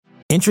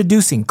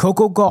Introducing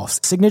Coco Gauff's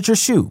signature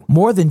shoe,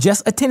 more than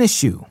just a tennis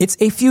shoe. It's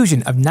a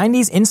fusion of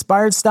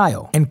 90s-inspired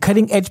style and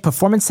cutting-edge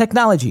performance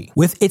technology.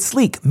 With its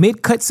sleek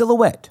mid-cut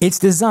silhouette, it's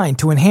designed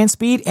to enhance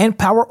speed and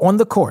power on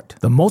the court.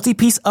 The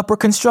multi-piece upper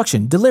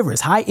construction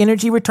delivers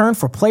high-energy return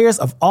for players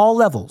of all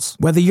levels.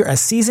 Whether you're a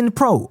seasoned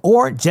pro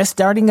or just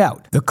starting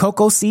out, the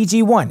Coco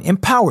CG1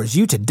 empowers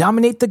you to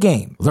dominate the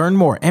game. Learn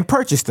more and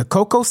purchase the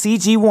Coco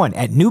CG1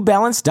 at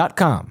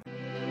NewBalance.com.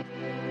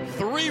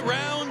 3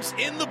 rounds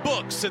in the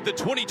books at the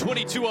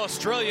 2022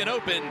 Australian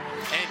Open,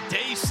 and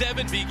Day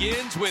 7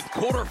 begins with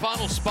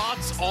quarterfinal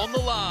spots on the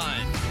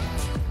line.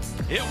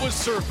 It was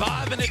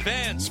survive and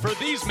advance for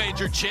these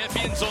major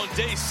champions on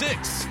Day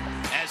 6,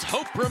 as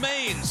hope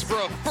remains for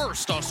a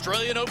first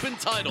Australian Open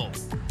title.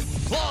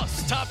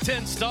 Plus, top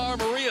 10 star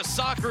Maria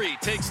Sakkari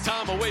takes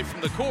time away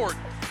from the court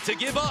to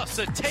give us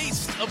a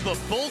taste of the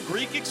full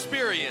Greek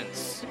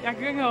experience. I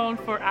could go on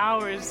for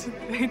hours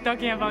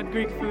talking about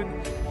Greek food.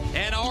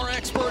 And our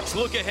experts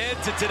look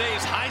ahead to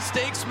today's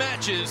high-stakes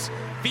matches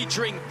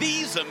featuring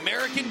these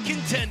American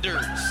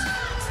contenders.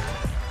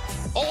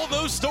 All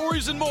those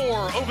stories and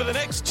more over the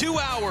next 2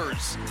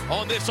 hours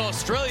on this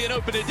Australian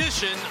Open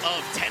edition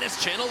of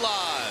Tennis Channel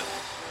Live.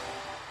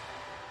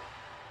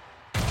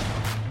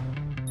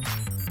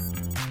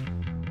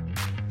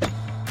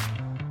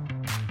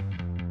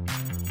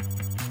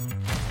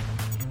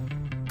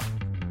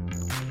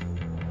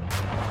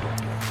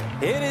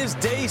 It is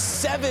Day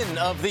 7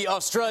 of the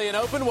Australian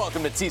Open.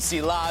 Welcome to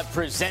TC Live,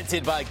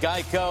 presented by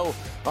Geico.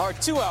 Our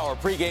 2-hour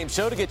pregame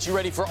show to get you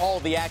ready for all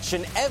the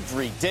action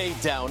every day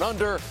down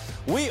under.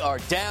 We are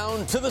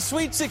down to the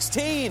Sweet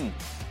 16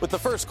 with the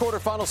first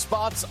quarterfinal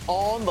spots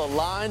on the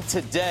line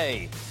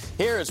today.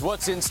 Here is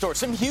what's in store.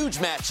 Some huge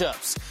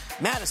matchups.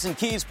 Madison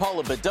Keys,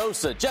 Paula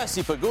Badosa,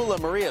 Jessie Pegula,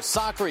 Maria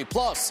Sakkari,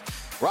 plus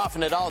Rafa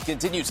Nadal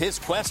continues his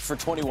quest for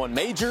 21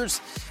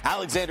 majors.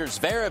 Alexander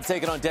Zverev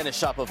taking on Denis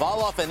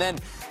Shapovalov. And then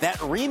that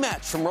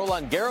rematch from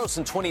Roland Garros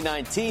in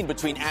 2019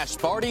 between Ash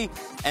Barty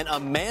and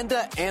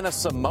Amanda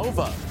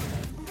Anisimova.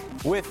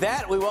 With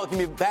that, we welcome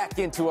you back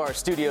into our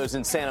studios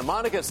in Santa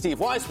Monica. Steve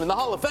Weissman, the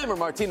Hall of Famer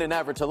Martina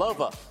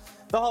Navratilova,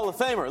 the Hall of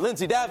Famer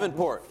Lindsay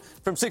Davenport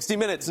from 60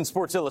 Minutes and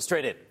Sports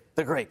Illustrated.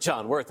 The great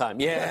John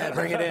Wertheim. Yeah,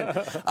 bring it in.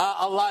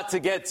 A lot to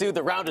get to.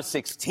 The round of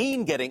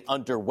 16 getting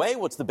underway.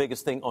 What's the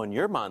biggest thing on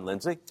your mind,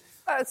 Lindsay?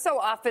 So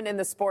often in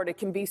the sport, it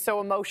can be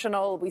so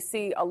emotional. We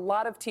see a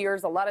lot of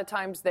tears. A lot of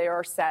times they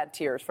are sad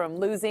tears from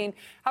losing.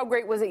 How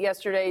great was it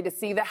yesterday to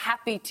see the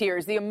happy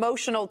tears, the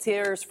emotional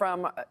tears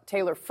from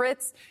Taylor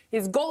Fritz?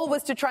 His goal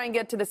was to try and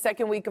get to the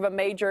second week of a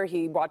major.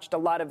 He watched a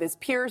lot of his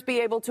peers be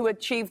able to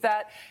achieve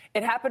that.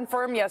 It happened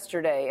for him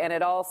yesterday, and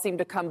it all seemed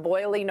to come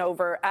boiling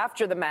over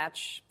after the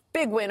match.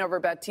 Big win over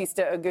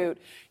Bautista Agut.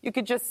 You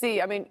could just see,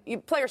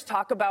 players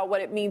talk about what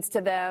it means to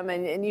them,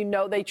 and you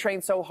know they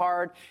train so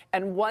hard.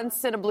 And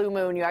once in a blue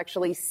moon, you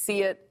actually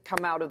see it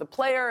come out of the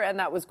player, and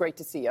that was great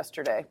to see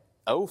yesterday.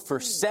 0 for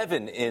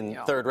 7 in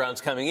third rounds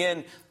coming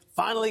in.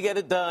 Finally get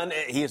it done.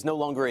 He is no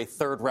longer a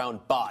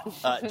third-round bot.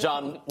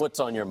 John,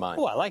 what's on your mind?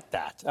 Oh, I like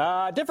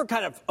that. Different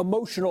kind of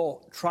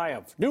emotional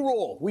triumph. New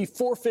rule. We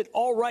forfeit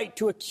all right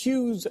to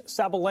accuse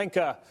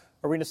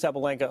Aryna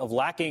Sabalenka of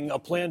lacking a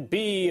plan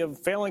B, of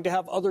failing to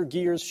have other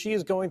gears. She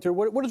is going through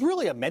what is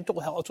really a mental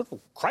health sort of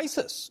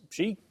crisis.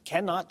 She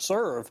cannot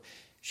serve.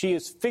 She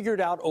has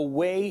figured out a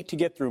way to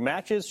get through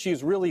matches.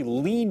 She's really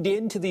leaned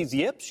into these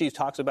yips. She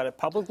talks about it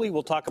publicly.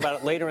 We'll talk about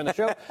it later in the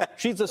show.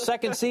 She's the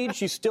second seed.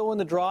 She's still in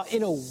the draw.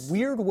 In a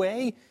weird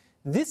way,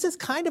 this is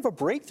kind of a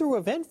breakthrough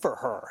event for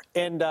her.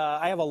 And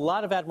I have a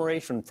lot of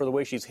admiration for the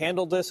way she's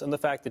handled this and the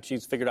fact that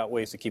she's figured out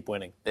ways to keep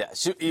winning. Yeah,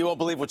 you won't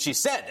believe what she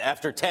said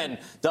after 10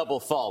 double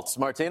faults.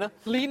 Martina?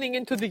 Leaning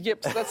into the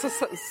yips. That's a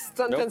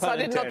sentence I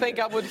did not think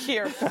I would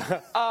hear.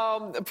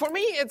 For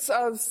me, it's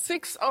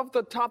 6 of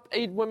the top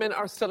 8 women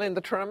are still in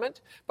the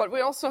tournament. But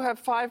we also have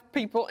 5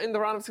 people in the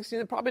round of 16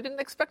 that probably didn't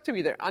expect to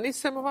be there.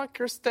 Anisimova,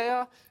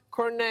 Kirstea,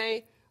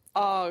 Cornet,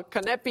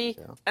 Kanepi,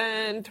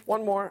 and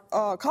one more,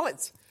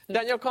 Collins.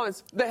 Danielle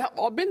Collins. They have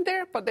all been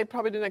there, but they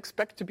probably didn't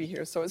expect to be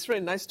here. So it's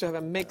really nice to have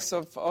a mix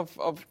of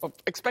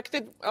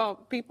expected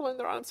people in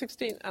the round of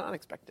 16 and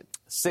unexpected.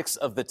 6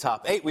 of the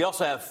top 8. We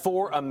also have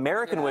 4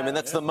 American women.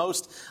 That's the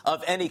most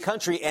of any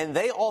country. And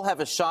they all have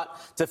a shot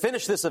to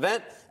finish this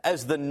event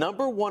as the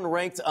number 1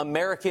 ranked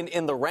American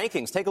in the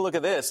rankings. Take a look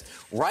at this.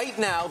 Right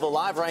now, the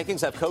live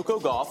rankings have Coco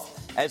Gauff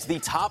as the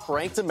top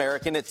ranked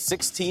American at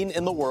 16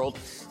 in the world.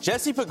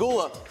 Jessie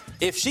Pegula,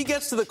 if she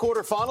gets to the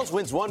quarterfinals,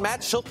 wins 1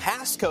 match, she'll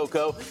pass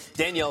Coco.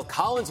 Danielle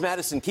Collins,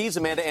 Madison Keys,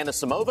 Amanda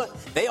Anisimova,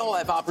 they all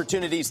have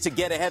opportunities to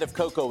get ahead of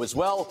Coco as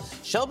well.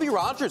 Shelby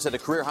Rogers at a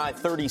career-high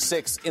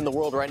 36 in the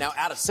world right now.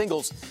 Out of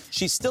singles,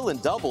 she's still in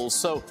doubles.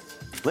 So,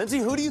 Lindsay,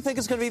 who do you think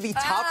is going to be the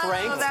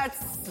top-ranked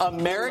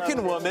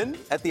American woman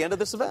at the end of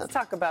this event? Let's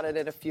talk about it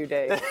in a few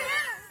days.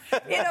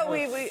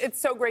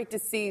 It's so great to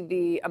see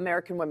the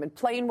American women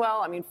playing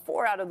well. I mean,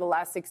 4 out of the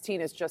last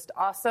 16 is just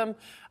awesome.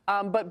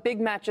 But big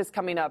matches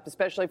coming up,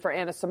 especially for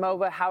Anna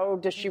Samova. How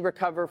does she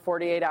recover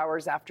 48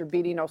 hours after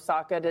beating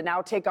Osaka to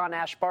now take on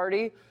Ash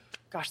Barty?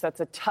 Gosh, that's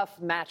a tough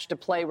match to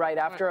play right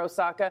after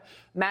Osaka.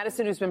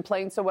 Madison, who's been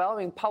playing so well. I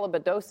mean, Paula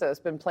Badosa has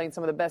been playing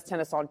some of the best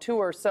tennis on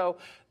tour. So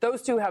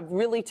those two have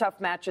really tough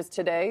matches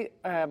today.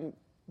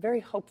 Very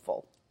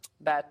hopeful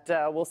that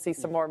we'll see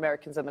some more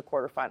Americans in the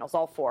quarterfinals,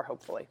 all 4,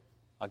 hopefully.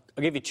 I'll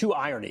give you 2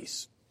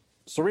 ironies.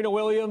 Serena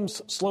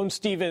Williams, Sloane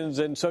Stephens,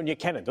 and Sonia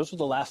Kennan. Those were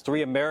the last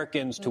 3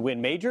 Americans to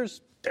win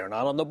majors. They're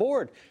not on the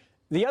board.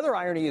 The other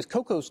irony is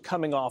Coco's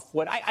coming off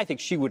what I think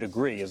she would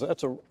agree is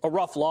that's a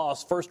rough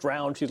loss. First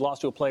round, she's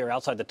lost to a player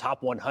outside the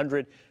top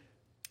 100.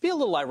 Be a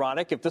little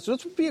ironic if this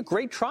would be a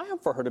great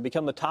triumph for her to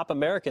become the top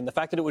American. The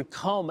fact that it would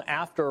come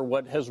after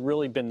what has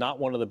really been not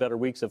one of the better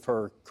weeks of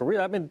her career.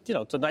 I mean,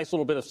 it's a nice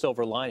little bit of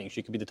silver lining.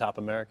 She could be the top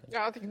American.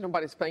 Yeah, I think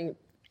nobody's paying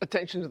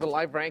attention to the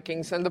live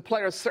rankings, and the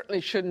players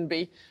certainly shouldn't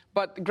be.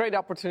 But great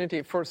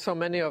opportunity for so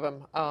many of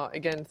them.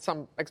 Again,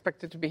 some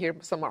expected to be here,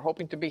 some are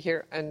hoping to be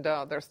here, and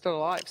they're still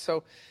alive.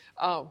 So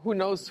who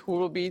knows who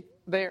will be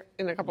there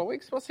in a couple of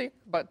weeks? We'll see.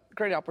 But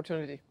great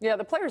opportunity. Yeah,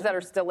 the players that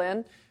are still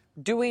in,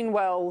 doing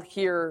well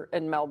here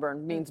in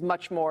Melbourne means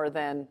much more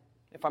than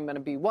if I'm going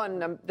to be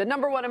the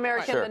number 1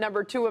 American, the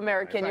number 2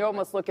 American. Exactly. You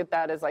almost look at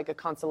that as like a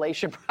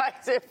consolation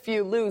prize if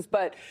you lose.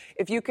 But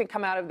if you can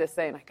come out of this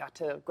saying, I got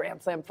to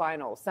Grand Slam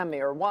final, semi,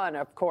 or 1,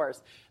 of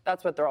course,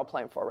 that's what they're all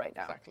playing for right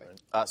now. Exactly.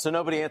 So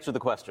nobody answered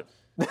the question.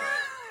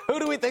 Who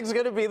do we think is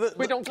going to be the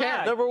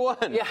number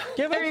 1? Yeah,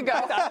 there you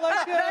go.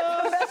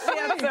 That's the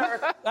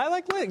answer. I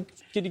like.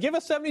 Can you give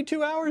us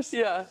 72 hours?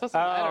 Yeah, doesn't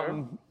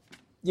matter.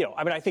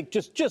 I think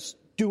just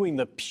doing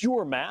the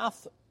pure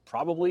math.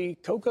 Probably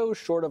Coco,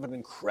 short of an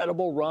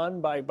incredible run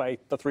by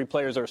the 3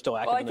 players that are still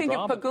active in the draw.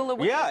 Well, I think if Pegula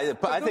wins,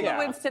 Pegula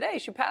wins today,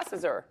 she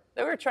passes her.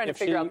 They were trying to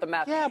figure out the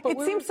math. Yeah, but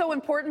it seems so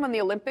important when the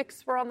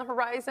Olympics were on the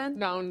horizon.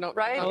 No.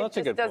 Right? No, that's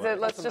a good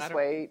point. Let's just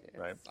wait.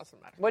 Right. Doesn't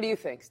matter. What do you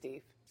think,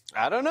 Steve?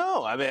 I don't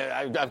know. I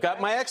mean, I've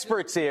got my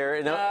experts here,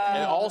 and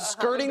all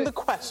skirting the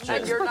question.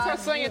 And you're not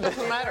saying it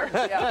doesn't matter.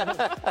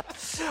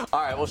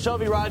 All right. Well,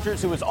 Shelby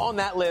Rogers, who was on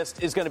that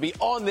list, is going to be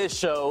on this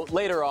show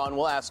later on.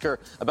 We'll ask her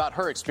about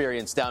her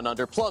experience down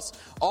under, plus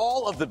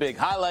all of the big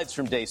highlights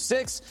from day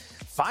 6.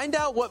 Find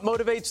out what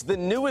motivates the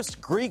newest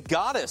Greek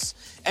goddess.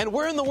 And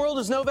where in the world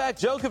is Novak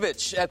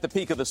Djokovic at the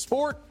peak of the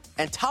sport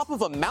and top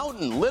of a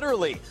mountain,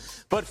 literally.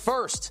 But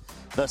first,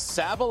 the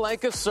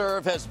Sabalenka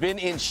serve has been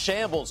in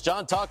shambles.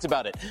 John talked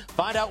about it.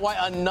 Find out why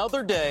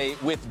another day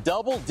with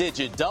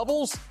double-digit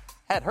doubles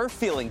had her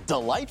feeling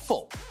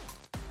delightful.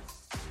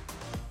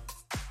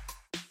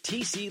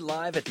 TC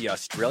Live at the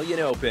Australian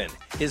Open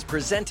is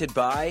presented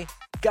by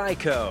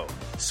Geico.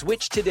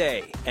 Switch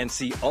today and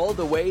see all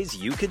the ways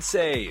you could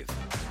save.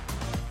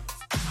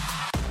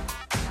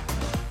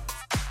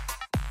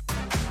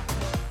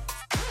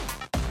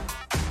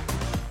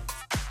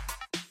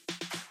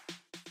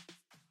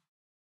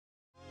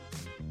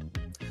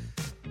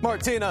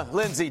 Martina,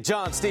 Lindsay,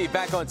 John, Steve,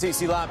 back on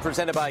TC Live,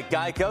 presented by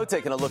Geico.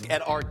 Taking a look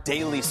at our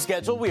daily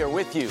schedule. We are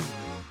with you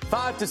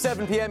 5 to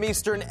 7 p.m.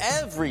 Eastern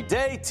every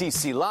day.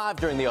 TC Live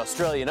during the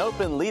Australian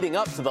Open, leading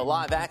up to the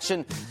live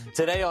action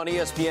today on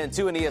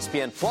ESPN2 and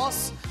ESPN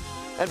Plus.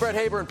 And Brett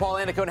Haber and Paul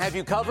Annacone have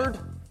you covered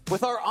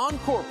with our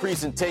encore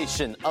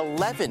presentation,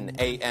 11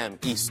 a.m.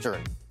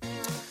 Eastern.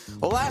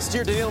 Well, last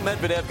year, Daniil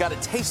Medvedev got a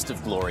taste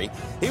of glory.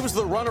 He was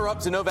the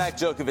runner-up to Novak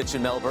Djokovic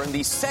in Melbourne,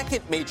 the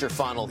second major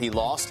final he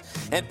lost,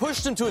 and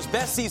pushed him to his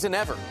best season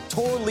ever.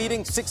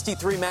 Tour-leading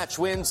 63 match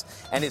wins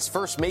and his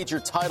first major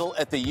title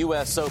at the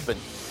U.S. Open.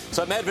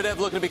 So Medvedev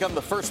looking to become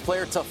the first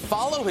player to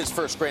follow his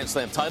first Grand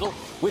Slam title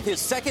with his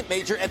second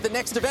major at the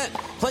next event,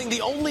 playing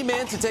the only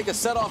man to take a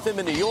set off him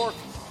in New York,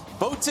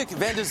 Botic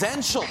van de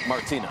Zandschulp,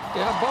 Martina.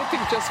 Yeah,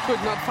 Botic just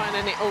could not find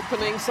any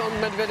openings on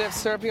Medvedev's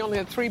serve. He only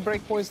had 3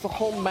 break points the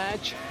whole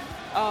match.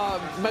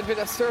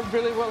 Medvedev served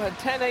really well, had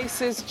 10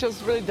 aces,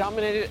 just really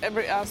dominated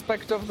every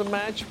aspect of the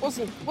match. Was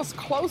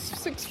close,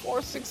 6-4,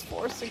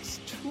 6-4,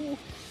 6-2.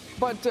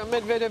 But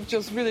Medvedev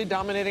just really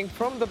dominating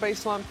from the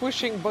baseline,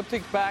 pushing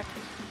Botic back.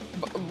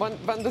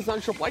 Van de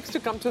Zandschulp likes to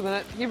come to the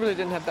net. He really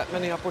didn't have that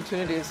many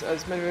opportunities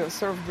as Medvedev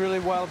served really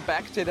well,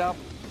 backed it up,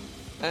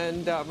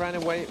 and ran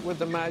away with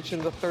the match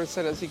in the third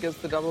set as he gets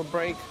the double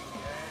break.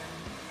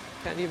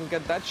 Can't even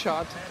get that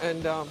shot.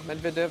 And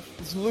Medvedev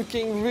is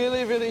looking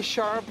really, really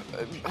sharp.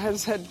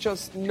 Has had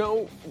just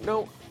no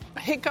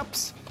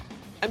hiccups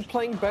and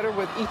playing better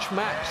with each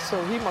match.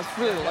 So he must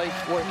really like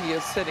where he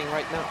is sitting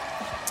right now.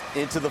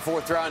 Into the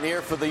fourth round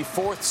here for the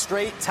fourth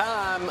straight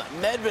time.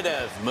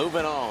 Medvedev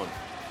moving on.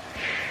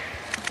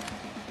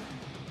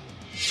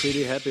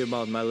 Pretty happy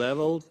about my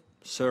level.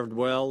 Served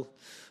well.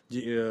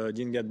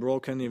 Didn't get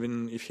broken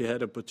even if he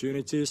had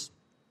opportunities.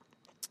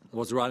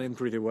 Was running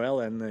pretty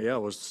well and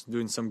was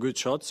doing some good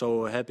shots.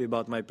 So happy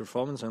about my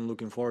performance and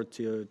looking forward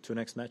to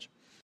next match.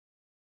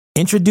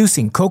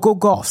 Introducing Coco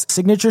Gauff's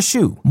signature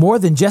shoe, more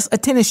than just a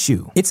tennis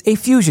shoe. It's a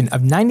fusion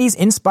of 90s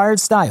inspired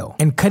style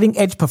and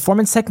cutting-edge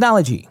performance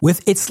technology.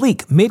 With its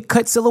sleek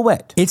mid-cut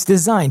silhouette, it's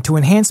designed to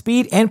enhance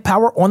speed and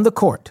power on the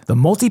court. The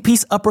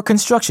multi-piece upper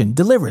construction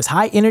delivers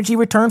high-energy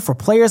return for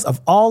players of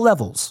all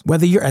levels.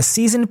 Whether you're a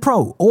seasoned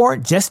pro or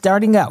just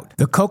starting out,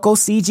 the Coco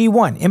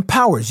CG1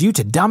 empowers you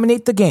to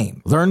dominate the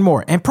game. Learn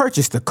more and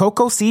purchase the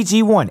Coco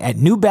CG1 at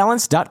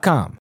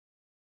NewBalance.com.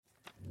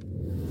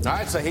 All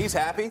right, so he's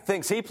happy,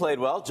 thinks he played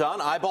well.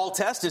 John, eyeball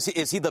test,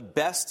 is he the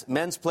best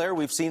men's player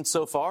we've seen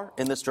so far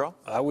in this draw?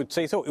 I would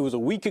say so. It was a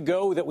week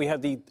ago that we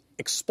had the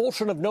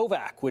expulsion of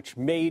Novak, which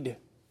made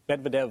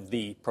Medvedev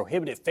the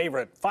prohibitive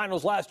favorite.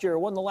 Finals last year,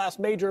 won the last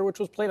major, which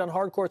was played on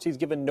hard courts. He's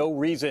given no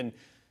reason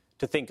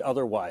to think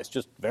otherwise.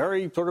 Just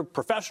very sort of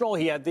professional.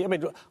 He had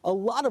a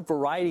lot of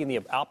variety in the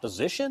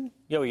opposition.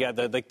 You know, he had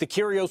the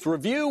Kyrgios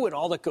review and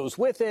all that goes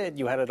with it.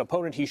 You had an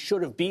opponent he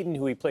should have beaten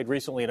who he played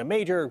recently in a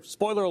major.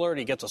 Spoiler alert,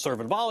 he gets a serve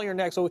and volleyer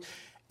next. So,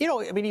 you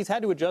know, I mean, he's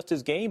had to adjust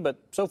his game, but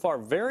so far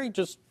very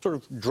just sort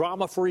of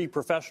drama-free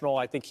professional.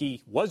 I think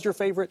he was your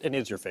favorite and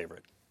is your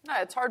favorite.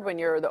 It's hard when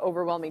you're the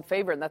overwhelming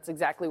favorite, and that's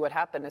exactly what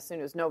happened. As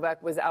soon as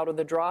Novak was out of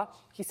the draw,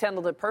 he's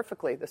handled it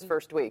perfectly this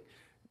first week.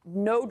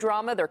 No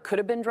drama. There could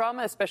have been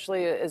drama,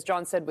 especially, as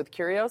John said, with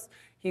Kyrgios.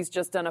 He's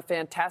just done a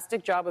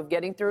fantastic job of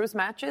getting through his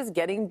matches,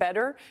 getting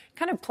better,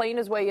 kind of playing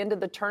his way into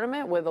the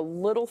tournament with a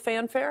little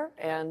fanfare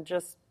and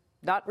just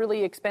not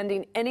really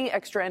expending any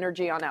extra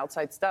energy on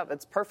outside stuff.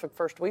 It's perfect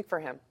first week for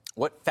him.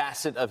 What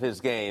facet of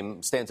his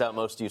game stands out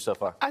most to you so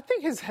far? I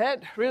think his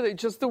head, really,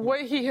 just the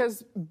way he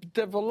has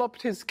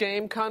developed his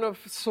game, kind of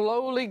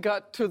slowly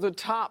got to the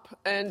top.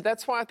 And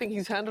that's why I think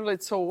he's handled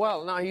it so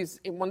well. Now he's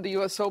won the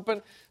U.S.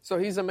 Open, so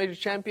he's a major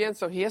champion.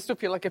 So he has to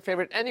feel like a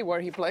favorite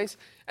anywhere he plays.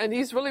 And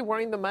he's really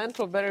wearing the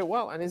mantle very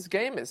well. And his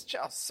game is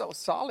just so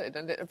solid.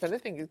 And if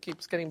anything, it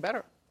keeps getting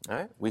better. All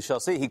right, we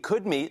shall see. He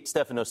could meet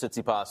Stefanos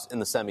Tsitsipas in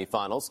the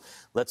semifinals.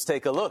 Let's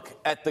take a look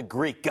at the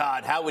Greek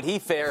god. How would he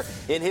fare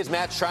in his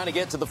match trying to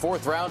get to the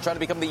fourth round, trying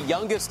to become the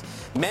youngest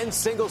men's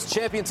singles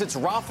champion since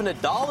Rafa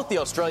Nadal at the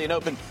Australian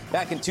Open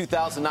back in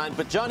 2009.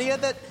 But, John, he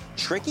had that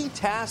tricky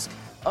task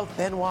of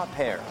Benoit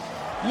Paire.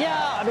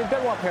 Yeah, I mean,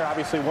 Benoit Paire,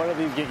 obviously one of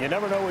these, you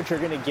never know what you're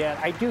going to get.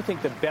 I do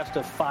think the best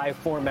of five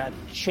format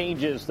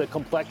changes the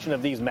complexion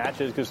of these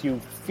matches because you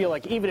feel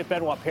like even if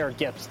Benoit Paire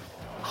gets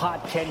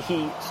hot, can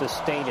he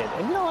sustain it?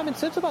 And, you know, I mean,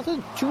 Tsitsipas is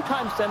a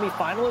two-time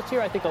semifinalist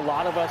here. I think a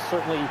lot of us,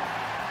 certainly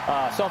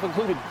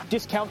self-included,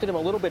 discounted him a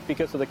little bit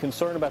because of the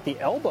concern about the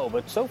elbow.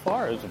 But so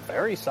far, it was a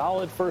very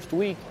solid first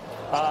week.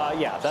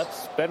 Yeah,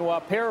 that's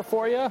Benoit Paire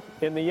for you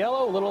in the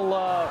yellow. Little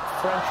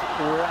French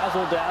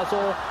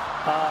razzle-dazzle.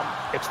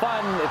 It's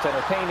fun, it's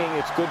entertaining,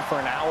 it's good for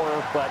an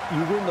hour, but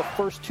you win the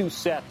first two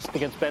sets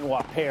against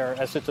Benoit Paire,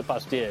 as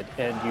Tsitsipas did,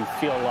 and you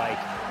feel like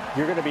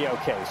you're going to be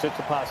okay.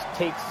 Tsitsipas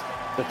takes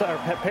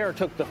Paire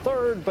took the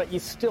third, but you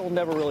still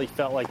never really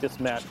felt like this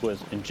match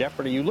was in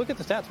jeopardy. You look at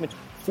the stats, I mean,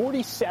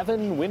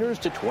 47 winners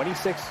to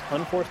 26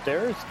 unforced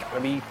errors. Got to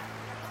be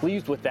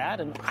pleased with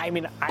that. And, I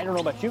mean, I don't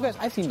know about you guys.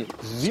 I've seen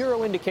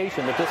zero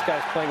indication that this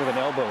guy's playing with an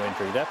elbow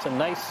injury. That's a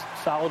nice,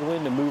 solid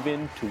win to move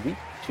into week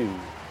 2.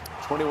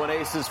 21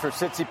 aces for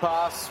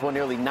Tsitsipas, won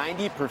nearly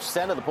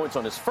 90% of the points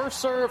on his first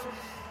serve.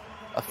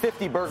 A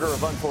 50-burger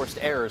of unforced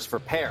errors for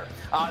Paire.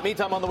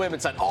 Meantime, on the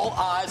women's side, all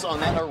eyes on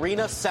that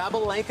Aryna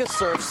Sabalenka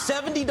serve.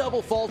 70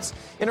 double faults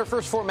in her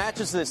first 4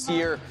 matches this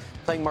year,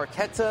 playing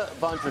Marketa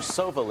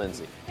Vondrousova,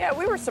 Lindsay. Yeah,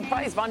 we were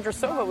surprised.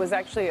 Vondrousova was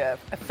actually a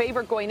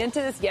favorite going into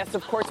this. Yes,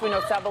 of course, we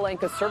know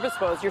Sabalenka's service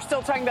woes. You're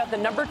still talking about the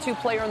number 2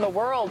 player in the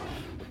world.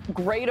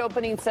 Great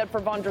opening set for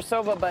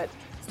Vondrousova, but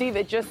Steve,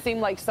 it just seemed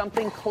like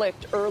something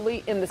clicked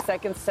early in the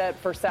second set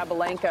for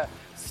Sabalenka.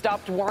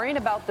 Stopped worrying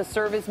about the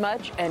serve as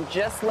much and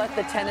just let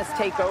the tennis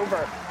take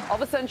over. All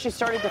of a sudden, she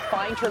started to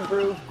find her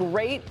groove.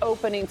 Great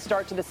opening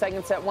start to the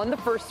second set. Won the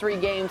first 3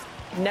 games.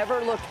 Never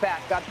looked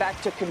back. Got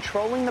back to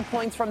controlling the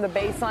points from the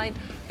baseline.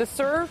 The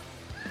serve,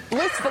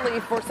 blissfully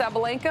for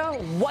Sabalenka,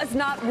 was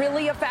not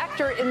really a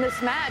factor in this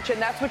match,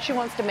 and that's what she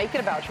wants to make it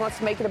about. She wants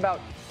to make it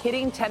about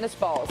hitting tennis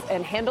balls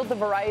and handled the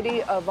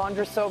variety of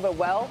Vondrousova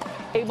well,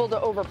 able to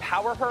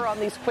overpower her on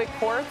these quick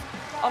courts.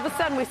 All of a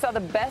sudden, we saw the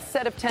best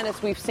set of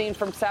tennis we've seen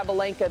from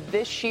Sabalenka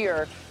this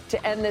year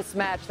to end this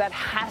match. That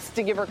has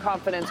to give her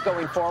confidence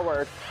going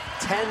forward.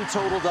 10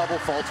 total double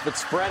faults, but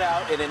spread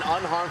out in an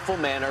unharmful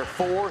manner,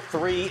 4,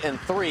 3, and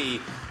 3.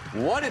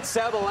 What did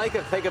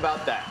Sabalenka think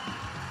about that?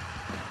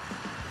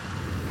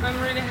 I'm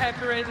really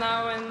happy right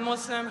now, and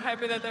mostly I'm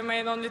happy that I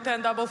made only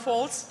 10 double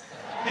faults.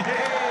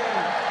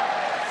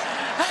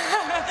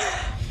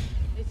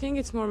 I think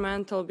it's more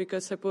mental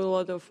because I put a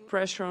lot of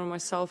pressure on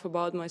myself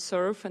about my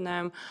serve,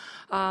 and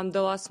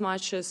the last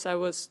matches I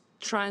was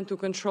trying to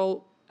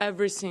control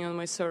everything on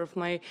my serve,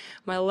 my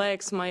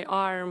legs, my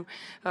arm,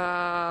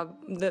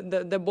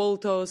 the ball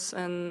toss,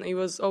 and it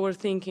was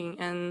overthinking.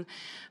 And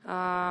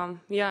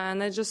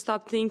and I just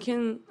stopped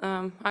thinking.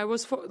 I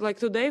was like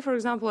today, for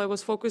example, I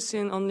was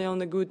focusing only on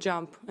the good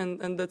jump,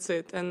 and that's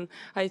it. And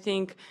I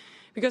think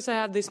because I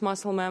have this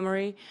muscle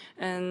memory,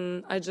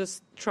 and I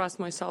just trust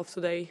myself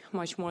today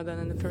much more than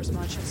in the first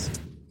matches.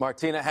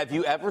 Martina, have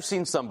you ever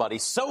seen somebody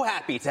so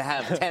happy to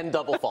have 10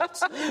 double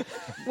faults?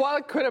 Well,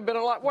 it could have been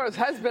a lot worse,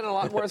 has been a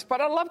lot worse,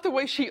 but I love the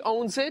way she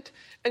owns it,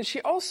 and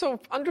she also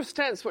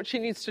understands what she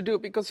needs to do,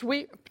 because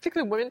we,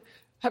 particularly women,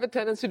 have a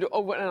tendency to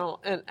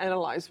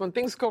overanalyze. When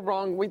things go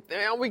wrong,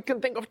 we can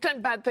think of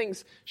 10 bad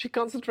things. She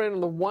concentrated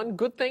on the one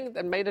good thing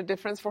that made a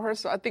difference for her,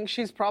 so I think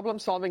she's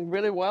problem-solving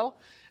really well,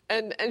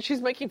 and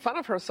she's making fun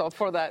of herself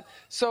for that.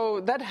 So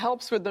that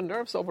helps with the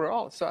nerves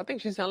overall, so I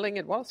think she's handling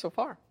it well so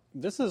far.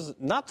 This is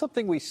not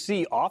something we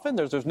see often.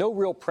 There's no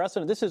real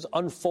precedent. This is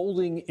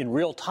unfolding in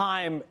real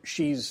time.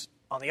 She's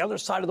on the other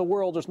side of the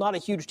world. There's not a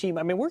huge team.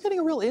 I mean, we're getting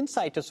a real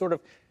insight to sort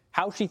of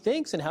how she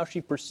thinks and how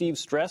she perceives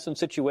stress and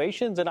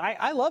situations. And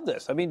I love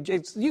this. I mean,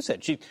 you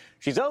said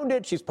she's owned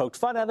it. She's poked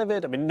fun out of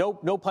it. I mean, no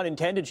pun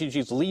intended.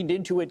 She's leaned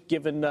into it,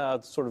 given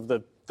sort of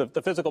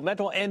the physical,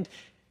 mental, and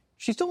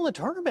she's still in the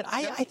tournament.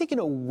 I think in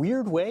a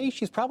weird way,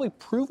 she's probably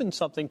proven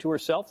something to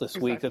herself this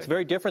week that's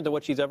very different than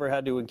what she's ever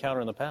had to encounter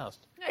in the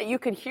past. Yeah, you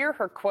could hear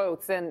her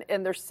quotes, and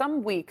there's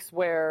some weeks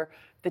where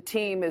the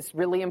team is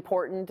really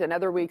important, and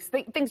other weeks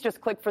things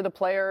just click for the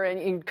player, and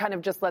you kind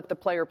of just let the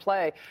player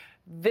play.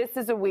 This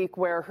is a week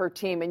where her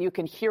team, and you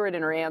can hear it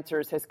in her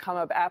answers, has come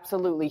up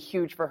absolutely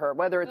huge for her.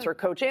 Whether it's her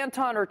coach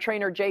Anton or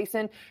trainer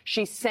Jason,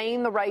 she's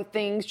saying the right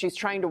things. She's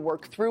trying to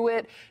work through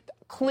it.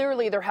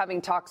 Clearly, they're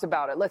having talks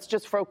about it. Let's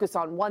just focus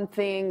on one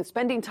thing,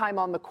 spending time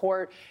on the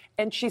court.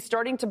 And she's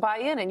starting to buy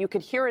in, and you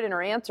could hear it in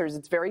her answers.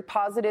 It's very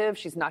positive.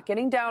 She's not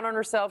getting down on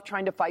herself,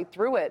 trying to fight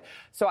through it.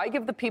 So I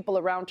give the people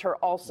around her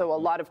also a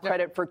lot of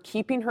credit for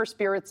keeping her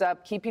spirits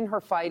up, keeping her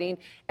fighting,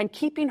 and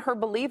keeping her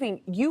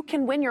believing you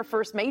can win your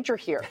first major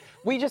here.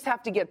 We just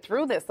have to get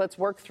through this. Let's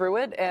work through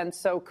it. And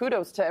so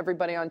kudos to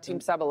everybody on Team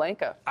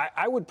Sabalenka.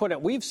 I would put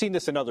it, we've seen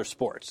this in other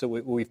sports. So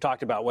we've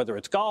talked about whether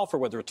it's golf or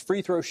whether it's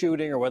free throw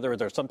shooting or whether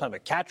there's sometimes a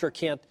catcher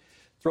can't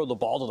throw the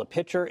ball to the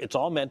pitcher. It's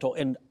all mental.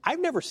 And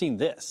I've never seen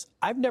this.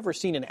 I've never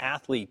seen an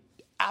athlete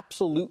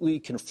absolutely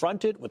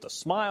confronted with a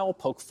smile,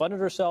 poke fun at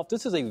herself.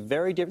 This is a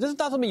very different. This is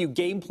not something you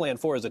game plan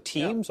for as a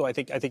team. Yeah. So I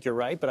think you're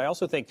right. But I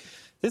also think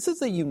this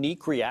is a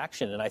unique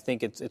reaction, and I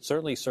think it's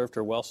certainly served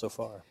her well so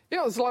far.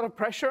 Yeah, there's a lot of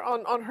pressure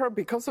on her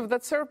because of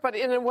that serve. But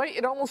in a way,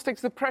 it almost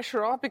takes the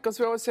pressure off, because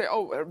we always say,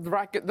 oh,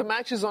 the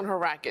match is on her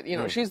racket. You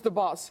know, she's the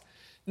boss.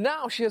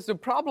 Now she has to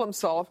problem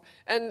solve,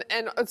 and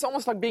it's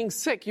almost like being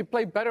sick. You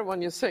play better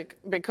when you're sick,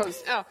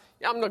 because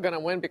I'm not going to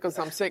win because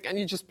I'm sick, and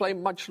you just play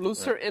much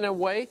looser in a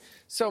way.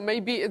 So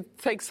maybe it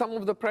takes some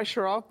of the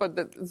pressure off, but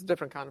it's a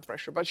different kind of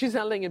pressure. But she's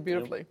handling it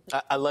beautifully.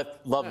 I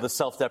love the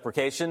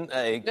self-deprecation.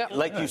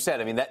 Like you said,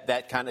 I mean,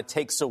 that kind of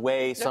takes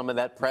away some of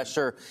that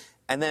pressure.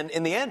 And then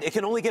in the end, it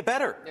can only get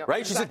better,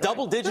 right? She's a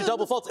double-digit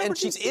double faults, and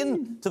she's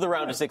into the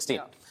round of 16.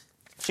 Yeah.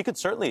 She could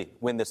certainly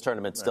win this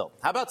tournament still.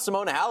 How about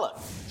Simona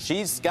Halep?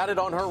 She's got it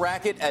on her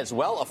racket as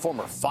well, a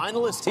former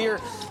finalist here,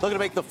 looking to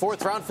make the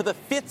fourth round for the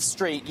fifth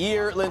straight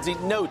year. Lindsay,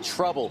 no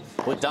trouble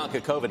with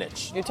Danka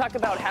Kovinic. You talk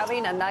about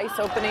having a nice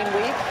opening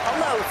week.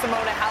 Hello,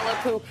 Simona Halep,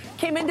 who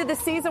came into the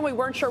season, we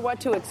weren't sure what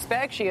to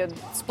expect. She had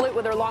split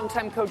with her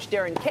longtime coach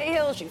Darren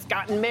Cahill. She's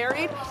gotten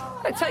married.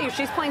 I tell you,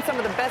 she's playing some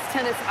of the best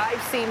tennis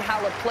I've seen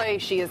Halep play.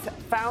 She has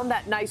found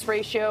that nice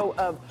ratio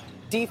of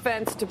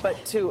defense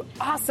to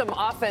awesome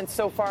offense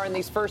so far in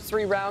these first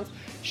three rounds.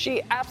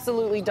 She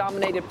absolutely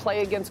dominated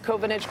play against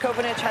Kovinic.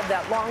 Kovinic had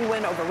that long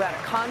win over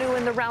Raducanu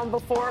in the round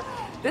before.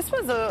 This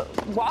was a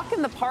walk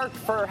in the park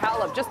for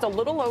Halep, just a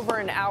little over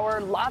an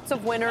hour, lots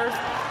of winners.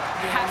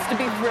 Has to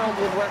be thrilled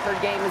with where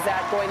her game is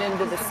at going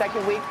into the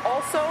second week.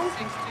 Also,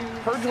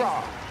 her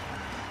draw.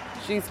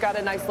 She's got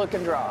a nice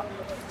looking draw.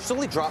 She's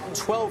only dropped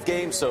 12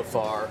 games so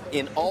far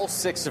in all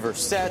 6 of her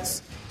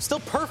sets. Still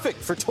perfect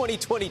for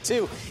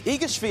 2022.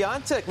 Iga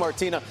Swiatek,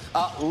 Martina,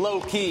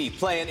 low-key,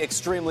 playing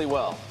extremely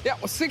well. Yeah,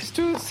 it was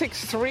 6-2,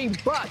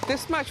 6-3, but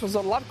this match was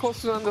a lot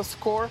closer than the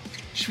score.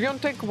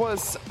 Swiatek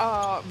was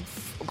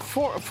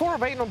 4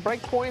 of 8 on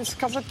break points.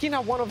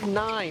 Kasatkina 1 of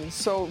 9.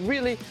 So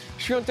really,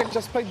 Swiatek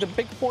just played the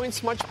big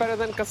points much better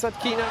than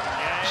Kasatkina.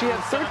 She had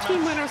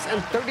 13 winners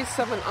and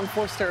 37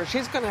 unforced errors.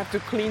 She's going to have to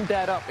clean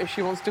that up if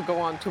she wants to go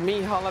on. To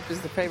me, Halep is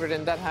the favorite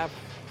in that half.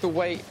 The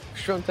way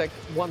Swiatek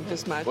won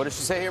this match. What does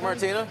she say here,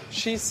 Martina?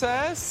 She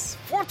says,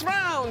 fourth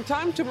round,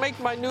 time to make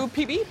my new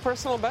PB,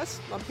 personal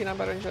best, not peanut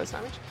butter and jelly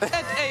sandwich,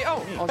 at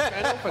AO,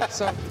 Australian Open.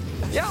 So,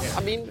 yeah,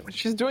 I mean,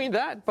 she's doing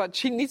that, but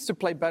she needs to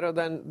play better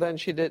than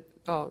she did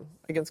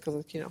against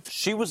Kasatkina.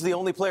 She was the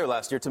only player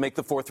last year to make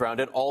the fourth round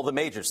at all the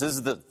majors. This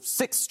is the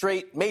 6th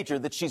straight major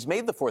that she's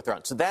made the fourth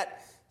round. So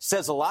that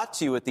says a lot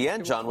to you at the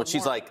end, John, when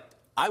she's like,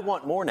 I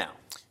want more now.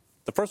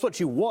 The first one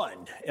she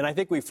won, and I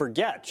think we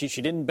forget,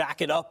 she didn't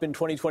back it up in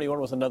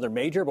 2021 with another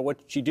major, but what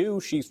she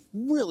do, she's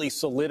really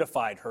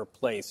solidified her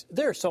place.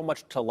 There's so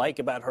much to like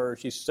about her.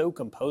 She's so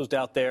composed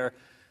out there.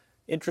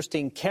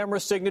 Interesting camera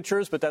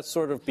signatures, but that's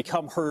sort of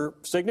become her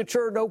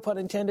signature, no pun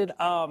intended.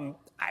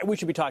 We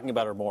should be talking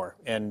about her more,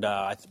 and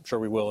I'm sure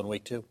we will in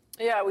week 2.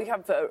 Yeah, we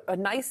have a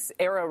nice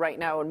era right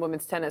now in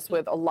women's tennis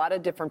with a lot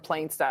of different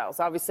playing styles.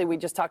 Obviously, we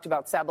just talked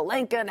about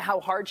Sabalenka and how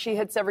hard she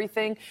hits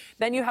everything.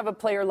 Then you have a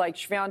player like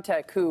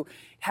Swiatek who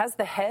has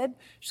the head,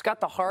 she's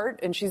got the heart,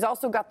 and she's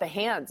also got the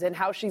hands and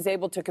how she's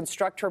able to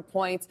construct her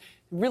points.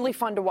 Really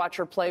fun to watch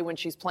her play when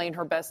she's playing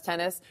her best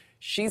tennis.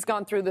 She's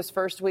gone through this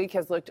first week,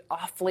 has looked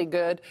awfully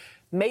good.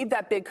 Made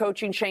that big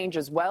coaching change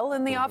as well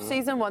in the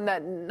offseason, one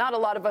that not a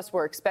lot of us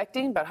were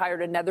expecting, but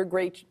hired another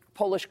great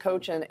Polish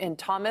coach in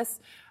Thomas.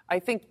 I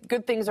think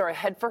good things are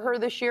ahead for her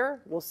this year.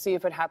 We'll see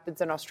if it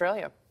happens in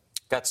Australia.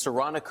 Got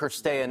Sorana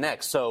Cirstea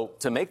next. So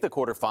to make the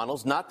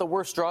quarterfinals, not the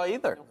worst draw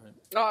either.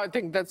 I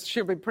think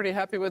she'll be pretty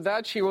happy with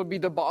that. She will be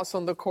the boss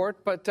on the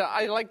court. But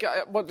I like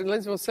what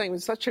Liz was saying.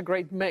 It's such a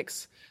great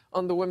mix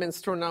on the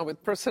women's tour now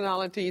with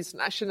personalities,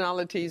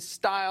 nationalities,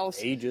 styles.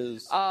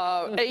 Ages.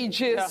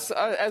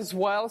 As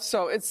well.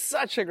 So it's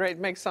such a great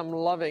mix. I'm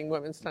loving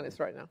women's tennis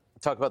right now.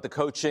 Talk about the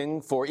coaching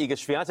for Iga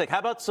Swiatek. How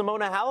about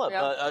Simona Halep?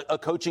 Yeah. A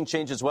coaching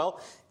change as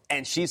well.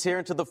 And she's here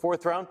into the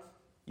fourth round.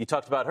 You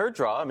talked about her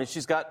draw. I mean,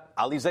 she's got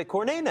Alizé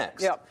Cornet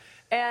next. Yep.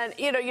 And,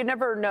 you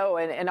never know.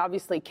 And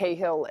obviously,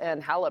 Cahill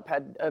and Halep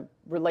had a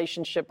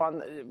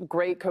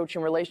great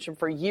coaching relationship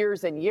for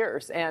years and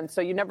years. And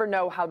so you never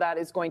know how that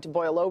is going to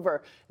boil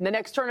over. In the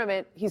next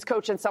tournament, he's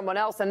coaching someone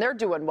else, and they're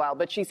doing well.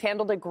 But she's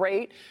handled it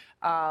great.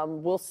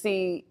 We'll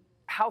see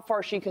how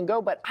far she can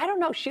go. But I don't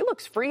know. She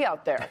looks free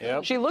out there.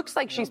 Yep. She looks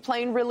like she's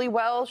playing really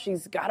well.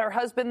 She's got her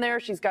husband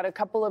there. She's got a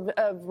couple of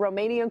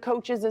Romanian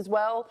coaches as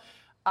well.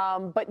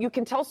 But you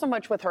can tell so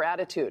much with her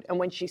attitude. And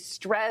when she's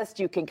stressed,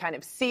 you can kind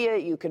of see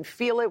it. You can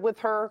feel it with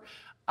her.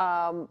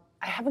 I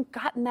haven't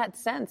gotten that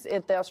sense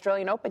at the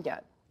Australian Open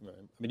yet. Right.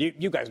 I mean,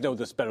 you guys know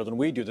this better than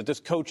we do, that this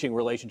coaching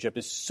relationship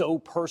is so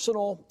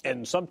personal.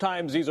 And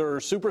sometimes these are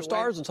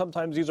superstars and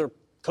sometimes these are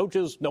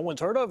coaches no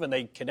one's heard of, and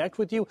they connect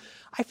with you.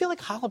 I feel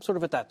like Halep's sort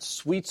of at that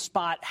sweet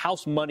spot,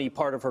 house money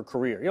part of her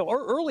career.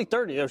 Early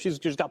 30s.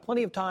 She's got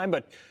plenty of time,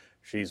 but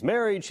she's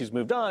married, she's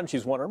moved on,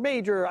 she's won her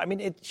major. I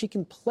mean, she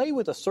can play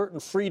with a certain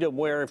freedom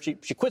where if she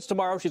quits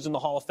tomorrow, she's in the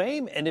Hall of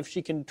Fame, and if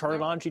she can turn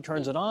it on, she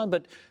turns it on.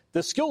 But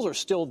the skills are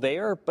still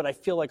there, but I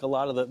feel like a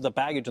lot of the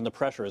baggage and the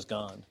pressure is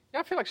gone.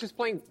 Yeah, I feel like she's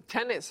playing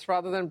tennis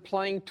rather than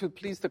playing to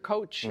please the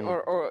coach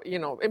or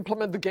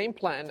implement the game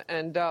plan.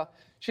 And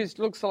she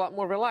looks a lot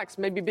more relaxed.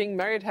 Maybe being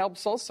married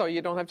helps also.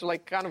 You don't have to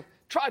kind of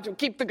try to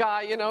keep the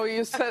guy, you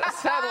settle.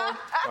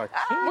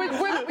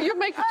 You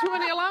make too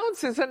many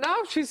allowances, and now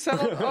she's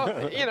settled.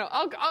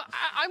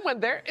 I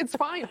went there. It's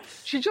fine.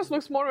 She just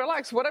looks more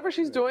relaxed. Whatever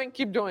she's doing,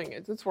 keep doing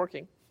it. It's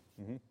working.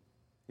 Mm-hmm.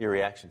 Your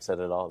reaction said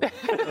it all. Well,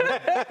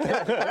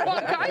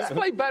 guys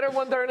play better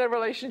when they're in a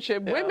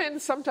relationship. Yeah. Women,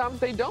 sometimes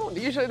they don't.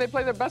 Usually they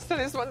play their best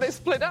tennis when they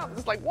split up.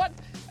 It's like, what?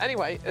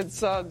 Anyway,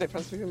 it's a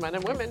difference between men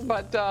and women,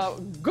 but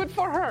good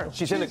for her.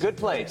 She's in a good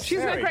place. She's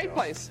in a great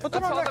place. That's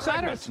all that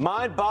matters.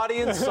 Mind,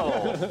 body, and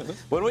soul.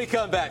 When we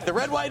come back, the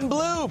red, white, and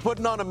blue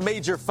putting on a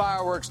major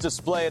fireworks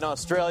display in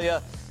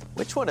Australia.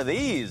 Which one of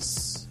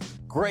these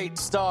great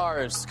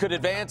stars could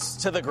advance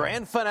to the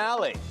grand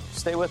finale?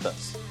 Stay with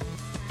us.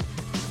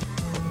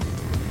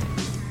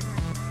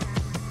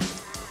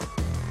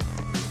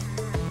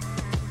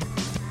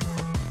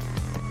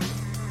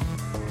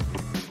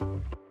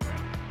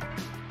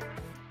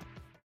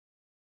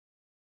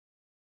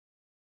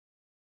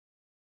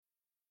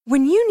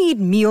 When you need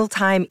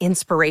mealtime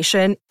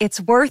inspiration, it's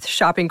worth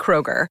shopping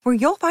Kroger, where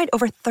you'll find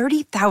over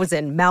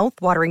 30,000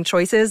 mouth-watering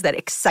choices that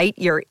excite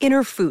your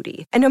inner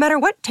foodie. And no matter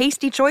what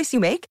tasty choice you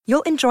make,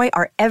 you'll enjoy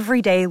our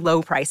everyday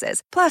low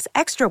prices, plus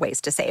extra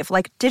ways to save,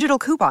 like digital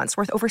coupons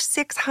worth over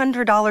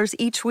 $600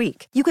 each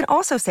week. You can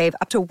also save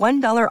up to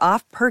 $1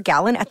 off per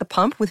gallon at the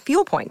pump with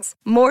fuel points.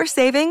 More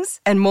savings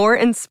and more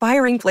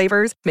inspiring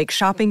flavors make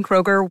shopping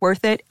Kroger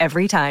worth it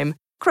every time.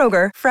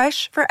 Kroger,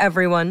 fresh for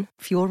everyone.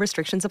 Fuel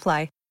restrictions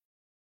apply.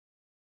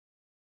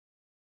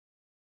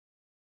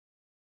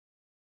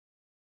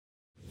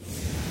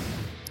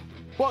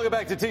 Welcome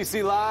back to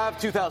TC Live.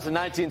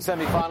 2019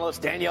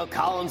 semifinalist Danielle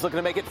Collins looking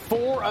to make it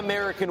 4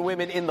 American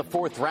women in the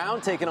fourth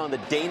round, taking on the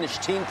Danish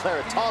team,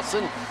 Clara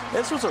Tauson.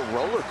 This was a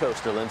roller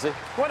coaster, Lindsay.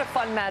 What a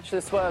fun match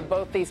this was.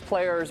 Both these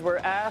players were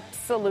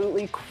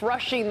absolutely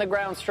crushing the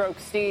ground stroke,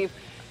 Steve.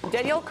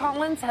 Danielle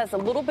Collins has a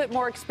little bit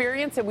more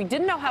experience, and we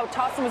didn't know how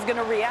Tauson was going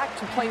to react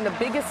to playing the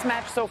biggest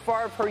match so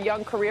far of her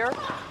young career.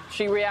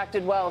 She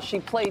reacted well.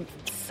 She played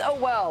so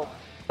well.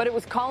 But it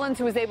was Collins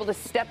who was able to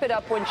step it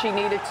up when she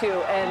needed to.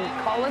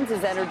 And Collins'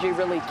 energy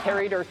really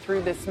carried her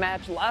through this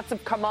match. Lots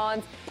of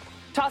come-ons.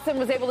 Tauson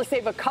was able to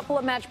save a couple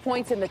of match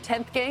points in the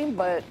 10th game,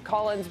 but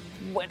Collins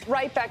went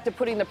right back to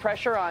putting the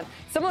pressure on.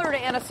 Similar to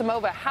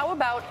Anisimova, how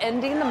about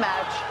ending the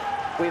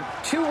match with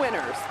 2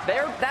 winners?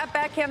 That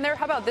backhand there,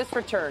 how about this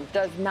return?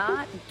 Does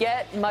not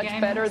get much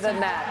better than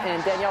that.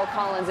 And Danielle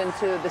Collins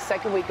into the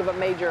second week of a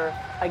major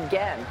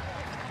again.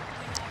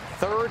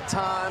 Third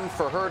time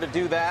for her to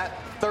do that.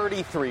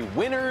 33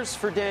 winners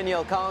for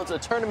Danielle Collins. A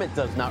tournament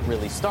does not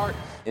really start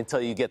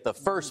until you get the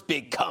first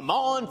big come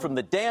on from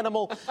the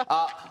Danimal.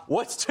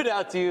 What stood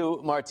out to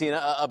you,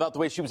 Martina, about the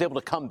way she was able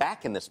to come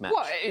back in this match?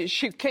 Well,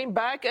 she came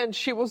back and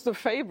she was the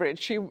favorite.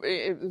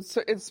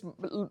 It's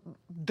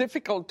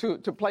difficult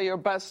to play your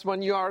best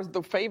when you are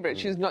the favorite.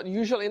 She's not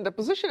usually in the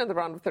position in the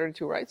round of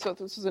 32, right? So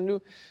this is a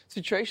new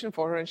situation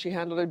for her, and she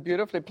handled it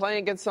beautifully,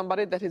 playing against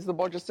somebody that hits the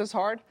ball just as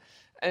hard,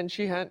 and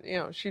she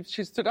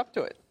stood up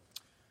to it.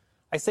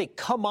 I say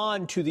come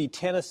on to the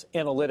tennis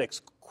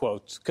analytics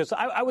quotes, because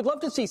I would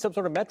love to see some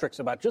sort of metrics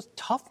about just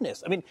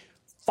toughness. I mean,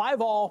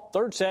 5-all,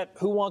 third set,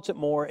 who wants it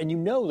more? And you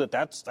know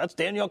that's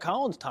Danielle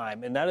Collins'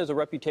 time, and that is a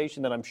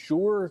reputation that I'm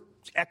sure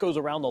echoes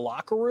around the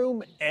locker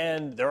room.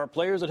 And there are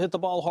players that hit the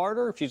ball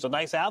harder. She's a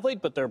nice athlete,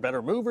 but they're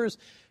better movers.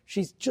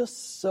 She's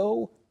just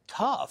so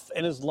tough.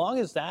 And as long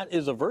as that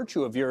is a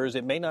virtue of yours,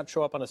 it may not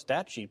show up on a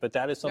stat sheet, but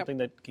that is something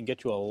that can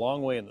get you a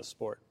long way in the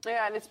sport.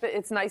 Yeah, and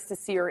it's nice to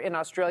see her in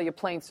Australia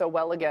playing so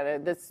well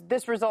again.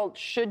 This result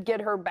should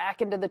get her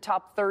back into the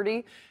top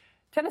 30.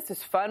 Tennis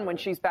is fun when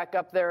she's back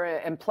up there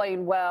and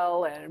playing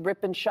well and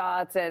ripping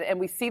shots, and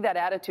we see that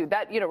attitude.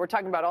 That, we're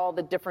talking about all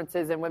the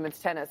differences in women's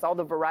tennis, all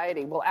the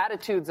variety. Well,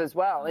 attitudes as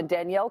well. And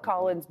Danielle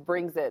Collins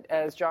brings it,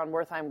 as John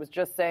Wertheim was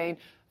just saying.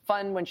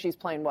 Fun when she's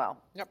playing well.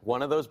 Yep.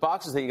 One of those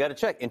boxes that you got to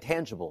check,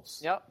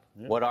 intangibles. Yep.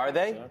 What are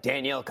they?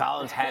 Danielle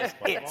Collins has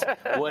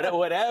it,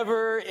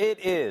 whatever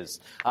it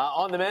is.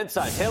 On the men's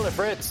side, Taylor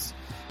Fritz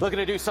looking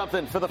to do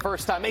something for the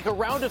first time. Make a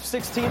round of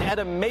 16 at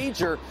a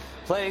major,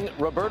 playing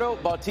Roberto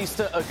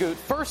Bautista Agut.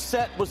 First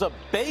set was a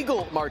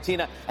bagel,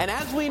 Martina. And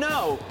as we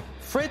know,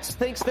 Fritz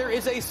thinks there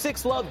is a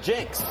 6-love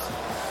jinx.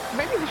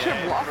 Maybe he should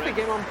have lost the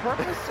game on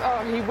purpose.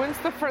 He wins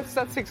the first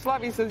set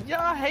 6-love. He says,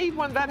 I hate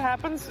when that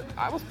happens.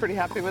 I was pretty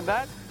happy with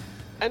that.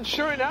 And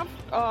sure enough,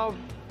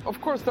 of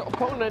course, the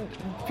opponent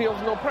feels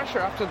no pressure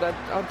after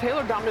that.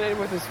 Taylor dominated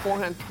with his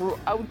forehand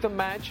throughout the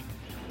match.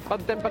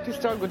 But then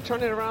Bautista Agut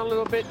turned it around a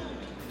little bit,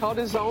 held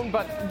his own.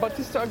 But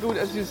Bautista Agut,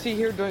 as you see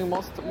here, doing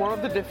more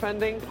of the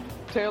defending.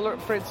 Taylor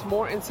Fritz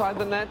more inside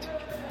the net.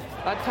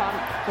 That time,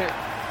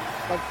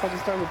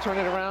 Bautista Agut turned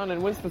it around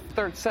and wins the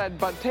third set.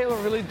 But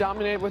Taylor really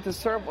dominated with his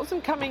serve.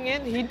 Wasn't coming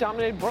in. He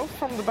dominated both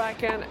from the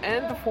backhand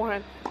and the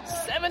forehand.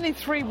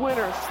 73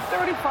 winners,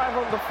 35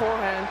 on the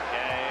forehand.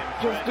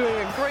 Just doing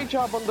a great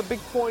job on the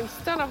big points.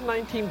 10 of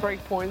 19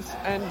 break points.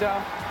 And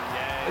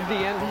at the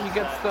end, he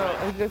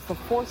gets the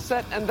fourth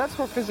set. And that's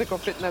where physical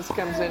fitness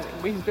comes in.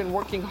 He's been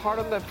working hard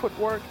on that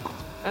footwork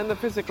and the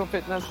physical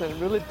fitness, and it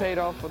really paid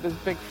off with his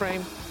big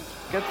frame.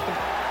 Gets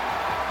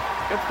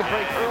the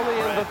break early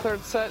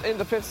in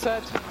the fifth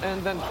set,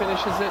 and then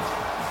finishes it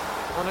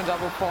on a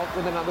double fault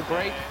with another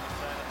break,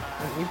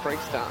 and he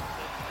breaks down.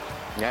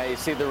 Yeah, you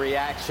see the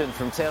reaction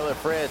from Taylor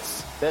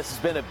Fritz. This has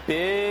been a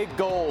big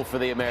goal for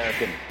the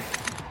American.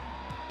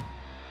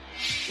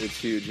 It's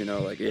huge,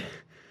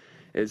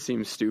 it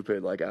seems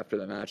stupid. After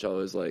the match, I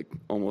was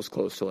almost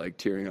close to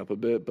tearing up a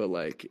bit, but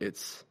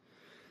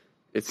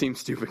it seems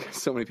stupid because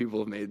so many people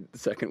have made the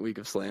second week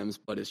of slams,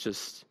 but it's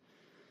just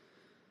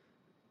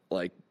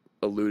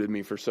eluded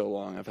me for so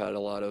long. I've had a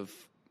lot of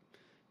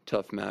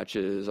tough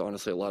matches,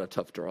 honestly, a lot of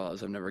tough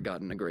draws. I've never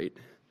gotten a great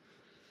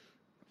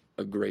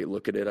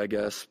look at it, I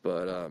guess.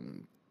 But,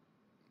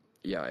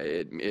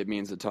 it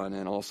means a ton.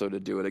 And also to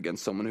do it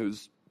against someone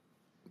who's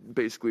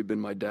basically been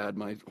my dad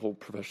my whole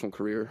professional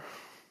career.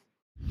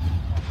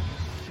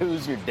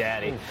 Who's your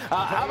daddy?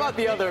 How about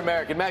the other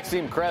American,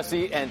 Maxime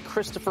Cressy and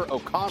Christopher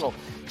O'Connell?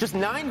 Just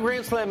 9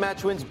 Grand Slam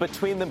match wins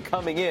between them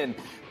coming in,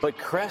 but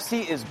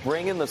Cressy is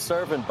bringing the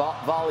serve and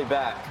volley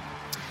back.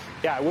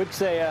 Yeah, I would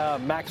say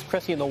Max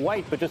Cressy in the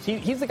white, but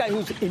he's the guy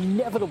who's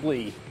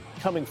inevitably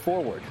coming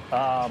forward.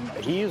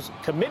 He's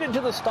committed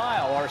to the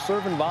style, our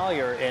serve and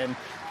volleyer, and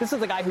this is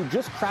the guy who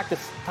just cracked the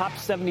top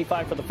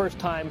 75 for the first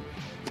time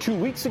 2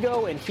 weeks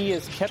ago, and he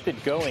has kept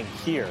it going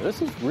here.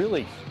 This is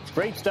really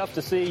great stuff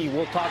to see.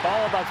 We'll talk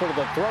all about sort of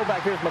the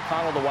throwback. Here's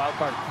McConnell, the wild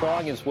card,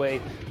 clawing his way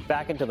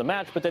back into the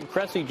match, but then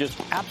Cressy just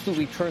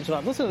absolutely turns it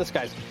on. Listen to this,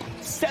 guys.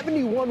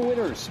 71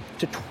 winners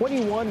to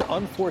 21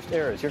 unforced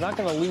errors. You're not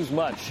going to lose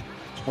much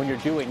when you're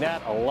doing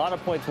that. A lot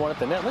of points won at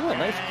the net. Look at that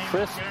nice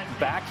crisp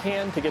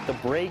backhand to get the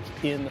break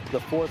in the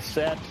fourth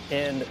set.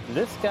 And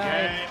this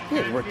guy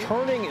is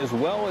returning as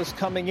well as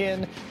coming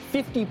in.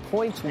 50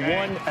 points won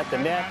at the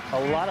net.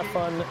 A lot of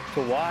fun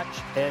to watch.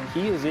 And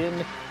he is in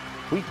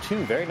week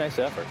 2. Very nice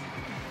effort.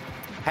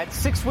 Had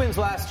 6 wins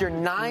last year,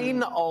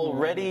 9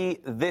 already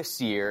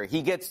this year.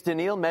 He gets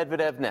Daniil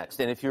Medvedev next.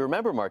 And if you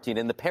remember,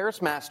 Martina, in the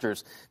Paris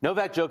Masters,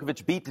 Novak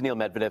Djokovic beat Daniil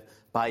Medvedev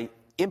by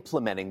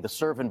implementing the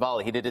serve and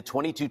volley. He did it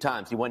 22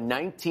 times. He won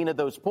 19 of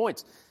those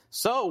points.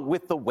 So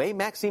with the way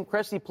Maxime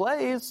Cressy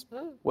plays,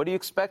 what do you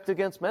expect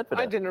against Medvedev?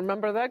 I didn't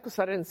remember that because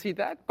I didn't see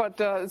that.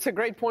 But it's a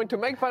great point to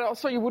make. But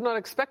also you would not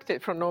expect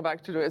it from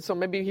Novak to do it. So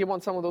maybe he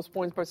won some of those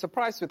points by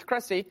surprise with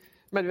Cressy.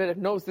 Medvedev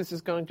knows this is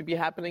going to be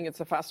happening.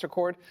 It's a faster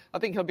court. I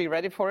think he'll be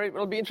ready for it.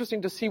 It'll be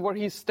interesting to see where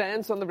he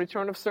stands on the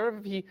return of serve,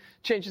 if he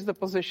changes the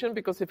position,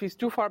 because if he's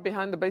too far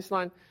behind the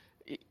baseline,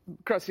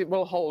 Cressy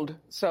will hold.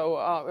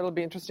 So it'll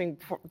be interesting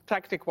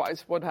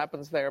tactic-wise what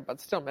happens there. But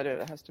still,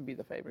 Medvedev has to be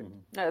the favorite.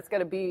 No, it's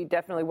going to be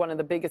definitely one of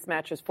the biggest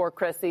matches for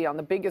Cressy on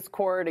the biggest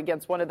court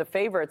against one of the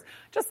favorites.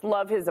 Just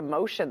love his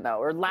emotion, though,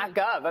 or lack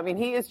of. I mean,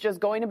 he is just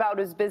going about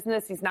his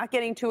business. He's not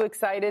getting too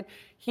excited.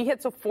 He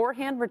hits a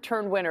forehand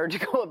return winner to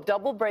go up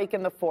double break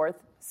in the fourth,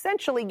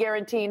 essentially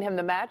guaranteeing him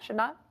the match, and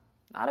not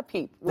a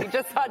peep. We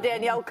just saw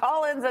Danielle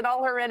Collins and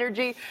all her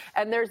energy.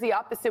 And there's the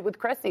opposite with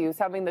Cressy, who's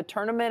having the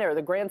tournament or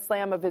the Grand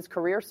Slam of his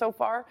career so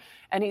far.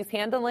 And he's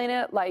handling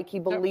it like he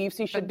believes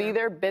he should be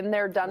there, been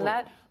there, done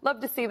that.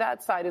 Love to see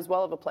that side as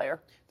well of a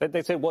player.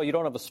 They say, well, you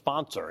don't have a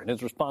sponsor. And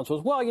his response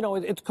was, well, you know,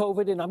 it's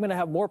COVID and I'm going to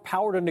have more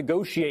power to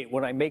negotiate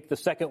when I make the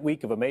second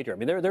week of a major. I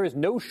mean, there is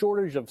no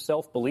shortage of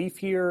self-belief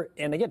here.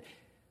 And again,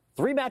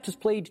 3 matches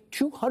played,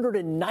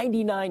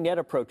 299 net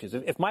approaches.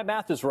 If my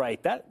math is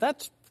right,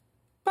 that's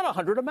about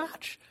 100 a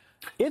match.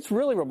 It's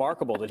really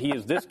remarkable that he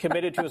is this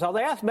committed to his health.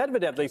 They asked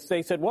Medvedev,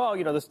 they said, well,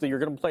 you know, you're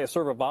going to play a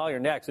serve or volley or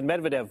next. And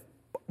Medvedev,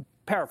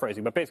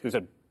 paraphrasing, but basically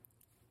said,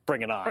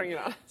 bring it on. Bring it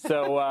on.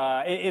 So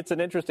it's an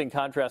interesting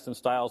contrast in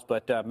styles,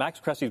 but Max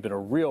Cressy has been a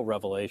real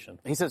revelation.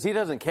 He says he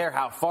doesn't care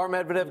how far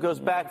Medvedev goes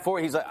back for.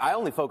 He's like, I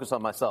only focus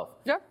on myself.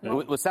 Yeah.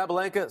 With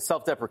Sabalenka,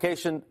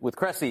 self-deprecation. With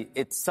Cressy,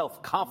 it's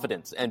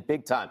self-confidence and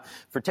big time.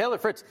 For Taylor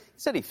Fritz, he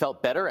said he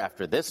felt better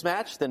after this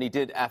match than he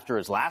did after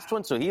his last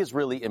one, so he is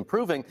really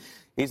improving.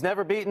 He's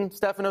never beaten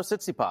Stefano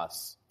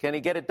Tsitsipas. Can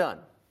he get it done?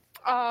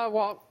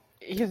 Well,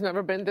 he's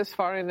never been this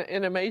far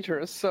in a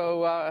major,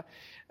 so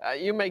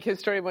you make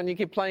history when you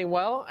keep playing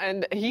well,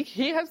 and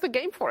he has the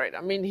game for it.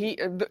 I mean,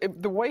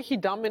 the way he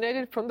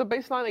dominated from the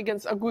baseline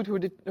against Agut,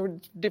 who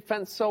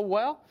defends so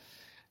well.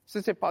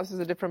 Tsitsipas is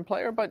a different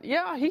player, but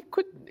yeah,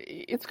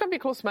 it's going to be a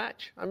close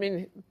match. I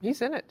mean,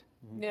 he's in it.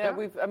 Yeah,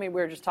 we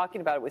were just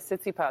talking about it with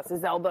Tsitsipas.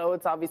 His elbow,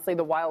 it's obviously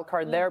the wild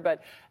card there,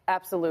 but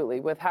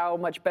absolutely, with how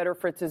much better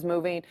Fritz is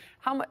moving,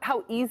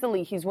 how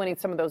easily he's winning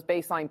some of those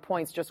baseline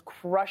points, just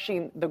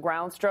crushing the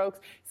ground strokes.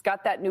 He's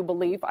got that new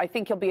belief. I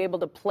think he'll be able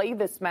to play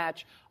this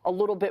match a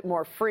little bit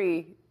more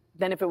free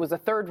than if it was a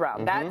third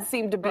round. That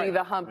seemed to be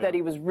the hump that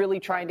he was really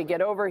trying to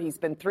get over. He's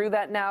been through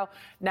that now.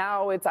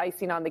 Now it's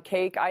icing on the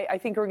cake. I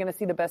think we're going to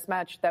see the best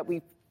match that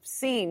we've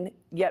seen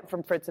yet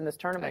from Fritz in this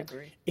tournament. I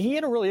agree. He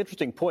had a really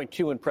interesting point,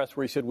 too, in press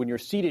where he said when you're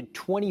seeded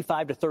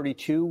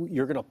 25-32,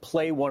 you're going to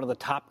play one of the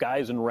top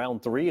guys in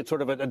round 3. It's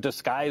sort of a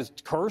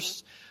disguised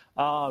curse.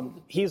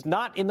 He's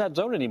not in that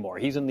zone anymore.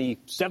 He's in the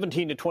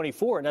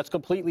 17-24, and that's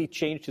completely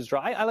changed his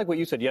draw. I like what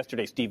you said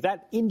yesterday, Steve.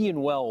 That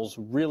Indian Wells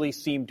really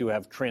seemed to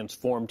have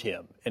transformed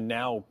him, and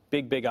now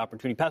big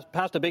opportunity.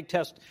 Passed a big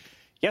test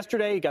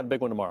yesterday, got a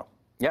big one tomorrow.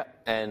 Yeah,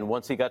 and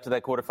once he got to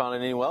that quarterfinal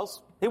in Indian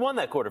Wells, he won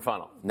that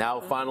quarterfinal.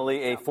 Now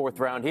finally a 4th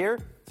round here.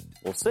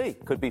 We'll see.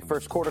 Could be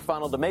first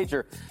quarterfinal to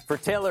major for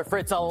Taylor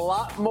Fritz. A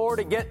lot more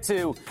to get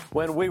to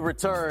when we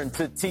return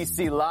to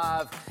TC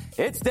Live.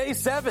 It's day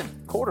 7.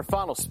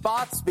 Quarterfinal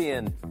spots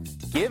being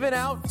given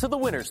out to the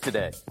winners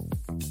today.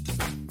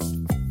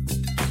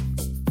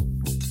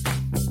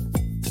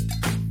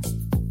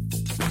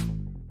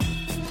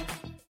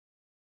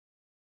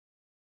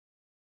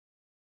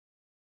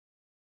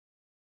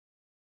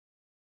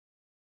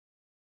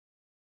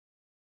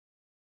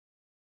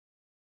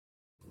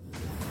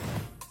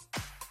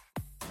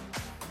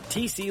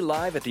 TC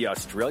Live at the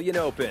Australian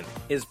Open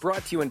is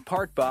brought to you in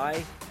part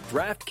by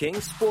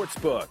DraftKings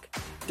Sportsbook.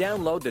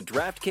 Download the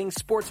DraftKings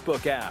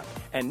Sportsbook app,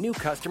 and new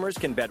customers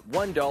can bet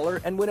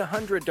 $1 and win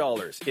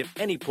 $100 if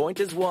any point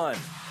is won.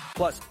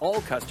 Plus,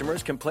 all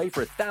customers can play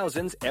for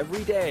thousands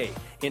every day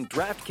in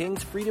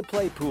DraftKings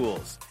free-to-play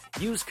pools.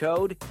 Use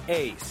code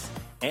ACE.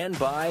 And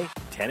by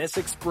Tennis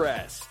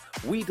Express.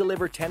 We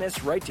deliver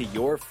tennis right to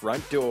your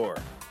front door.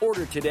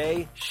 Order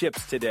today,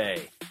 ships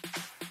today.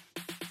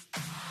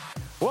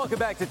 Welcome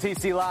back to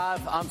TC Live.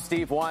 I'm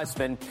Steve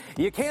Weissman.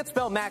 You can't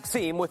spell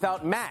Maxime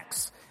without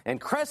Max. And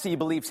Cressy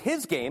believes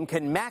his game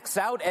can max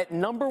out at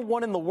number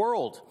 1 in the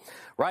world.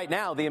 Right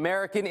now, the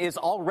American is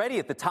already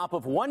at the top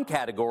of one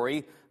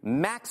category,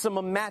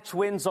 maximum match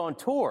wins on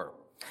tour.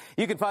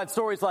 You can find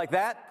stories like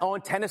that on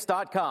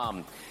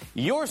tennis.com.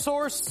 Your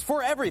source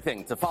for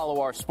everything to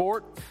follow our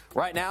sport.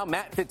 Right now,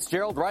 Matt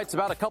Fitzgerald writes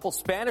about a couple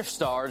Spanish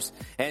stars,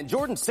 and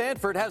Jordan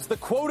Sanford has the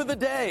quote of the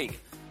day.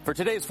 For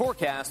today's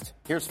forecast,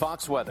 here's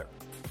Fox Weather.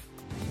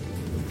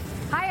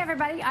 Hi,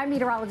 everybody. I'm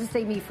meteorologist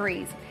Amy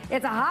Freeze.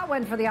 It's a hot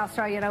one for the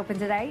Australian Open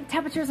today.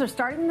 Temperatures are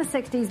starting in the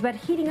 60s, but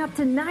heating up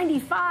to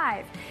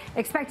 95.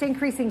 Expect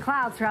increasing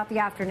clouds throughout the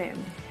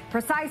afternoon.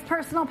 Precise,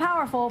 personal,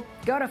 powerful.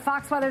 Go to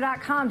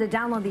foxweather.com to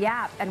download the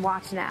app and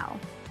watch now.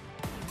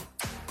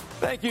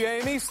 Thank you,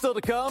 Amy. Still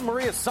to come,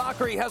 Maria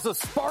Sakkari has a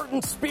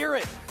Spartan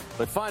spirit.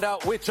 But find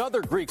out which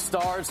other Greek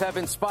stars have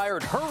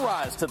inspired her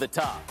rise to the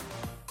top.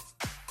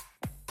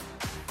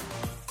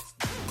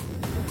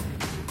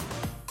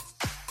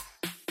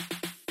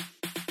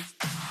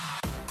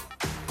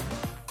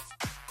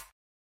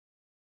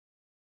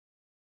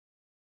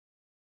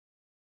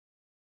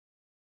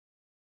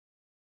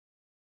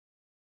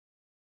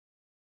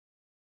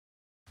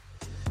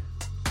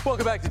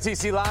 Welcome back to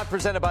TC Live,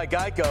 presented by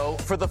Geico.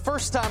 For the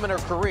first time in her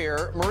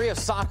career, Maria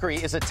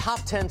Sakkari is a top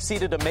 10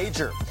 seed at a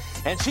major,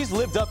 and she's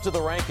lived up to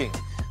the ranking.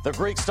 The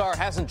Greek star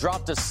hasn't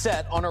dropped a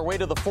set on her way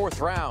to the fourth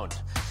round.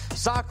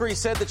 Sakkari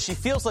said that she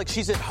feels like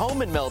she's at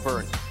home in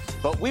Melbourne,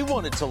 but we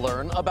wanted to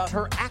learn about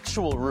her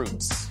actual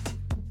roots.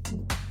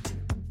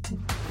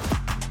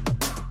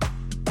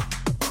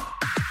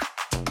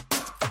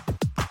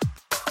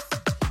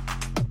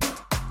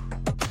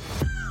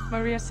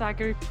 Maria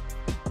Sakkari,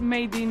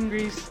 made in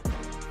Greece.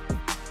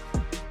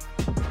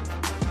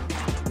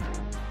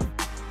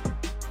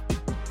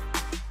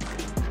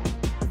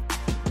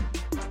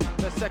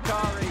 The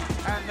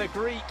Sakkari, and the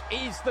Greek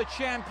is the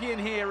champion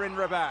here in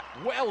Rabat.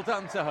 Well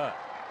done to her.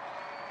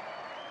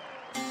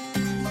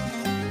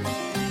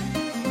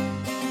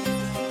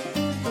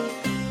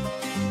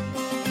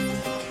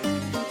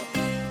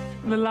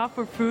 The love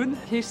for food,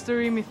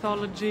 history,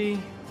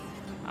 mythology,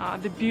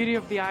 the beauty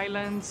of the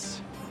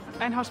islands,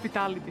 and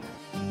hospitality.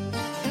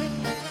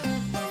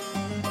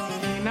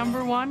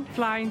 Number one,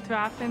 fly into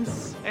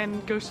Athens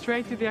and go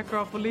straight to the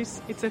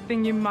Acropolis. It's a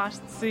thing you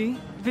must see.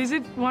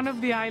 Visit one of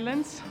the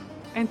islands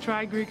and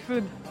try Greek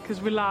food, because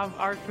we love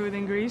our food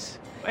in Greece,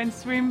 and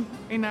swim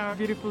in our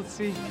beautiful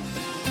sea.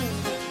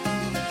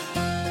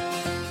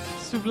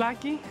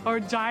 Souvlaki, or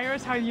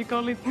gyros, how you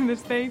call it in the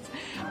States.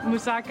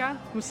 Moussaka,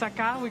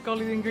 we call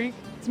it in Greek.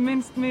 It's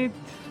minced meat,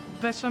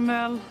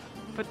 bechamel,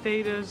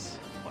 potatoes,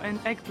 and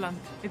eggplant.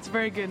 It's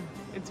very good.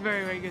 It's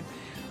very, very good.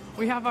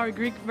 We have our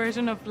Greek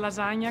version of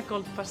lasagna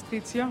called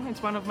pastitsio.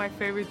 It's one of my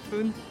favorite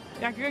food.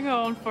 I can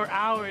go on for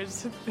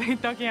hours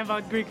talking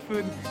about Greek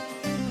food.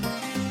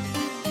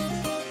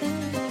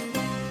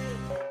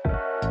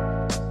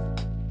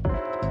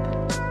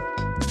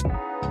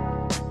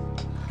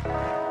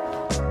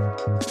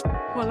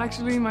 Well,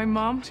 actually, my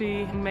mom,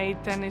 she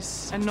made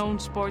tennis a known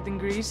sport in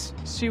Greece.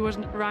 She was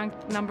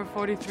ranked number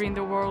 43 in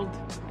the world.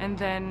 And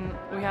then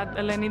we had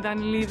Eleni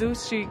Danilidou.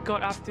 She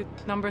got up to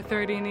number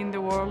 13 in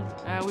the world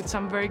with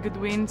some very good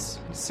wins.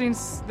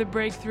 Since the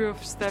breakthrough of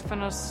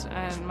Stefanos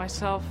and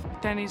myself,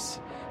 tennis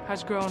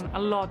has grown a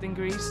lot in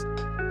Greece.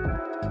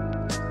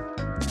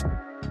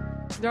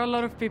 There are a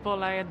lot of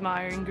people I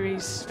admire in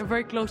Greece. A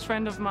very close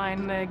friend of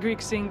mine, a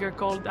Greek singer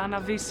called Anna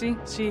Visi,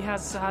 she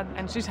has had,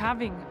 and she's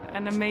having,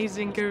 an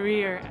amazing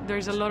career.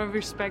 There's a lot of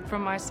respect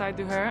from my side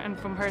to her and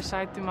from her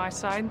side to my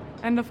side.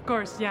 And of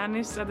course,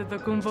 Giannis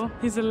Antetokounmpo,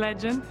 he's a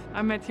legend.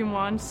 I met him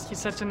once. He's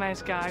such a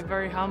nice guy,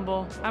 very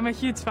humble. I'm a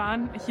huge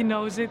fan. He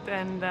knows it,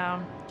 and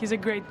he's a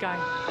great guy.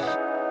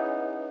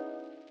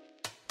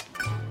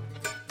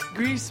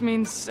 Greece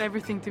means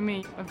everything to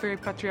me. I'm a very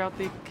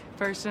patriotic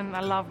person. I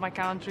love my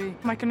country.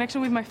 My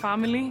connection with my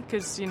family,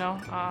 because, you know,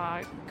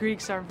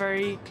 Greeks are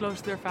very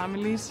close to their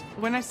families.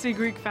 When I see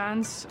Greek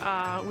fans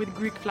with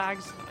Greek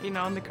flags, you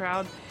know, in the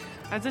crowd,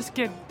 I just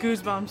get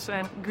goosebumps.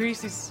 And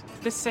Greece is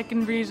the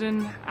second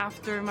reason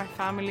after my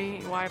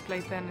family why I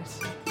play tennis.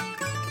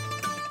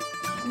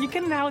 You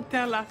can now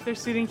tell after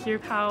sitting here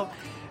how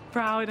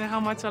proud and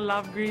how much I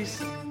love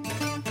Greece.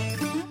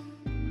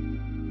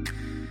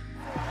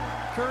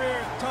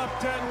 Career top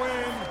 10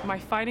 win. My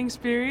fighting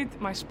spirit,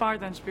 my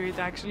Spartan spirit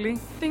actually. I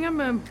think I'm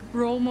a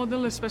role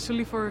model,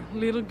 especially for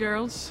little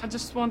girls. I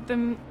just want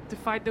them to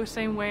fight the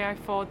same way I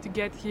fought to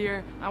get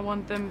here. I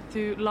want them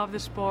to love the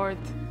sport.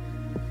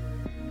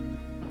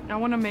 I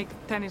want to make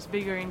tennis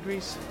bigger in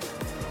Greece.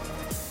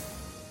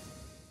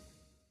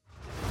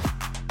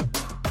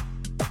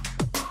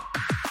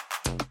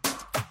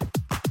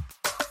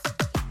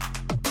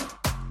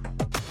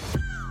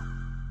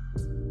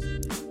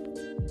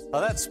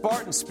 That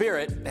Spartan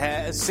spirit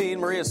has seen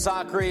Maria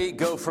Sakkari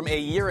go from a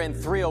year-end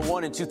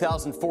 301 in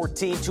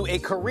 2014 to a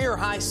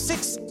career-high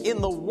 6th in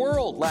the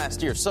world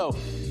last year. So,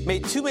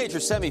 made two major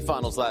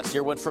semifinals last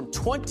year, went from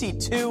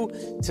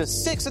 22 to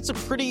 6. That's a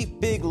pretty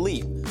big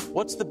leap.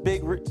 What's the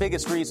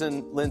biggest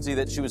reason, Lindsay,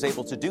 that she was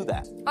able to do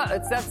that?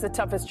 That's the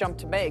toughest jump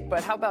to make,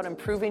 but how about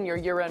improving your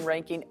year-end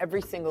ranking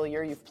every single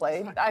year you've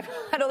played? I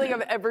don't think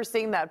I've ever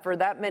seen that for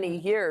that many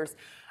years.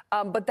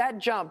 But that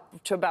jump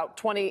to about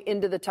 20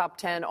 into the top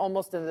 10,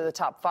 almost into the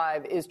top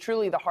 5, is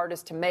truly the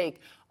hardest to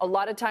make. A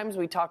lot of times,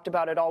 we talked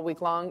about it all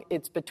week long,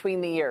 it's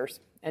between the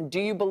years. And do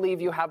you believe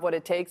you have what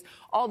it takes?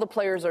 All the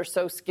players are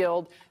so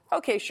skilled.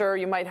 Okay, sure,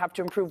 you might have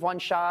to improve one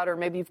shot, or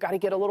maybe you've got to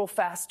get a little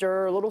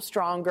faster, a little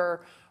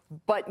stronger.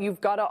 But you've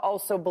got to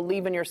also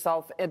believe in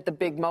yourself at the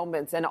big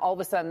moments. And all of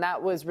a sudden,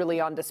 that was really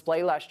on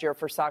display last year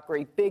for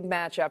Sakkari. Big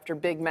match after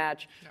big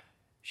match. Yeah.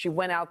 She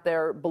went out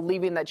there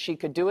believing that she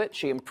could do it.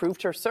 She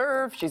improved her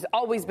serve. She's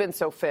always been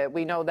so fit.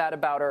 We know that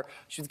about her.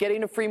 She was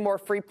getting a few more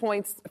free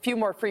points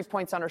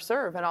on her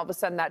serve, and all of a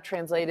sudden that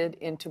translated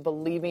into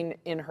believing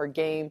in her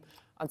game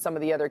on some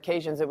of the other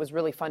occasions. It was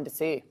really fun to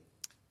see.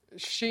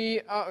 She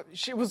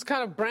was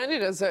kind of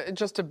branded as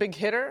just a big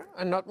hitter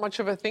and not much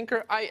of a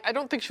thinker. I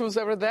don't think she was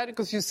ever that,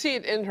 because you see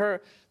it in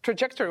her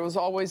trajectory. It was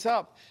always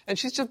up. And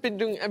she's just been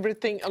doing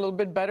everything a little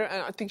bit better,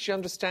 and I think she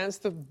understands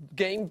the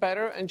game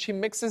better, and she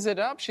mixes it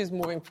up. She's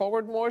moving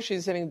forward more.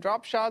 She's hitting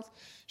drop shots.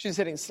 She's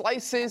hitting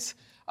slices.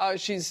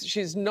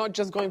 She's not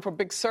just going for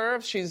big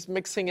serves. She's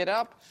mixing it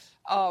up.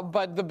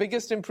 But the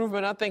biggest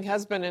improvement, I think,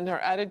 has been in her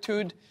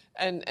attitude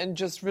and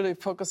just really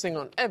focusing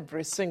on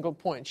every single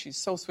point. She's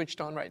so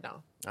switched on right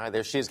now. All right,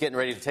 there she is getting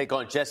ready to take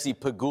on Jessie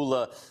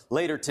Pegula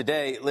later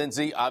today.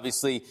 Lindsay,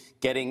 obviously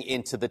getting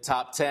into the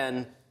top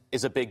 10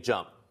 is a big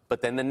jump.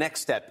 But then the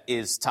next step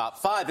is top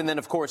 5. And then,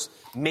 of course,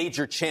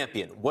 major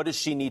champion. What does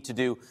she need to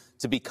do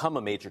to become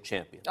a major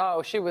champion?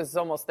 Oh, she was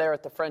almost there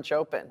at the French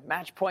Open.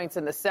 Match points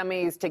in the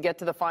semis to get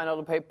to the final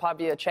to play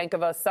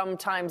Pavlyuchenkova.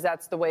 Sometimes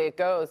that's the way it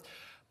goes.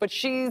 But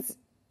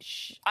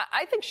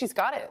I think she's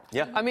got it.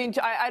 Yeah. I mean,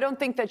 I don't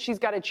think that she's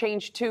got to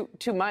change too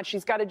much.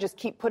 She's got to just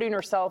keep putting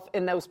herself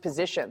in those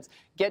positions.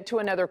 Get to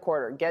another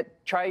quarter.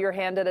 Try your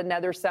hand at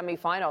another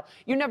semifinal.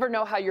 You never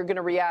know how you're going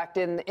to react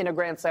in a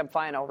Grand Slam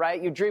final,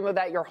 right? You dream of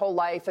that your whole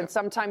life, and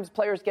sometimes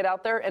players get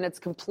out there and it's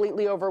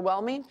completely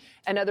overwhelming,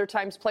 and other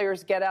times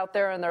players get out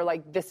there and they're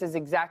like, this is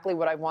exactly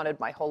what I wanted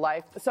my whole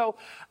life. So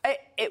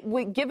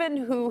given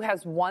who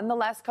has won the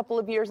last couple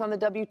of years on the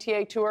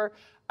WTA Tour,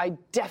 I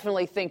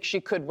definitely think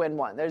she could win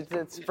one.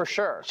 That's for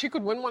sure. She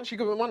could win one. She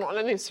could win one on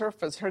any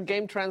surface. Her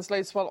game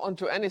translates well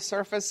onto any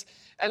surface.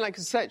 And like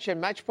you said, she had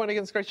match point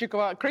against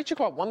Krejcikova.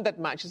 Krejcikova won that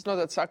match. It's not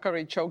that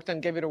Sakkari choked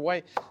and gave it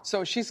away.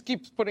 So she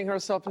keeps putting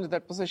herself into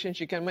that position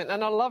she can win.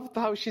 And I love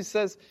how she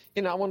says,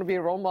 I want to be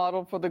a role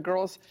model for the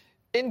girls.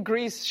 In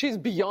Greece, she's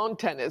beyond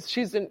tennis.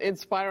 She's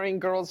inspiring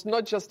girls,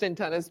 not just in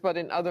tennis, but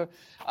in other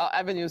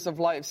avenues of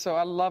life. So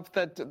I love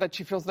that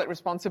she feels that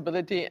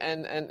responsibility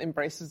and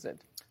embraces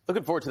it.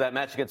 Looking forward to that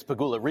match against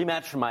Pegula.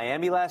 Rematch from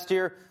Miami last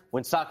year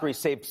when Sakkari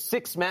saved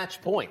 6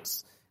 match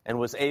points and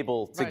was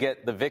able to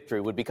get the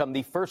victory. Would become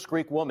the first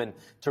Greek woman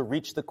to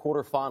reach the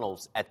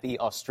quarterfinals at the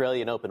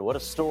Australian Open. What a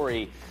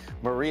story,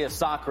 Maria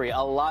Sakkari.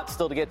 A lot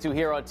still to get to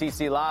here on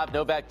TC Live.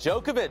 Novak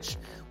Djokovic,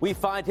 we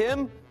find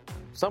him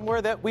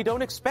somewhere that we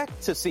don't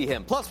expect to see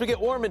him. Plus, we get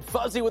warm and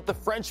fuzzy with the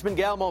Frenchman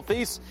Gael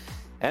Monfils.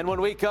 And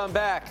when we come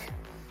back,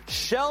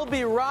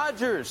 Shelby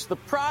Rogers, the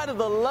pride of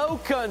the Low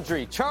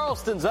Country,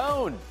 Charleston's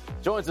own,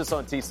 joins us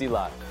on TC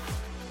Live.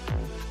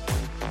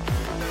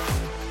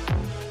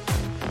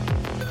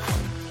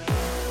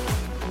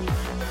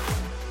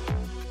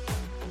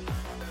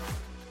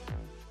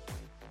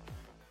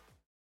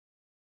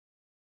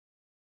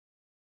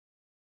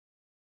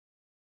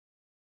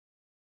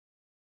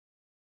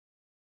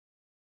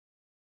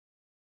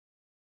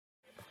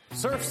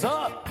 Surf's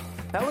up.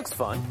 That looks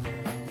fun.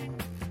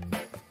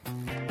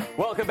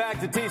 Welcome back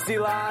to TC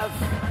Live.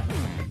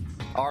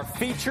 Our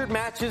featured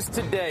matches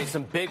today,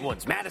 some big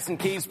ones. Madison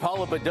Keys,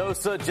 Paula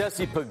Badosa,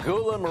 Jessie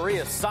Pegula,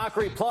 Maria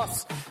Sakkari,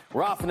 plus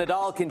Rafa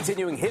Nadal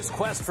continuing his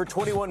quest for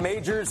 21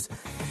 majors.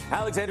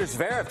 Alexander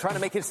Zverev trying to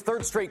make his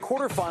 3rd straight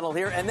quarterfinal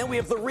here. And then we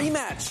have the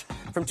rematch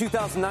from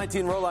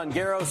 2019 Roland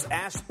Garros,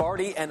 Ash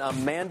Barty and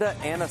Amanda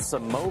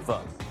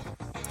Anisimova.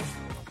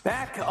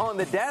 Back on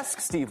the desk,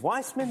 Steve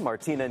Weissman,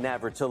 Martina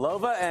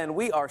Navratilova, and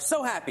we are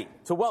so happy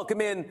to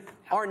welcome in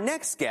our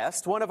next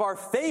guest, one of our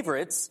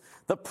favorites,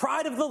 the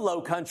pride of the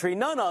Low Country,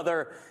 none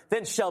other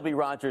than Shelby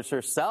Rogers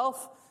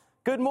herself.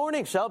 Good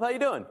morning, Shelby. How you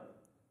doing?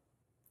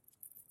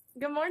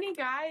 Good morning,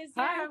 guys.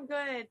 Hi. Yeah, I'm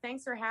good.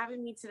 Thanks for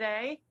having me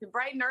today.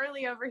 Bright and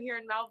early over here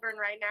in Melbourne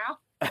right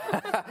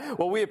now.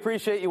 Well, we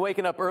appreciate you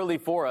waking up early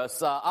for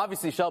us.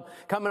 Obviously, Shelby,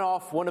 coming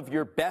off one of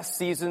your best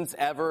seasons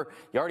ever.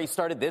 You already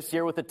started this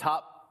year with the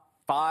top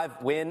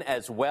 5 win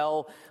as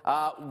well.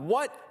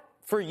 What,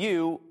 for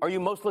you, are you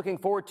most looking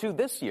forward to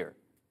this year?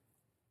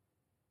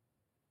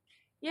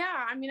 Yeah,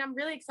 I mean, I'm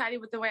really excited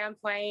with the way I'm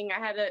playing.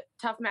 I had a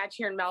tough match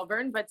here in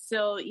Melbourne, but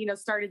still,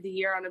 started the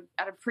year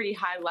at a pretty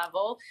high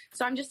level.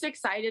 So I'm just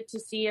excited to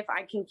see if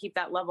I can keep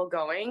that level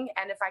going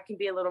and if I can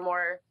be a little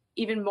more,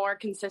 even more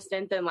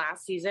consistent than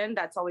last season.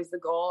 That's always the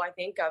goal, I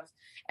think, of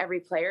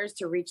every player is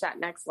to reach that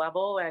next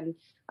level and,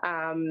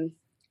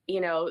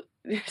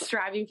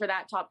 striving for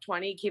that top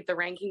 20, keep the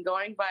ranking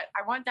going. But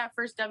I want that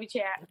first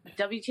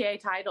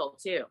WTA title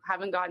too.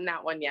 Haven't gotten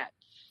that one yet.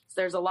 So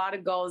there's a lot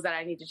of goals that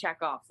I need to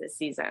check off this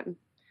season.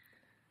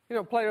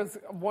 Players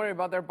worry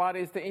about their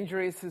bodies. The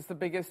injuries is the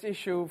biggest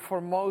issue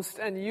for most.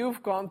 And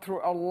you've gone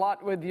through a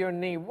lot with your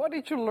knee. What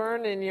did you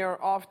learn in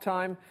your off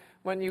time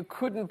when you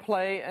couldn't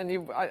play?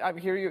 And I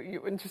hear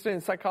you're interested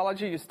in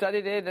psychology. You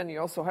studied it, and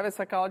you also have a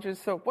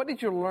psychologist. So what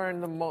did you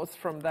learn the most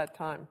from that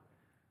time?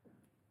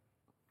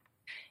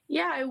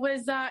 Yeah, it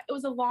was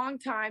a long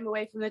time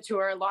away from the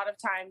tour, a lot of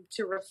time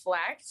to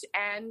reflect.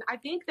 And I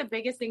think the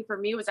biggest thing for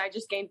me was I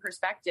just gained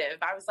perspective.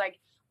 I was like,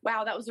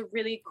 wow, that was a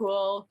really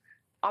cool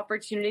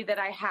opportunity that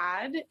I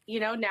had.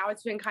 Now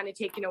it's been kind of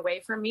taken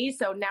away from me.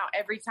 So now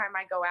every time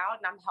I go out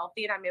and I'm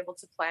healthy and I'm able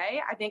to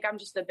play, I think I'm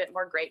just a bit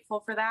more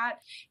grateful for that.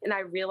 And I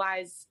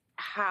realize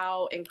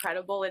how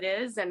incredible it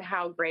is and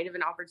how great of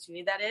an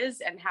opportunity that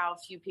is and how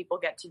few people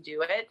get to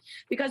do it.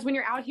 Because when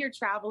you're out here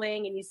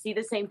traveling and you see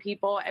the same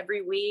people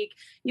every week,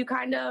 you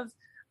kind of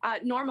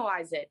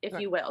normalize it, if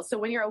you will. So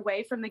when you're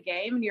away from the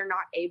game and you're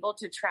not able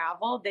to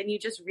travel, then you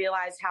just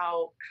realize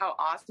how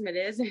awesome it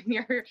is and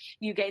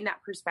you gain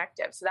that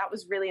perspective. So that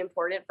was really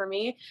important for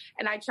me.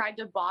 And I tried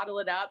to bottle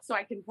it up so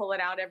I can pull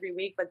it out every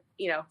week. But,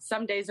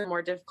 some days are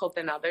more difficult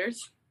than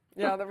others.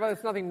 Yeah,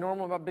 there's nothing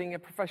normal about being a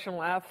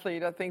professional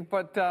athlete, I think,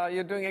 but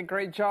you're doing a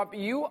great job.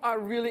 You are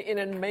really in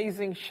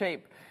amazing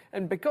shape.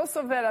 And because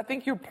of that, I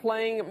think you're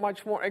playing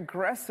much more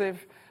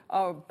aggressive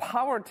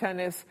power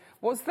tennis.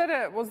 Was that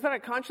a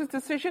conscious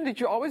decision? Did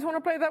you always want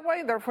to play that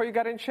way, therefore you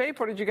got in shape,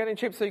 or did you get in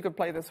shape so you could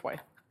play this way?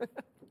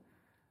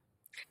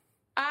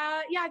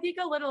 Yeah, I think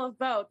a little of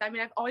both. I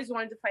mean, I've always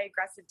wanted to play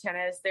aggressive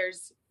tennis.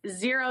 There's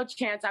zero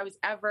chance I was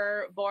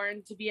ever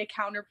born to be a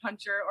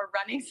counterpuncher or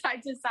running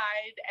side to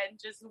side and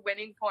just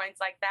winning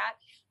points like that.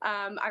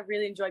 I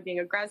really enjoy being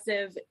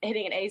aggressive.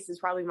 Hitting an ace is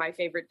probably my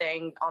favorite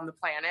thing on the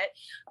planet.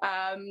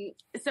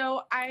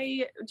 So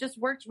I just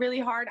worked really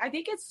hard. I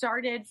think it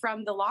started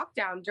from the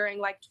lockdown during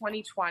like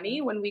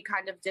 2020 when we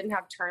kind of didn't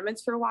have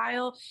tournaments for a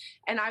while.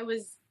 And I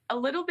was a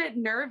little bit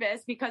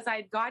nervous because I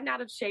had gotten out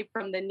of shape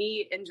from the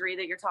knee injury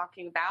that you're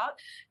talking about.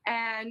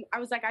 And I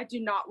was like, I do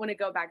not want to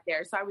go back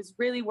there. So I was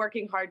really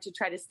working hard to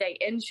try to stay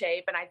in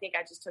shape. And I think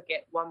I just took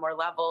it one more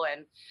level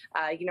and,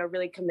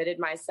 really committed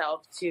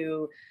myself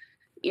to,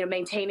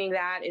 maintaining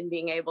that and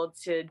being able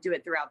to do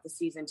it throughout the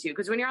season too.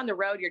 Because when you're on the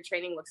road, your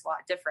training looks a lot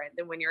different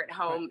than when you're at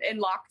home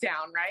in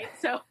lockdown, right?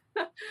 So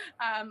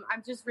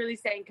I'm just really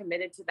staying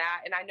committed to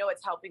that. And I know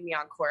it's helping me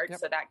on court. Yep.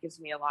 So that gives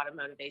me a lot of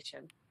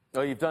motivation.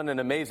 Well, you've done an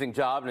amazing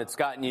job, and it's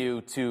gotten you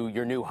to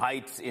your new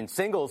heights in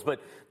singles, but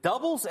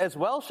doubles as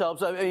well,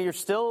 Shelbs. I mean, you're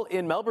still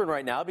in Melbourne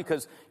right now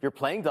because you're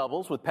playing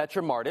doubles with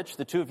Petra Martic.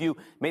 The two of you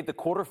made the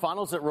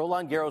quarterfinals at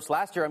Roland Garros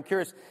last year. I'm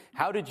curious,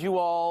 how did you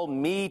all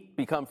meet,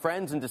 become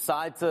friends, and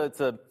decide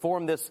to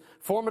form this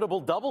formidable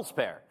doubles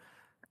pair?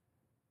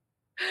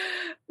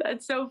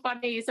 That's so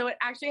funny. So it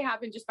actually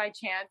happened just by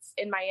chance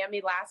in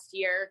Miami last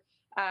year.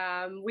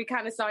 We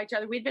kind of saw each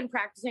other. We'd been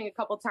practicing a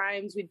couple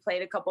times. We'd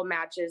played a couple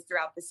matches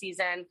throughout the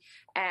season.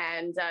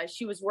 And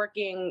she was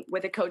working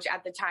with a coach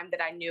at the time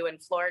that I knew in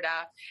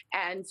Florida.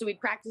 And so we'd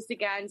practiced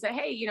again, say,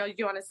 hey, do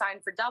you want to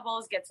sign for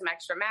doubles, get some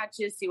extra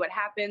matches, see what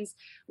happens.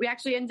 We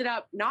actually ended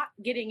up not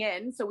getting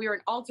in. So we were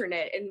an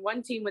alternate and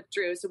one team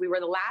withdrew. So we were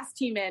the last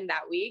team in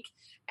that week.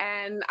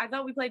 And I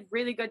thought we played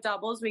really good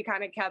doubles. We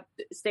kind of kept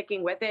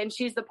sticking with it. And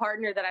she's the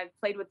partner that I've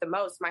played with the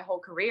most my whole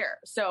career.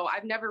 So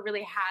I've never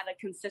really had a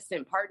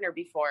consistent partner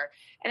before.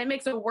 And it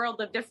makes a world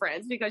of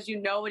difference because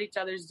you know what each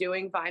other's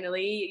doing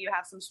finally. You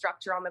have some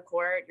structure on the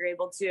court. You're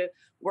able to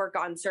work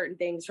on certain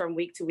things from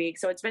week to week.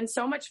 So it's been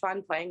so much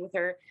fun playing with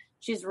her.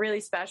 She's really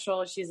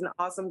special. She's an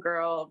awesome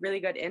girl, really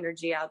good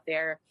energy out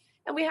there.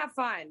 And we have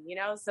fun,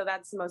 so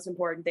that's the most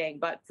important thing.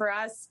 But for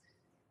us,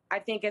 I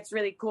think it's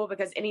really cool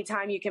because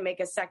anytime you can make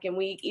a second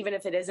week, even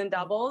if it isn't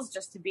doubles,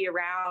 just to be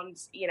around,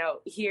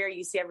 here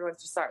you see everyone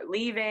just start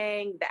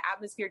leaving. The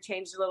atmosphere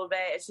changed a little bit.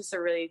 It's just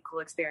a really cool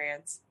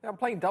experience. Yeah,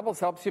 playing doubles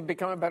helps you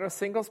become a better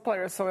singles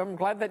player. So I'm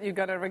glad that you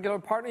got a regular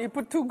partner. You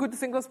put two good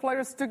singles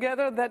players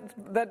together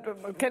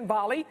that can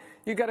volley.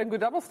 You got a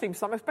good doubles team.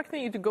 So I'm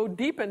expecting you to go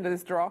deep into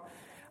this draw.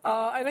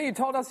 I know you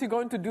told us you're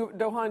going to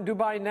Doha and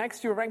Dubai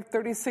next. You're ranked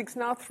 36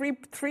 now,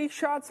 three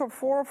shots or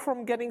four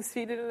from getting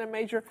seeded in a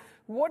major.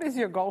 What is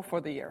your goal for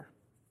the year?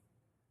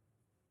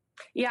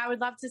 Yeah, I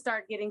would love to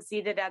start getting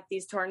seeded at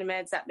these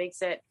tournaments. That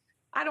makes it,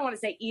 I don't want to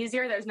say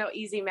easier. There's no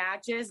easy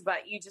matches,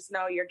 but you just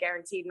know you're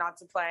guaranteed not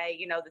to play,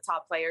 the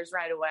top players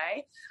right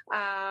away.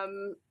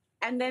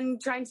 And then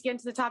trying to get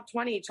into the top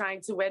 20,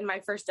 trying to win my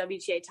first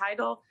WTA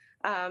title.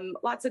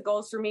 Lots of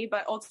goals for me,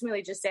 but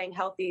ultimately just staying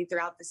healthy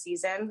throughout the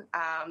season.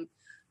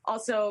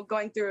 Also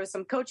going through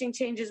some coaching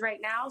changes right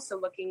now. So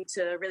looking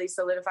to really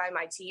solidify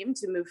my team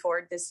to move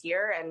forward this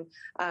year and,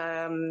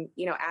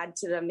 add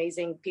to the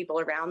amazing people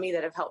around me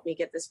that have helped me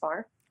get this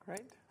far.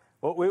 Right.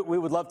 Well, we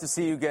would love to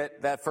see you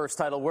get that first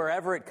title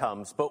wherever it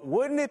comes, but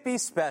wouldn't it be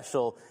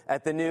special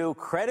at the new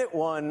Credit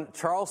One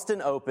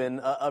Charleston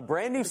Open, a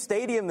brand new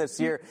stadium this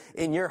year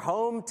in your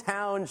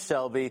hometown,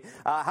 Shelby?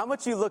 How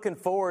much are you looking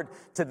forward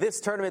to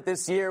this tournament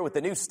this year with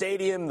the new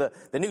stadium,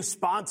 the new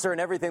sponsor, and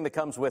everything that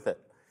comes with it?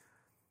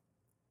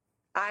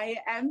 I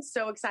am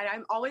so excited.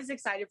 I'm always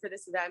excited for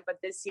this event, but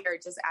this year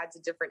it just adds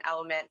a different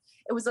element.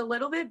 It was a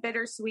little bit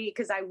bittersweet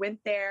because I went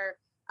there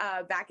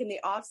back in the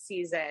off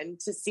season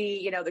to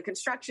see, the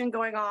construction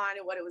going on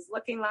and what it was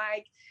looking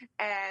like.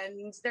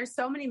 And there's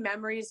so many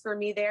memories for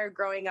me there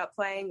growing up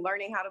playing,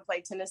 learning how to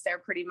play tennis there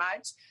pretty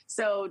much.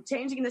 So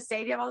changing the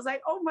stadium, I was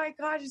like, oh my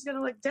gosh, it's going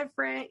to look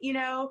different,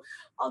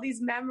 all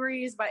these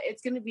memories, but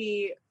it's going to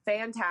be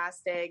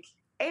fantastic.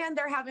 And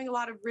they're having a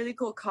lot of really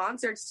cool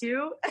concerts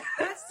too.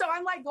 So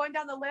I'm like going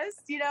down the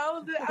list,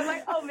 I'm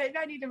like, oh, maybe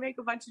I need to make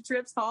a bunch of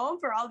trips home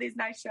for all these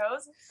nice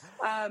shows.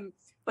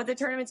 But the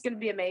tournament's going to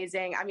be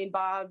amazing. I mean,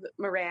 Bob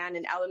Moran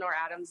and Eleanor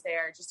Adams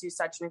there just do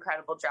such an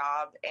incredible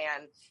job.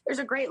 And there's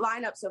a great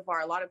lineup so far.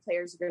 A lot of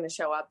players are going to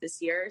show up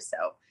this year.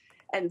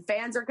 And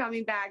fans are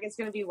coming back. It's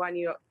going to be one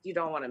you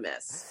don't want to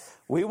miss.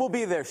 We will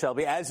be there,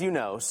 Shelby, as you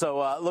know.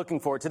 So looking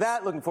forward to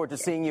that. Looking forward to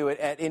seeing you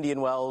at Indian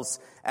Wells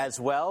as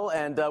well.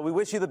 And we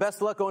wish you the best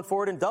of luck going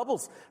forward in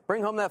doubles.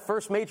 Bring home that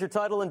first major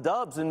title in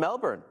dubs in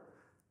Melbourne.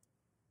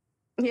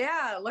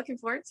 Yeah, looking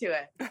forward to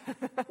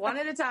it. One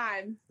at a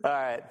time. All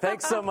right.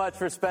 Thanks so much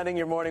for spending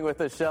your morning with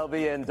us,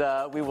 Shelby, and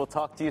we will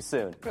talk to you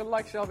soon. Good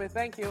luck, Shelby.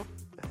 Thank you.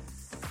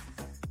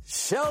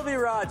 Shelby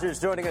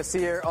Rogers joining us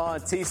here on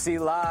TC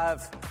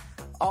Live.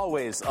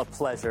 Always a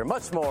pleasure.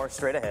 Much more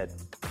straight ahead.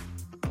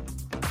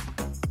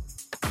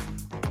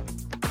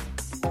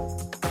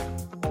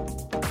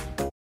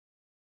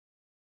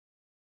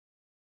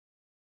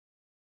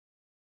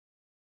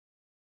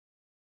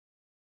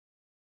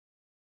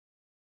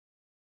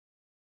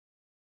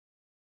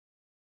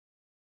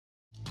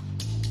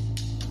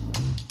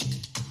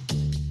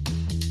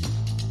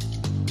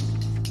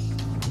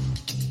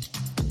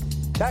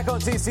 Back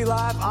on TC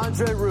Live,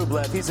 Andre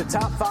Rublev. He's a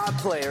top 5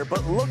 player,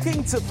 but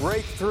looking to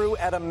break through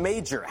at a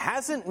major.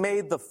 Hasn't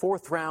made the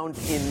 4th round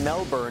in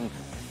Melbourne.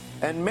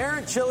 And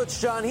Marin Cilic,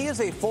 John, he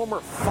is a former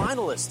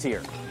finalist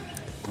here.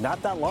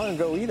 Not that long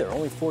ago either,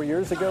 only 4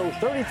 years ago.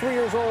 33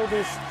 years old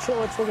is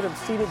Cilic. Look at him,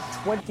 seeded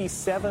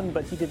 27,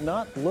 but he did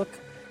not look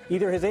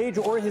either his age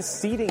or his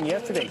seeding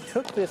yesterday.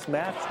 Took this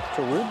match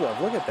to Rublev.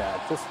 Look at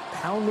that, just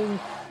pounding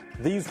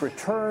these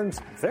returns.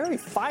 Very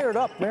fired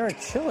up, Marin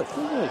Cilic.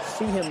 We didn't really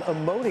see him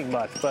emoting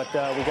much, but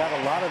we got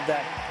a lot of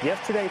that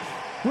yesterday.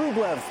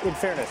 Rublev, in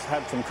fairness,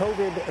 had some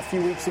COVID a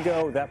few weeks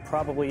ago. That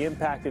probably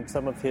impacted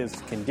some of his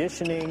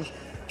conditioning.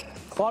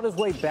 Clawed his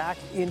way back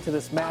into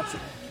this match.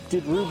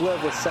 Did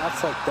Rublev with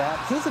shots like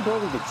that. His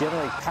ability to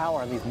generate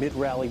power on these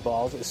mid-rally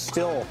balls is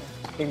still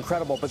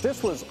incredible. But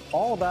this was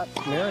all about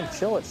Marin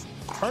Cilic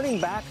turning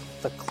back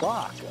the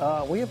clock.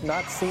 We have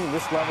not seen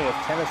this level of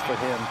tennis for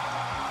him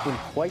in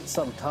quite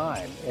some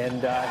time. And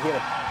he had a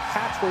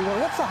patch where he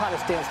went, what's the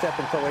hottest dance step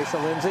in Croatia,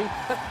 Lindsay?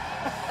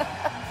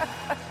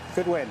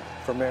 Good win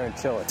for Marin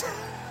Cilic.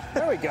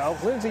 There we go.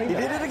 Lindsay. He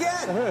did it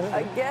again.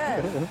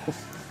 Again.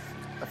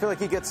 I feel like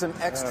he gets some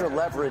extra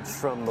leverage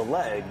from the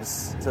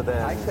legs to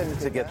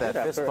get that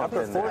fist bump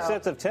in there. 4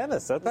 sets of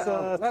tennis. That's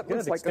that good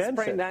looks like extension.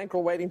 a sprained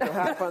ankle waiting to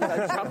happen.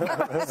 That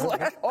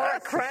jump. Or a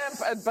cramp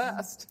at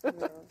best.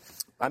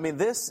 I mean,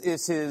 this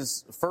is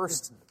his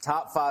first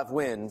top 5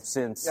 win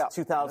since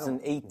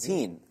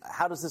 2018.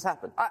 How does this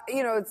happen?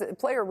 It's a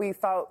player we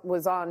thought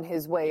was on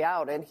his way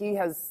out, and he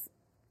has,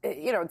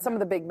 in some of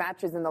the big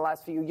matches in the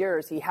last few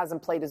years, he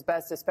hasn't played his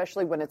best,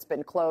 especially when it's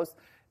been close.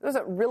 There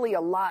wasn't really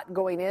a lot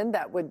going in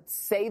that would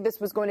say this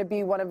was going to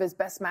be one of his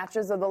best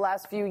matches of the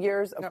last few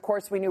years. Of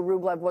course, we knew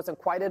Rublev wasn't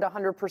quite at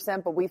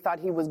 100%, but we thought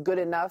he was good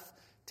enough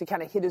to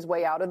kind of hit his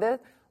way out of this.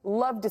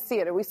 Love to see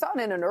it. And we saw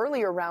it in an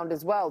earlier round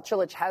as well.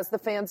 Cilic has the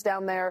fans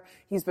down there.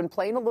 He's been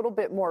playing a little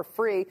bit more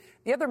free.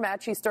 The other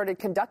match, he started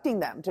conducting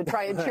them to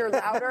try and cheer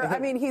louder. I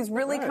mean, he's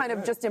really kind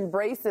of just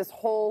embraced this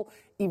whole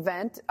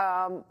event.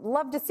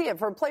 Love to see it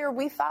for a player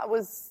we thought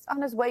was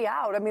on his way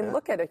out. I mean,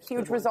 look at a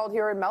huge result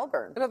here in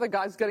Melbourne. Another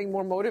guy's getting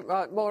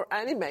more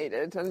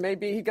animated, and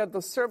maybe he got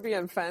the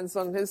Serbian fans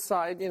on his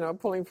side,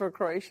 pulling for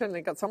Croatia, and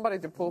they got somebody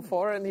to pull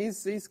for, and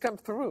he's come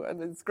through.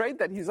 And it's great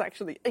that he's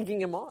actually egging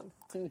him on.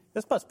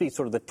 This must be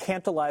sort of the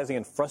tantalizing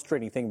and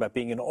frustrating thing about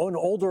being an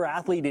older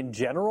athlete in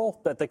general,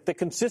 that the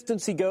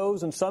consistency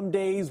goes, and some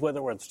days,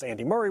 whether it's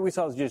Andy Murray, we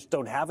saw just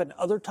don't have it.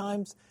 Other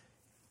times,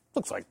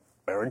 looks like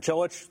Marin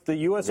Cilic, the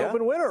U.S.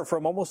 Open winner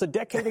from almost a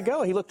decade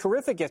ago. He looked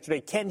terrific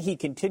yesterday. Can he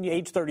continue?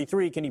 Age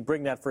 33, can he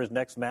bring that for his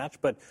next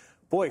match? But,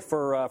 boy,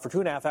 for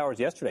 2.5 hours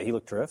yesterday, he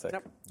looked terrific.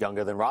 Yep.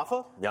 Younger than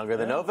Rafa, younger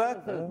than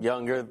Novak,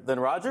 younger than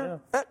Roger.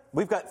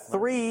 We've got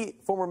 3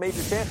 former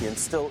major champions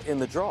still in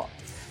the draw.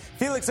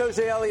 Felix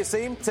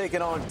Auger-Aliassime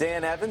taking on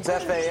Dan Evans.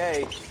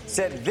 FAA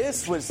said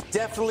this was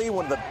definitely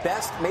one of the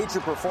best major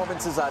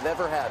performances I've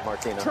ever had,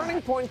 Martina.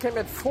 Turning point came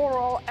at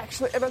 4-all.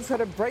 Actually, Evans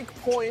had a break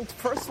point.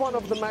 First one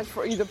of the match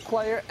for either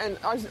player, and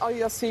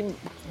Aliassime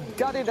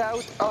got it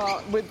out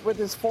with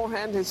his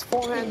forehand. His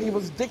forehand, he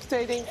was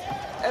dictating.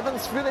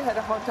 Evans really had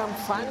a hard time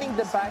finding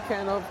the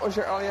backhand of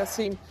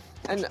Auger-Aliassime.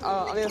 And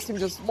Aliassime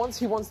just, once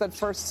he won that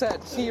first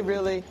set, he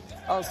really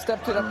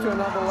stepped it up to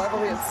another level.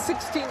 He had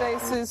 16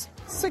 aces,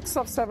 6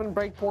 of 7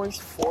 break points,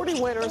 40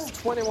 winners,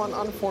 21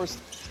 unforced.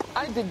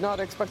 I did not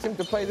expect him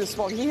to play this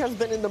well. He has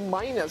been in the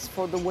minus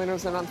for the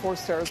winners and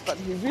unforced errors, but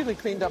he really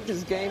cleaned up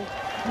his game,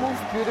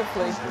 moved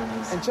beautifully,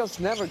 and just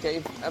never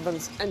gave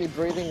Evans any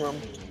breathing room.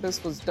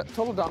 This was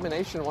total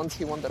domination once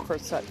he won that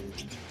first set.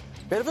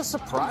 Bit of a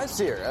surprise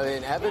here. I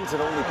mean, Evans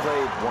had only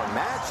played 1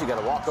 match. He got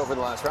to walk over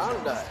the last round.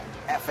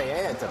 FAA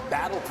had to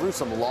battle through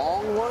some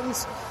long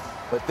ones.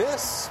 But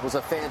this was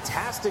a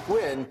fantastic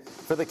win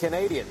for the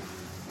Canadian.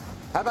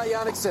 How about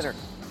Jannik Sinner?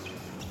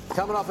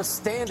 Coming off a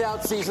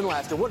standout season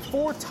last year. Won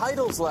 4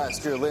 titles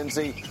last year,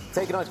 Lindsay.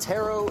 Taking on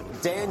Taro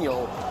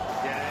Daniel.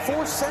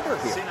 4 center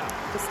here.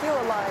 To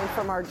steal a line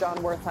from our John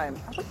Wertheim,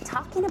 are we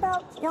talking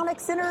about Jannik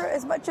Sinner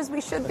as much as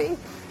we should be?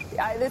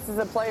 This is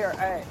a player.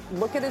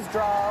 Look at his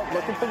draw.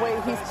 Look at the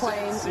way he's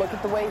playing. Look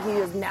at the way he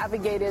has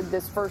navigated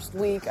this first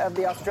week of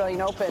the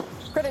Australian Open.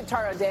 Credit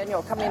Taro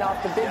Daniel coming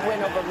off the big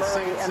win over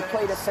Murray and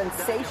played a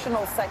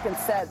sensational second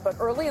set. But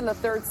early in the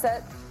third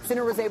set,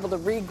 Sinner was able to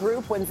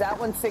regroup, wins that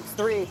one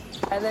 6-3,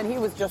 and then he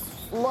was just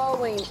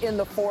flowing in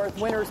the fourth.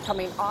 Winners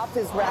coming off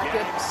his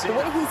racket. The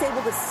way he's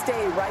able to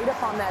stay right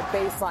up on that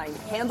baseline,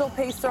 handle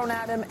pace thrown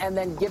at him, and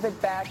then give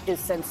it back is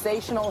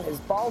sensational. His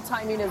ball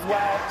timing as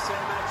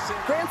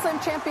well. Grand Slam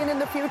champion in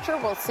the future.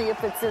 We'll see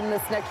if it's in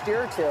this next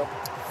year or two.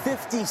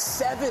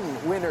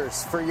 57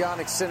 winners for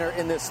Jannik Sinner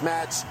in this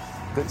match.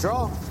 Good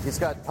draw. He's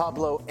got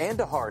Pablo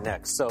Andujar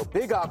next. So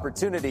big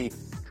opportunity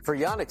for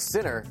Jannik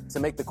Sinner to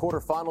make the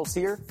quarterfinals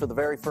here for the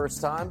very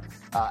first time.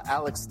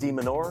 Alex de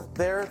Minaur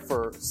there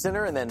for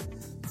Sinner, and then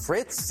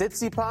Fritz,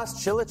 Tsitsipas,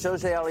 Cilic,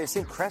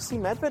 Auger-Aliassime, Cressy,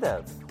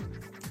 Medvedev.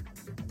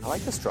 I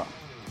like this draw.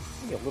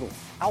 Yeah, little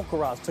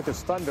Alcaraz took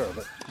his thunder,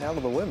 but now to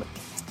the women.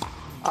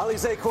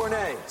 Alizé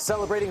Cornet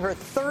celebrating her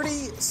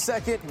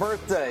 32nd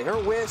birthday. Her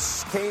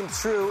wish came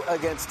true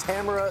against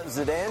Tamara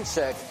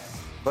Zidansek.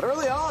 But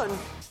early on,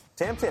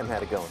 Tam Tam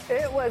had it going.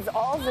 It was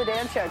all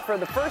Zidansek. For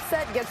the first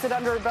set, gets it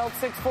under her belt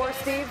 6-4,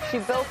 Steve. She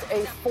built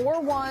a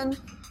 4-1,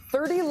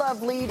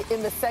 30-love lead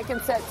in the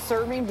second set,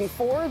 serving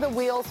before the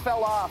wheels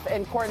fell off.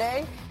 And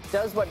Cornet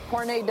does what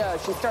Cornet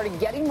does. She started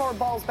getting more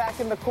balls back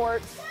in the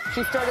court.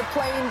 She started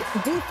playing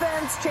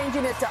defense,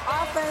 changing it to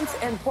offense,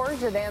 and poor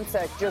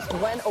Zidansek just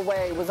went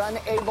away, was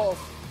unable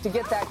to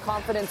get that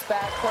confidence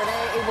back.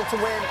 Cornet able to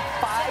win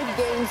 5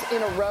 games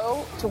in a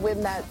row to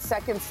win that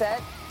second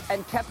set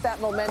and kept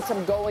that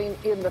momentum going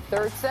in the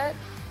third set.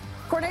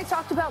 Cornet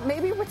talked about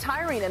maybe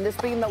retiring and this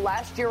being the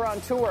last year on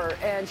tour,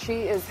 and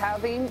she is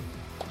having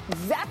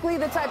exactly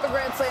the type of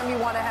Grand Slam you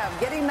want to have,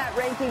 getting that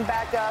ranking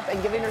back up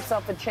and giving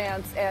herself a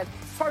chance. And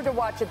it's hard to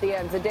watch at the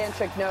end.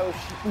 Zidansek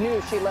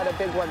knew she let a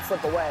big one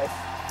slip away.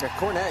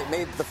 Cornet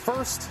made the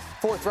first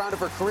fourth round of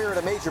her career at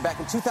a major back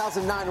in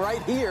 2009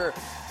 right here.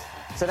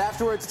 Said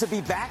afterwards to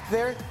be back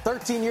there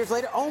 13 years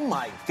later, oh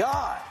my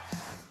God.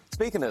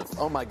 Speaking of,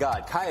 oh my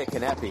God, Kaia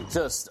Kanepi,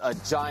 just a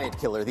giant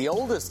killer. The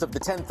oldest of the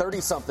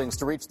 10-30-somethings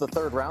to reach the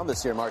third round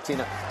this year,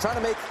 Martina. Trying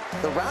to make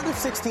the round of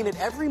 16 at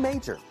every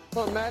major.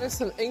 Well,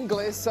 Madison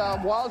Inglis,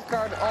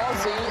 wildcard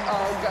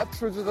Aussie, got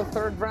through to the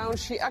third round.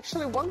 She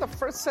actually won the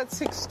first set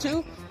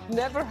 6-2,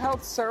 never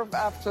held serve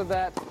after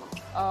that.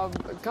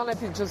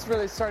 Kanepi just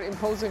really started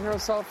imposing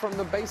herself from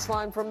the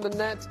baseline, from the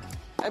net.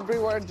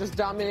 Everywhere, just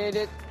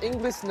dominated.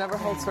 Inglis never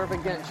held serve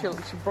again. She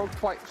broke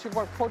twice. She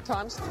broke 4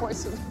 times,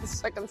 twice in the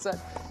second set.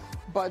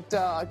 But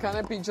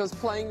Kanepi just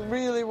playing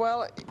really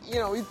well. You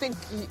know, you think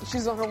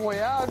she's on her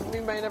way out. We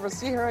may never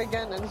see her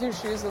again. And here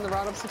she is in the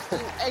round of 16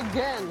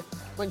 again.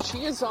 When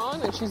she is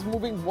on and she's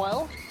moving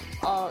well,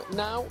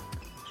 now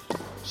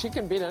she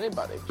can beat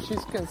anybody. She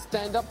can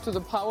stand up to the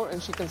power,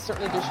 and she can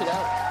certainly dish it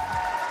out.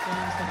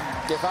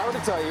 If I were to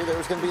tell you there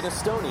was going to be an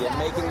Estonian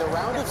making the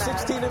round of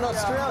 16 in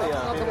Australia.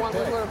 Not the one we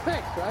would have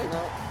picked, right?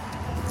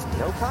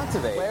 No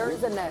Kontaveit. Where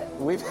is the net?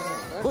 We've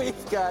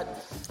got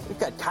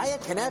Kaia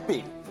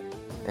Kanepi,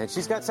 and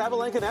she's got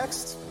Sabalenka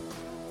next.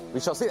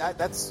 We shall see.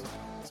 That's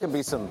going to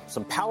be some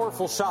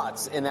powerful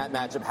shots in that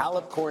matchup.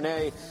 Halep,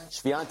 Cornet,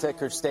 Swiatek,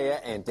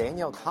 Cirstea, and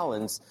Danielle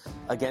Collins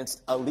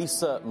against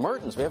Elisa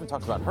Mertens. We haven't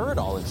talked about her at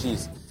all, and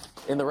she's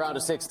in the round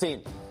of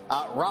 16.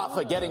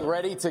 Rafa getting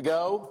ready to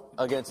go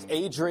against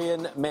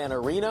Adrian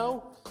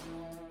Mannarino.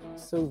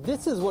 So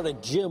this is what a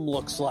gym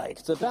looks like.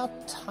 It's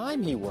about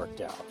time he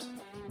worked out.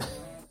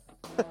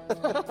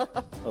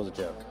 That was a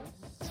joke.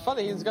 It's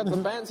funny, he's got the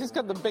bands, he's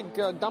got the big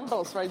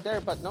dumbbells right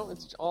there, but no,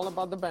 it's all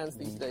about the bands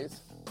these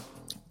days.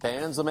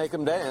 Bands will make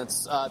him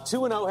dance.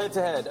 2-0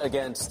 head-to-head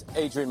against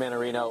Adrian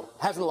Mannarino.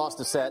 Hasn't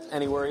lost a set.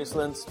 Any worries,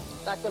 Linz?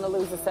 Not going to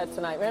lose a set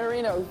tonight.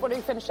 Mannarino, what did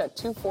he finish at,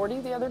 240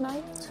 the other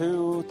night?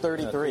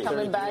 233.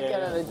 Coming back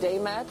at a day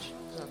match.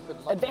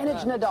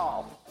 Advantage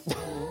Nadal.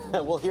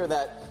 We'll hear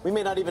that. We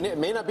may not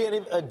be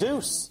a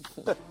deuce.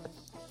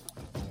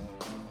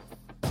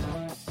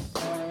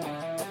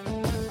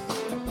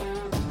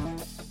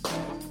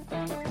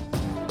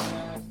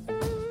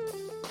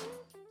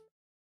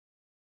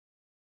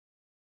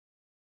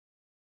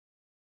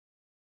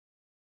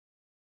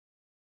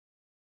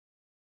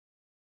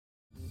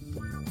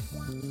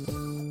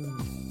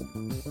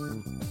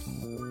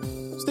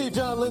 Steve,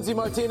 John, Lindsay,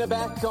 Martina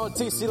back on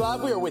TC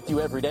Live. We are with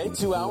you every day,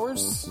 2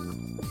 hours,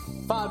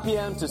 5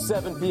 p.m. to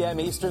 7 p.m.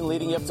 Eastern,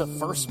 leading you up to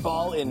first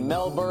ball in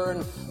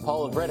Melbourne.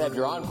 Paul and Brett have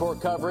your encore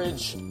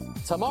coverage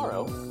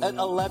tomorrow at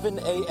 11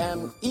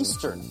 a.m.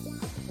 Eastern.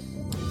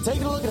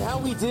 Taking a look at how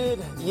we did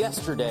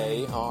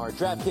yesterday, our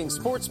DraftKings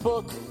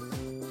Sportsbook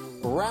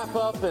wrap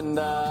up, and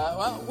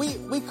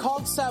we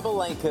called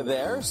Sabalenka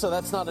there, so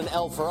that's not an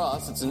L for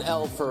us, it's an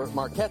L for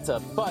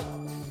Marketa, but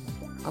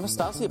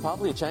Anastasia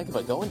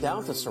Pavlyuchenkova going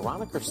down to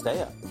Sorana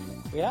Cirstea.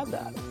 We had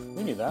that.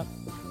 We knew that.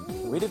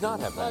 We did not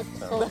have that.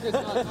 So did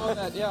not know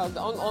that. Yeah,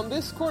 on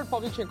this court,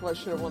 Pavlyuchenkova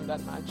should have won that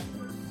match.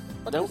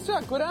 But she's still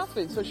a good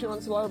athlete, so she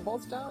runs a lot of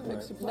balls down.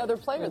 Makes you play. Another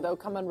player, though,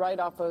 coming right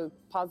off a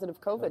positive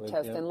COVID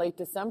test in late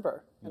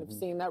December. And I've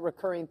seen that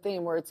recurring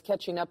theme where it's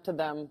catching up to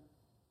them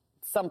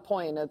at some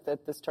point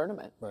at this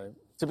tournament. Right.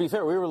 To be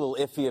fair, we were a little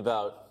iffy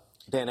about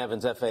Dan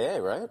Evans' FAA,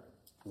 right?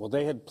 Well,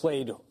 they had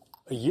played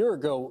a year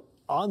ago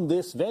on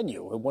this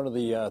venue at one of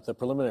the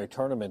preliminary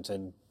tournaments,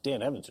 and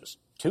Dan Evans just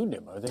tuned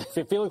him. I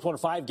think Felix won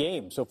 5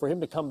 games, so for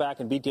him to come back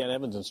and beat Dan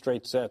Evans in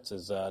straight sets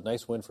is a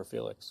nice win for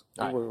Felix.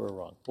 Right. We're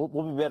wrong.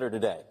 We'll be better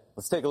today.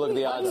 Let's take a look at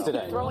the odds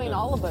today. Throwing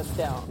all of us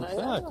down.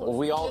 Exactly. Well,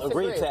 we all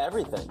agreed to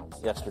everything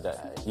yesterday.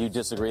 You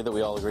disagree that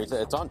we all agreed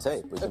to? It's on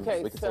tape. We can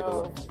take a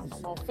look.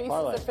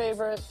 Monfils is a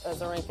favorite.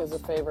 Azarenka is a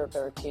favorite.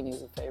 Berrettini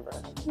is a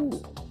favorite.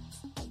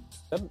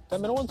 That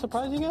middle one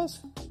surprise you guys?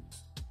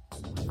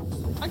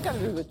 I got to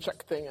do the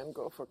Czech thing and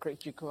go for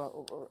Krejcikova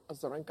over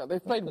Azarenka.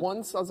 They've played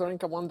once.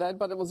 Azarenka won that,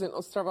 but it was in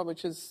Ostrava,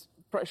 which is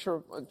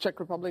pressure, Czech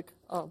Republic,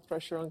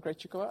 pressure on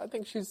Krejcikova. I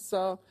think she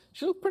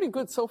looked pretty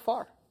good so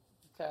so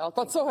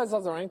has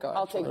Azarenka.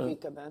 I'll take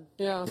Vika then.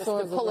 Yeah, just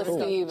so to pull a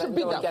Steve and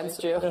go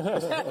against you.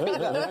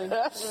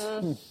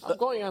 I'm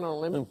going out on a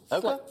limb.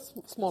 Okay.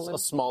 Small limb. A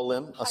small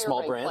limb, a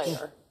small branch.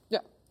 Player. Yeah.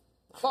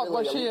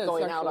 Well, she is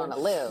going actually out on a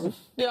limb.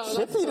 Yeah,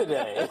 Chippy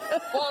today.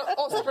 Well,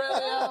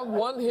 Australia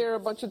won here a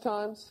bunch of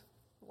times.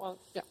 Well,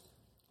 yeah.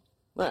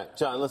 All right,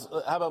 John,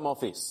 how about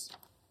Monfils?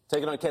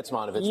 Taking on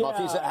Kecmanovic. Yeah.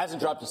 Monfils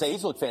hasn't dropped a set.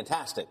 He's looked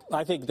fantastic.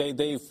 I think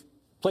they've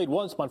played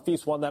once.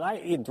 Monfils won that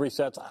in 3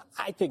 sets.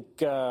 I think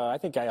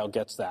Gael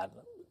gets that.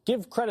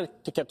 Give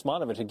credit to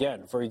Kecmanovic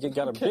again for he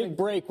got a big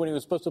break when he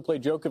was supposed to play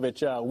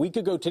Djokovic a week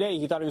ago today.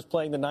 He thought he was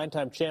playing the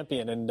 9-time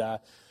champion, and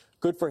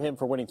good for him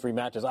for winning 3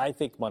 matches. I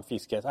think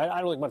Monfils gets.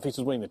 I don't think Monfils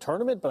is winning the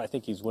tournament, but I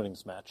think he's winning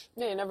this match.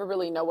 Yeah, you never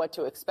really know what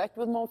to expect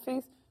with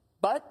Monfils,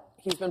 but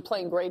he's been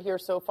playing great here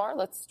so far.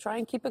 Let's try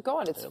and keep it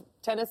going.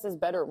 Tennis is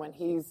better when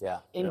he's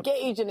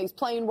engaged and he's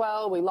playing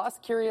well. We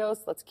lost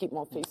Kyrgios. Let's keep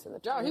Monfils in the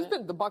tournament. Yeah, he's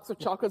been the box of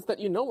chocolates that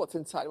you know what's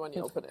inside when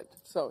you open it.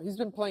 So he's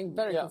been playing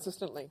very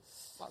consistently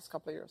last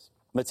couple of years.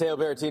 Matteo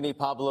Berrettini,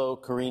 Pablo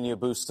Carreño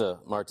Busta,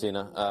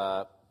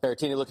 Martina.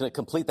 Berrettini looking to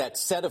complete that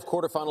set of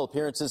quarterfinal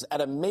appearances at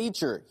a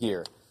major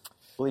here.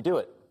 Will he do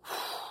it?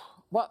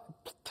 Well,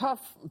 tough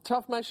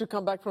match to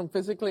come back from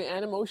physically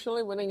and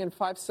emotionally, winning in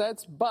 5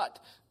 sets, but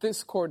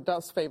this court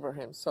does favor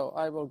him, so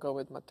I will go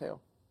with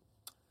Matteo.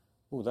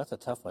 Ooh, that's a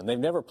tough one. They've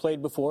never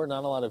played before,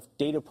 not a lot of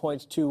data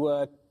points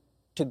to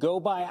go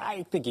by.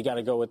 I think you got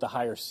to go with the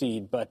higher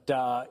seed, but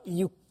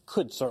you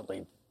could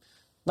certainly,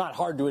 not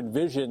hard to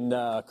envision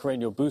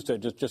Carreño Busta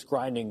just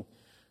grinding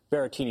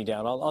Berrettini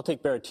down. I'll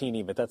take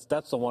Berrettini, but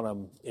that's the one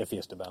I'm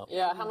iffiest about.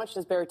 Yeah, how much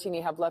does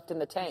Berrettini have left in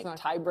the tank?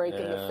 Tie-break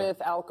in the 5th,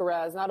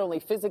 Alcaraz, not only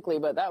physically,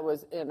 but that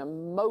was an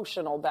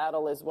emotional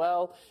battle as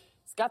well.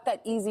 He's got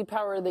that easy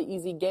power, the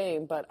easy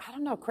game, but I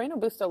don't know, Carreño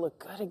Busta looked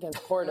good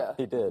against Porta.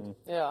 He did.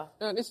 Yeah.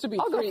 It needs to be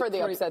I'll three, go for the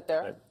three. upset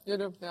there. You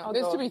do? Yeah. It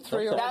needs to be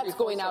 3 or That's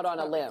going out on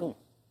a limb.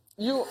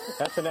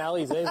 That's an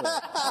Alizé. All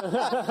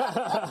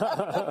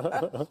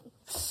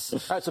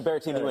right, so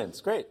Berrettini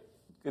wins. Great.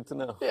 Good to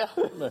know. Yeah.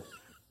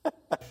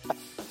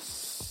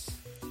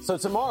 So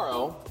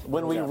tomorrow,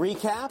 when we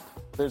recap,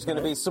 there's going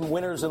to be some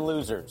winners and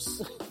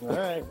losers. All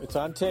right, it's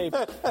on tape.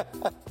 Pressure's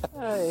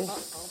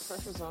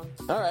on.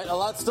 All right, a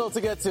lot still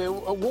to get to.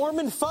 Warm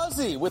and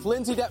Fuzzy with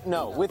with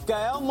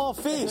Gael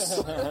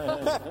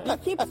Monfils. You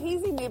keep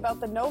teasing me about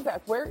the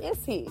Novak. Where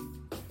is he?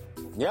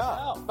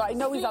 Yeah. But I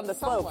know he's on the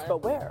slopes,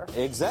 but where?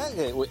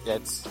 Exactly.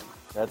 That's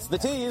the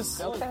tease.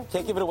 Okay.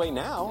 Can't give it away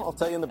now. I'll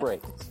tell you in the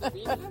break.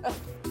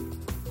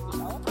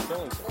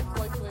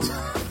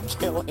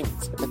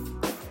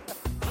 Killington.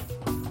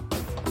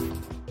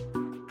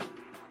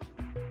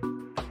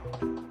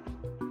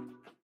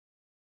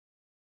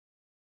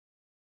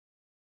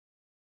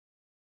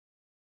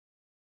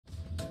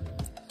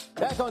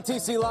 Back on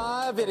TC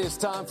Live, it is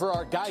time for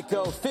our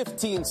Geico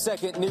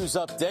 15-second news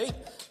update.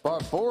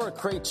 Barbora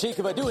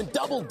Krejcikova doing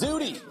double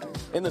duty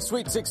in the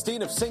Sweet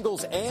 16 of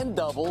singles and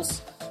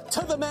doubles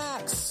to the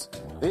max.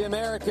 The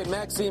American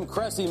Maxime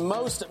Cressy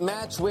most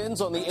match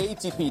wins on the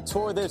ATP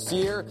Tour this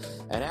year,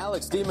 and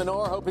Alex de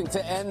Minaur hoping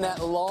to end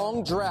that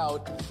long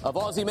drought of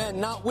Aussie men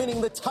not winning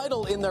the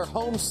title in their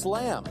home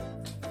slam.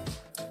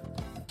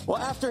 Well,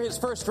 after his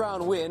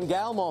first-round win,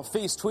 Gael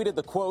Monfils tweeted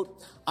the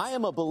quote, "I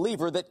am a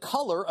believer that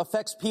color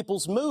affects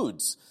people's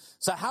moods.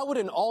 So how would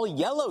an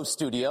all-yellow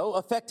studio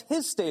affect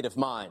his state of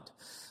mind?"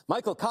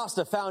 Michael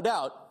Costa found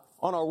out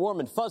on our Warm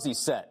and Fuzzy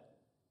set.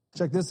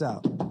 Check this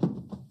out.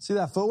 See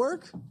that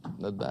footwork?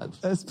 Not bad.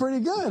 It's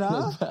pretty good, huh?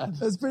 Not bad.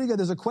 It's pretty good.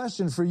 There's a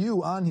question for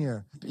you on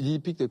here. Did he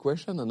pick the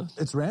question or not?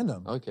 It's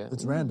random. Okay.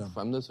 It's random.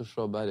 I'm not so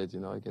sure about it,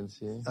 I can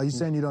see. Are you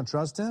saying you don't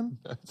trust him?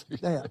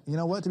 Yeah, you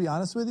know what? To be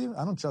honest with you,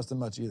 I don't trust him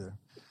much either.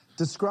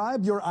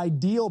 Describe your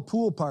ideal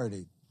pool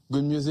party.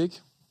 Good music.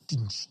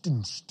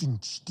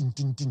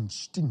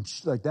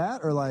 Like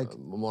that, or like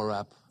more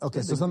rap.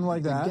 Okay, so something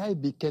like that.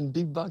 The guy can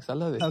big bucks. I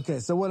love it. Okay,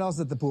 so what else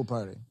at the pool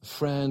party?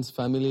 Friends,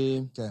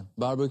 family. Okay.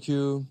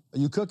 Barbecue. Are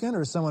you cooking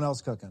or is someone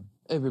else cooking?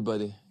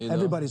 Everybody.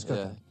 Everybody's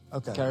cooking. Yeah.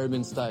 Okay.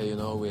 Caribbean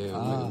style,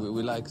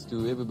 we like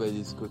to.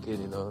 Everybody's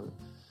cooking,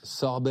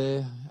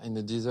 Sorbet in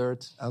the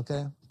dessert.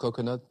 Okay.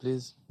 Coconut,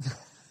 please.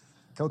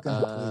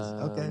 Coconut, please.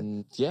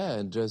 Okay.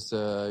 Yeah, just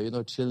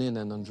chilling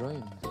and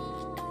enjoying.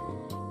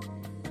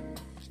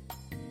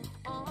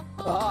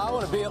 I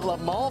want to be at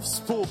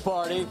Lamonf's pool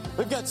party.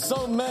 We've got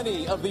so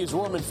many of these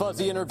Warm and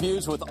Fuzzy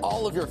interviews with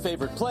all of your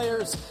favorite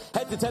players.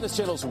 Head to Tennis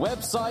Channel's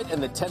website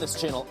and the Tennis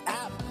Channel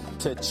app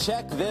to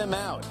check them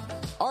out.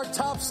 Our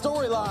top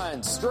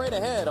storylines straight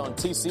ahead on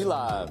TC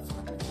Live.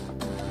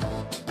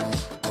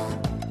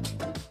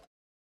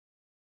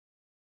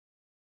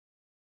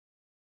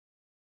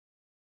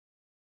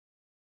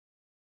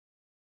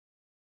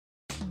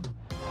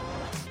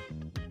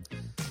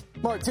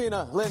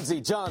 Martina, Lindsay,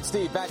 John,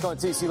 Steve, back on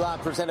TC Live,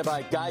 presented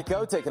by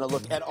Geico. Taking a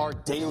look at our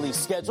daily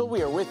schedule.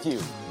 We are with you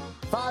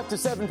 5 to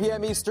 7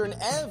 p.m. Eastern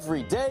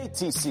every day.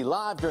 TC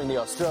Live during the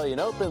Australian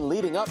Open,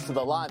 leading up to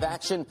the live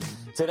action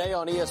today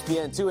on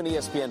ESPN2 and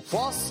ESPN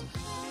Plus.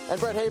 And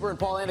Brett Haber and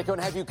Paul Annacone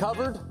have you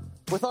covered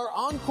with our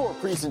encore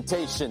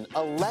presentation,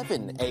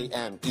 11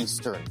 a.m.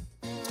 Eastern.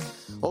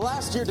 Well,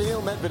 last year,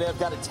 Daniil Medvedev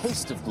got a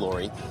taste of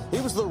glory.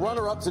 He was the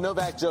runner-up to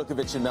Novak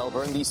Djokovic in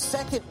Melbourne, the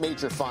second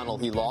major final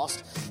he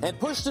lost, and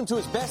pushed him to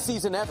his best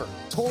season ever.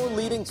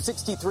 Tour-leading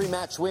 63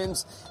 match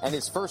wins and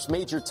his first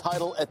major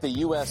title at the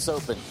U.S.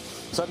 Open.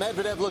 So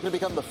Medvedev looking to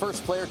become the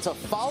first player to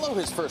follow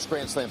his first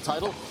Grand Slam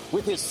title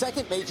with his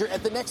second major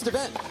at the next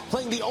event,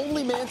 playing the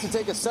only man to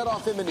take a set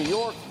off him in New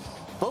York,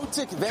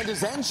 Botic van de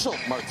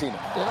Zandschulp, Martina.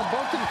 Yeah,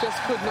 Botic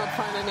just could not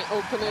find any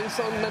openings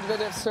on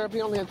Medvedev's serve.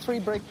 He only had 3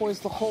 break points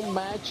the whole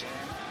match.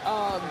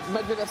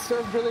 Medvedev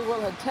served really well,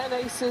 had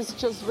 10 aces,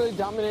 just really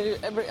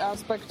dominated every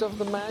aspect of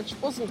the match.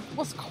 Was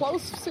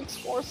close,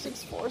 6-4,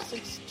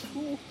 6-4,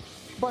 6-2.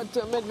 But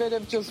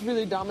Medvedev just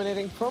really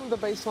dominating from the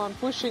baseline,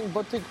 pushing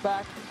Botic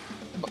back.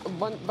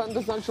 Van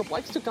de Zandschulp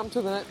likes to come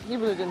to the net. He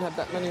really didn't have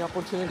that many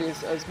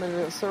opportunities as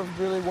Medvedev served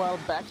really well,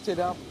 backed it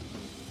up,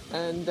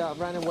 and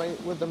ran away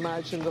with the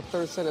match in the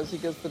third set as he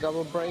gets the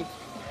double break.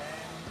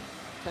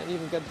 Can't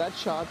even get that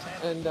shot,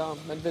 and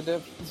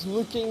Medvedev is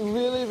looking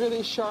really,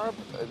 really sharp,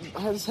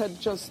 has had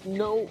just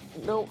no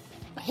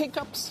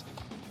hiccups,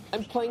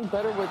 and playing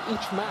better with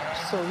each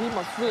match, so he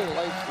must really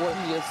like where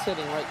he is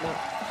sitting right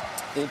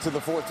now. Into the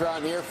fourth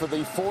round here for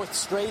the fourth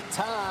straight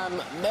time.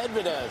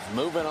 Medvedev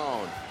moving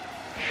on.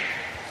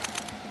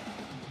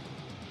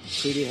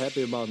 Pretty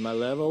happy about my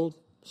level,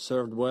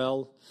 served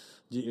well,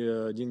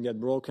 didn't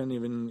get broken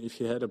even if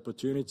he had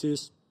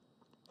opportunities.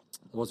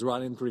 Was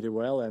running pretty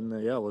well and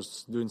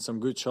was doing some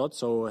good shots.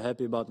 So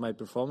happy about my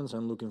performance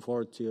and looking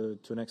forward to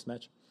next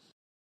match.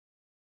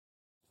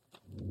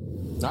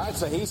 All right,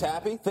 so he's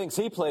happy, thinks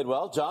he played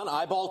well. John,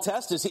 eyeball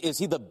test, is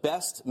he the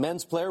best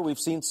men's player we've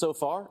seen so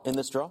far in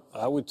this draw?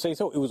 I would say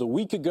so. It was a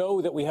week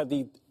ago that we had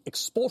the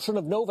expulsion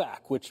of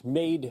Novak, which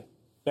made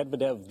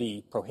Medvedev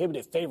the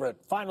prohibitive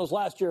favorite. Finals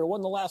last year,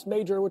 won the last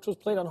major, which was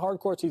played on hard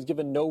courts. He's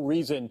given no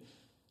reason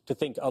to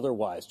think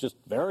otherwise. Just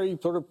very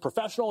sort of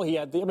professional. He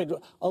had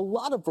a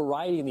lot of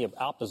variety in the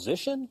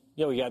opposition.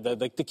 You know, he had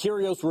the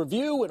Kyrgios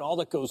review and all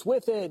that goes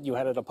with it. You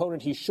had an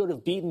opponent he should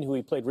have beaten who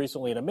he played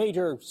recently in a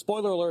major.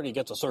 Spoiler alert, he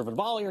gets a serve and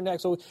volleyer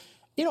next. So,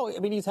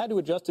 he's had to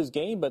adjust his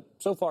game, but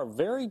so far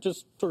very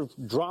just sort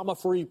of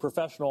drama-free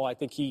professional. I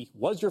think he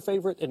was your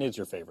favorite and is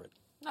your favorite.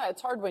 No,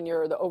 it's hard when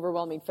you're the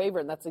overwhelming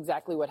favorite, and that's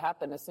exactly what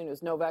happened. As soon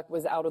as Novak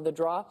was out of the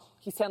draw,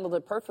 he's handled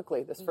it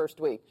perfectly this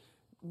first week.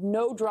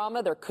 No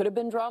drama. There could have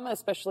been drama,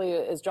 especially,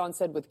 as John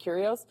said, with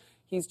Kyrgios.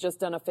 He's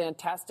just done a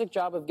fantastic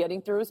job of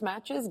getting through his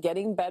matches,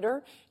 getting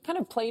better, kind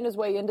of playing his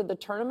way into the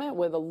tournament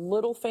with a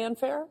little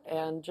fanfare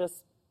and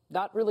just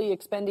not really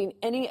expending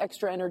any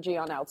extra energy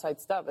on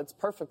outside stuff. It's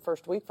perfect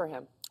first week for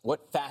him.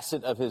 What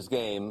facet of his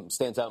game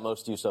stands out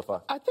most to you so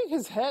far? I think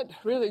his head,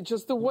 really,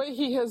 just the way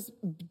he has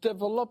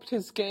developed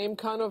his game,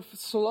 kind of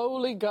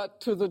slowly got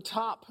to the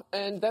top,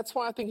 and that's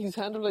why I think he's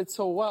handled it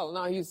so well.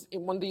 Now he's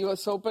won the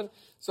U.S. Open,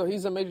 so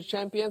he's a major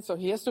champion, so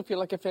he has to feel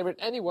like a favorite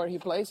anywhere he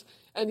plays,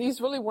 and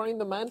he's really wearing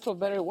the mantle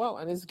very well,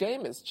 and his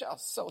game is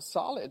just so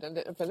solid, and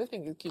if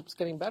anything, it keeps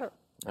getting better.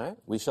 All right,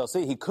 we shall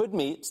see. He could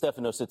meet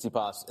Stefanos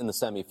Tsitsipas in the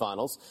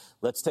semifinals.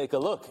 Let's take a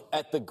look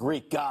at the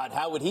Greek god.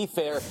 How would he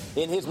fare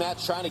in his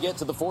match trying to get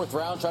to the fourth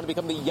round, trying to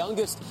become the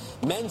youngest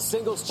men's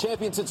singles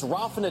champion since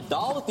Rafa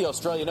Nadal at the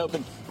Australian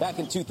Open back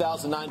in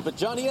 2009. But,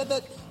 John, he had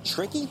that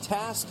tricky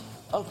task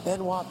of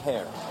Benoit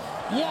Paire.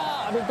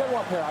 Yeah,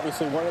 Benoit Paire,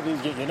 obviously one of these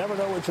games. You never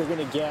know what you're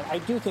going to get. I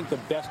do think the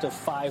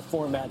best-of-5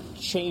 format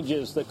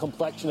changes the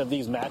complexion of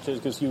these matches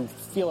because you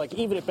feel like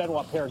even if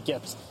Benoit Paire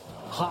gets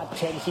hot,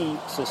 can he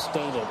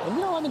sustain it?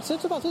 And,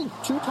 Tsitsipas is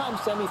 2-time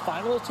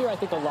semifinalist here. I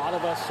think a lot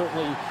of us,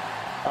 certainly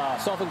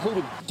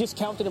self-included,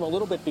 discounted him a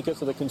little bit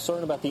because of the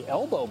concern about the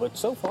elbow. But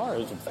so far,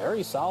 it's a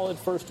very solid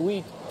first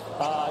week.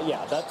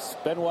 That's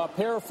Benoit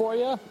Paire for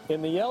you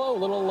in the yellow.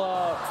 Little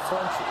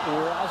French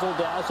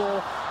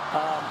razzle-dazzle.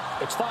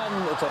 It's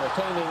fun, it's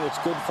entertaining, it's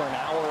good for an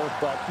hour,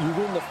 but you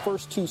win the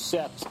first 2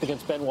 sets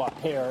against Benoit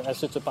Paire,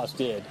 as Tsitsipas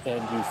did,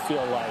 and you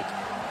feel like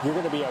you're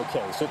going to be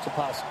okay.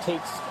 Tsitsipas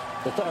takes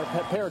the third,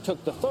 Paire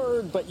took the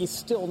third, but you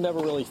still never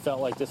really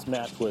felt like this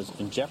match was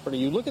in jeopardy.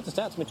 You look at the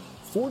stats,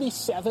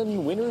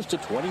 47 winners to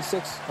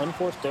 26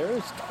 unforced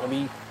errors. Got to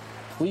be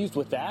pleased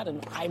with that.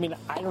 And I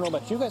don't know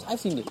about you guys. I've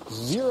seen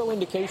zero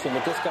indication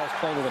that this guy's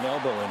playing with an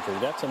elbow injury.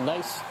 That's a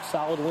nice,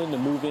 solid win to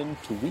move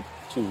into week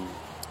 2.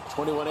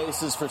 21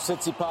 aces for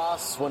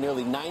Tsitsipas, won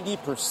nearly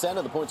 90%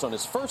 of the points on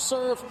his first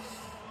serve.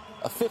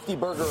 a 50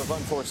 burger of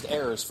unforced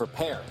errors for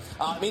pair.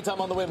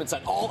 Meantime, on the women's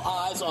side, all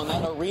eyes on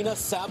that Aryna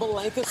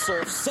Sabalenka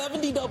serve.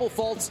 70 double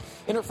faults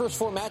in her first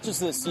 4 matches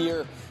this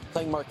year,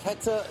 playing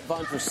Marketa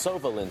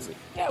Vondrousova, Lindsay.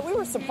 Yeah, we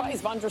were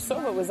surprised.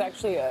 Vondrousova was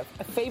actually a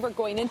favorite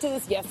going into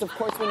this. Yes, of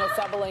course, we know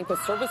Sabalenka's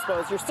service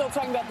woes. You're still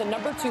talking about the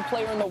number 2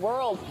 player in the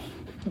world.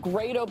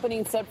 Great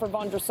opening set for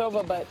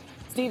Vondrousova, but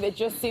Steve, it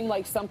just seemed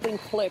like something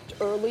clicked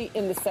early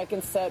in the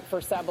second set for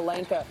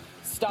Sabalenka.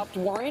 Stopped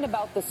worrying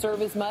about the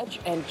serve as much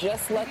and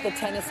just let the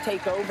tennis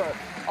take over.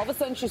 All of a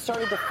sudden, she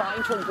started to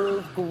find her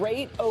groove.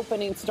 Great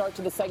opening start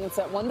to the second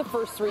set. Won the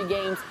first 3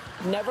 games.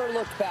 Never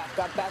looked back.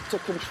 Got back to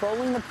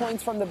controlling the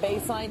points from the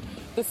baseline.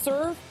 The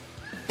serve,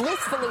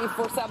 blissfully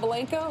for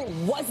Sabalenka,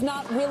 was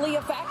not really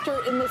a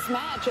factor in this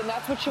match, and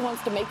that's what she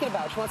wants to make it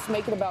about. She wants to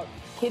make it about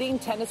hitting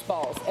tennis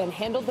balls and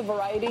handled the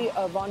variety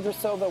of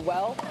Vondrousova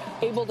well,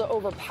 able to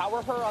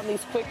overpower her on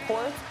these quick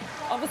courts.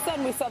 All of a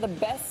sudden, we saw the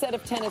best set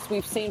of tennis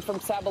we've seen from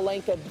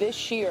Sabalenka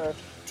this year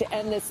to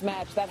end this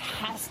match. That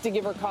has to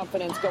give her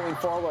confidence going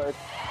forward.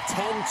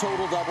 10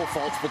 total double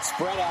faults, but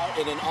spread out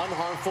in an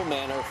unharmful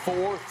manner,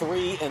 4,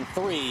 3, and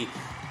 3.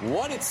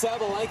 What did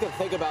Sabalenka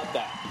think about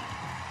that?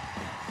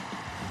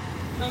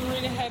 I'm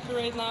really happy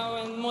right now,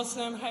 and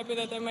mostly I'm happy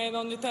that I made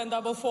only 10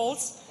 double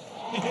faults.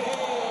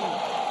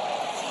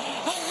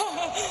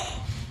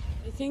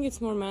 I think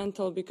it's more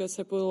mental because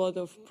I put a lot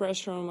of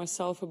pressure on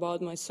myself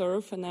about my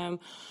serve, and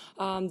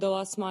the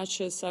last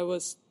matches I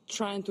was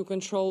trying to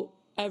control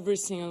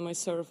everything on my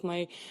serve,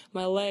 my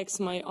legs,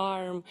 my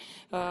arm,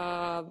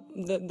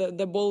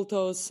 the ball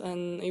toss,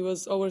 and it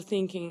was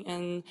overthinking.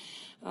 And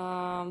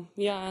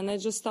and I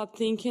just stopped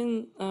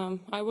thinking.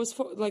 I was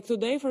like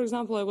today, for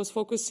example, I was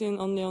focusing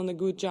only on a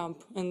good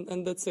jump,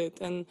 and that's it.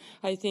 And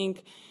I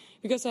think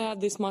because I have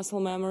this muscle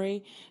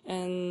memory,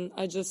 and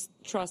I just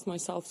trust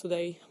myself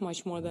today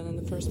much more than in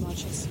the first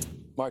matches.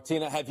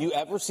 Martina, have you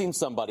ever seen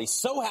somebody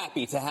so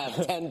happy to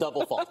have 10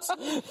 double faults?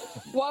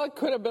 Well, it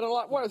could have been a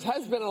lot worse,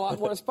 has been a lot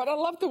worse, but I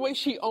love the way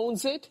she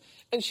owns it,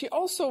 and she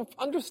also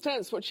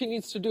understands what she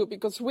needs to do,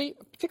 because we,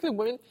 particularly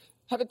women,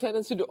 have a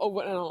tendency to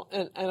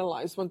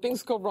overanalyze. When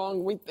things go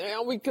wrong, we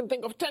can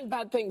think of 10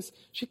 bad things.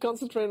 She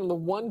concentrated on the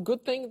one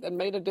good thing that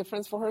made a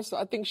difference for her, so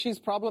I think she's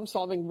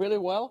problem-solving really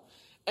well.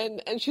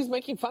 And she's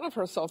making fun of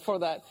herself for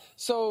that.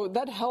 So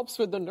that helps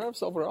with the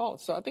nerves overall.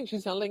 So I think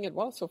she's handling it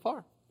well so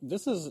far.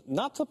 This is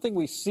not something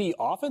we see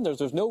often.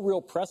 There's no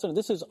real precedent.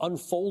 This is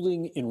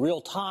unfolding in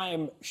real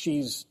time.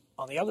 She's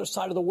on the other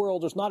side of the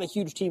world. There's not a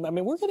huge team. I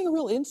mean, we're getting a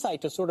real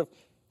insight to sort of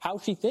how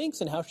she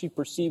thinks and how she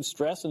perceives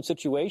stress in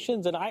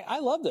situations. And I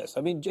love this.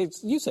 I mean,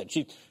 you said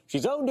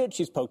she's owned it.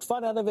 She's poked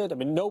fun out of it. I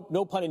mean,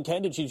 no pun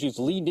intended. She's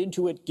leaned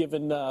into it,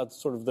 given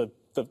sort of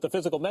the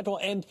physical, mental,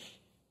 and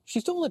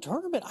she's still in the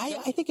tournament.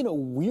 I think in a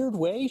weird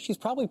way, she's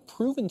probably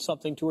proven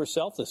something to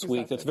herself this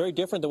week that's very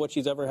different than what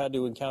she's ever had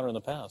to encounter in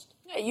the past.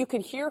 Yeah, you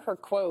can hear her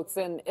quotes,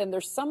 and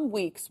there's some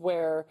weeks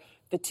where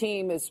the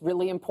team is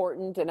really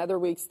important, and other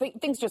weeks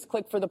things just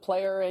click for the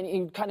player, and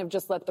you kind of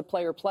just let the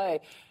player play.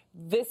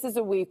 This is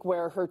a week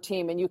where her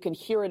team, and you can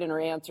hear it in her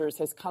answers,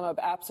 has come up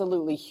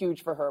absolutely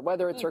huge for her.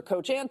 Whether it's her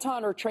coach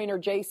Anton or trainer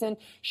Jason,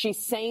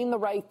 she's saying the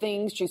right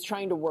things. She's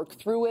trying to work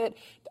through it.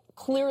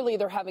 Clearly,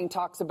 they're having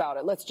talks about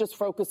it. Let's just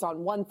focus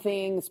on one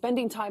thing,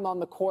 spending time on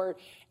the court.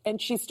 And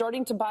she's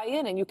starting to buy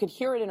in, and you could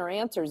hear it in her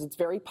answers. It's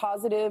very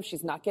positive.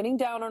 She's not getting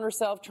down on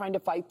herself, trying to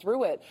fight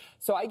through it.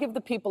 So I give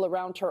the people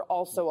around her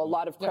also a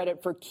lot of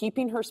credit for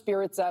keeping her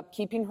spirits up,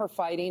 keeping her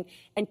fighting,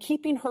 and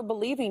keeping her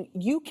believing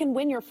you can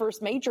win your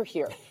first major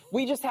here.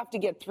 We just have to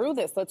get through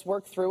this. Let's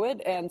work through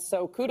it. And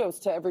so kudos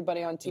to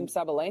everybody on Team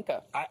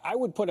Sabalenka. I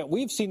would put it,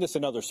 we've seen this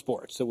in other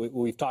sports. So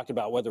we've talked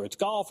about whether it's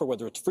golf or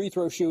whether it's free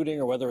throw shooting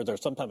or whether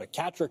there's sometimes a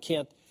catcher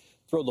can't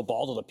throw the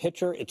ball to the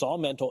pitcher. It's all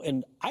mental.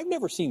 And I've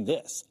never seen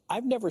this.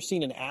 I've never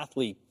seen an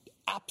athlete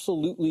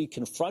absolutely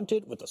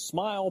confronted with a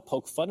smile,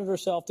 poke fun at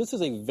herself. This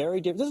is a very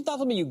different. This is not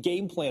something you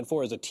game plan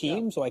for as a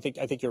team. Yeah. So I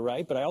think you're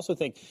right. But I also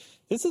think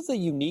this is a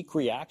unique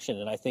reaction,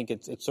 and I think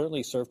it's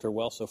certainly served her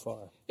well so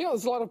far. Yeah,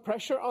 there's a lot of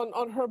pressure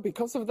on her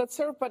because of that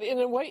serve. But in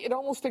a way, it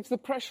almost takes the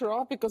pressure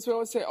off, because we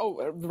always say,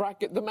 oh,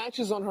 racket, the match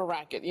is on her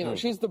racket. You know,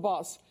 she's the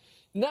boss.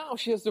 Now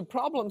she has to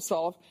problem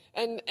solve,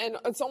 and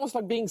it's almost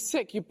like being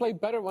sick. You play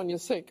better when you're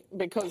sick,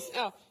 because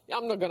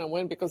I'm not going to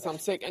win because I'm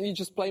sick, and you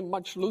just play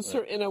much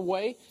looser in a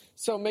way.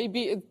 So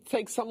maybe it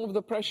takes some of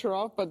the pressure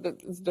off, but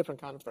it's a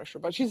different kind of pressure.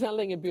 But she's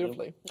handling it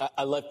beautifully.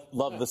 I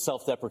love the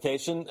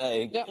self-deprecation.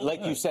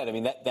 Like you said, I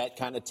mean, that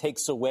kind of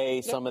takes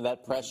away some of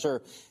that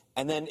pressure.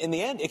 And then in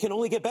the end, it can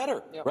only get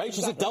better, right? Exactly.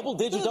 She's a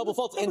double-digit double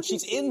faults, and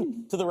she's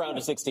into the round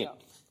of 16. Yeah.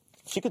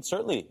 She could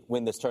certainly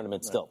win this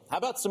tournament still. How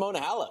about Simona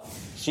Halep?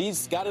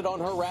 She's got it on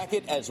her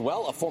racket as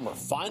well, a former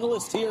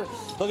finalist here,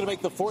 looking to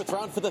make the fourth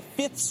round for the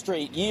 5th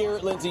straight year.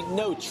 Lindsay,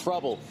 no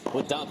trouble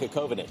with Danka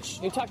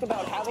Kovinic. You talk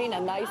about having a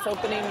nice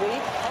opening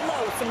week.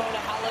 Hello, Simona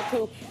Halep,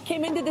 who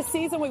came into the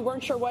season, we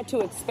weren't sure what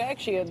to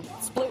expect. She had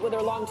split with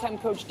her longtime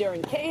coach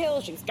Darren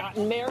Cahill. She's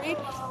gotten married.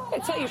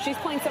 I tell you, she's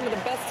playing some of the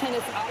best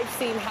tennis I've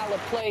seen Halep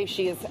play.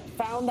 She has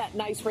found that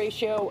nice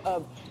ratio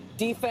of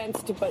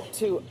defense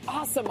to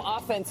awesome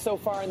offense so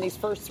far in these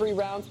first 3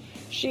 rounds.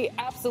 She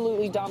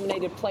absolutely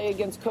dominated play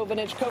against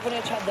Kovinic.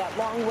 Kovinic had that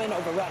long win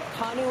over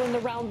Raducanu in the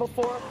round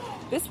before.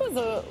 This was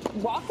a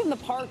walk in the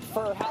park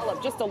for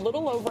Halep, just a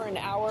little over an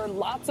hour,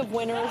 lots of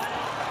winners.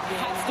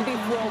 Has to be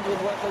thrilled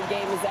with where her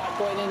game is at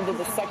going into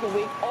the second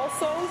week.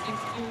 Also,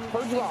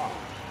 her draw.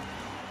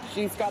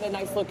 She's got a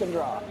nice looking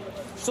draw.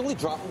 She's only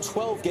dropped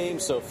 12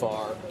 games so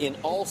far in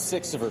all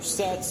 6 of her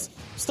sets.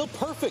 Still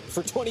perfect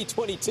for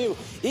 2022.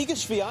 Iga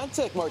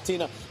Swiatek,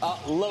 Martina,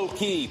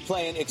 low-key,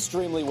 playing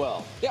extremely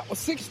well. Yeah,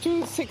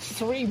 6-2,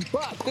 6-3,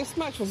 but this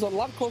match was a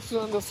lot closer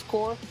than the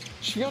score.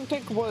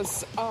 Swiatek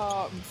was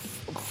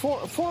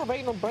 4 of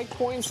 8 on break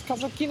points.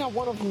 Kasatkina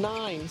 1 of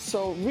 9.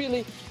 So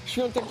really,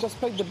 Swiatek just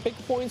played the big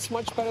points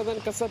much better than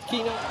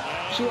Kasatkina.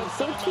 She had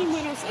 13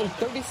 winners and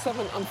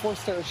 37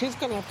 unforced errors. She's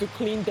going to have to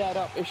clean that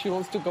up if she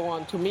wants to go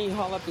on. To me,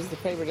 Halep is the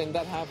favorite in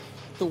that half.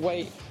 The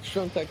way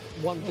Swiatek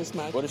won this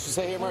match. What does she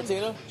say here,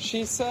 Martina?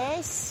 She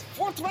says,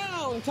 4th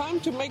round, time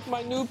to make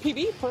my new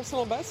PB,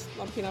 personal best,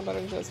 not peanut butter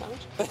and jelly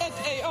sandwich, at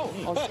AO,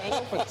 Australian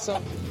Open.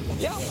 So,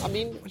 yeah, I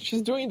mean,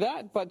 she's doing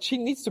that, but she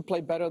needs to play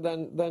better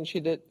than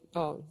she did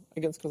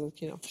against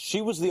Kasatkina.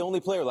 She was the only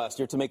player last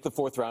year to make the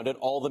 4th round at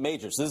all the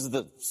majors. This is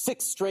the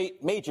 6th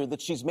straight major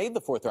that she's made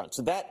the 4th round.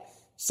 So that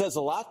says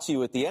a lot to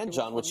you at the end,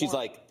 John, when she's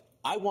like,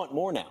 I want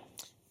more now.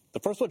 The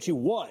first one she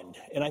won,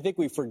 and I think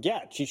we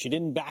forget. She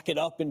didn't back it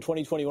up in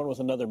 2021 with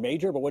another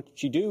major, but what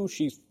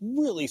she's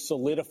really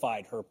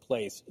solidified her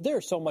place.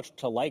 There's so much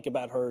to like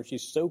about her.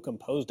 She's so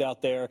composed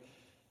out there.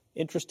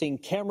 Interesting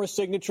camera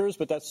signatures,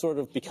 but that's sort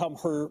of become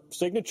her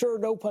signature,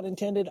 no pun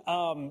intended.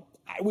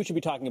 We should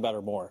be talking about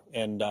her more,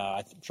 and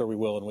I'm sure we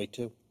will in week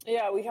 2.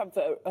 Yeah, we have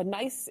a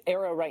nice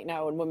era right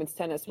now in women's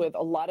tennis with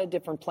a lot of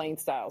different playing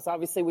styles.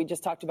 Obviously, we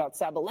just talked about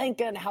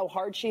Sabalenka and how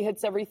hard she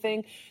hits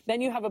everything. Then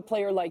you have a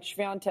player like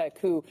Swiatek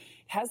who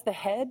has the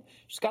head,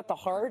 she's got the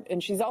heart,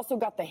 and she's also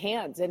got the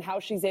hands and how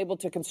she's able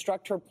to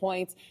construct her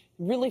points.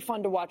 Really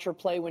fun to watch her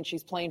play when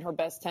she's playing her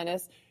best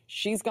tennis.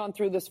 She's gone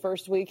through this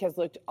first week, has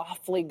looked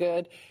awfully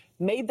good.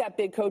 Made that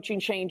big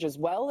coaching change as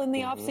well in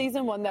the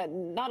offseason, one that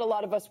not a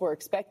lot of us were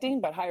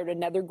expecting, but hired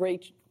another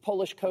great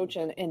Polish coach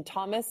in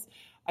Thomas.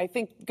 I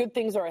think good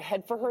things are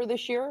ahead for her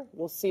this year.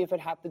 We'll see if it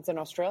happens in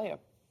Australia.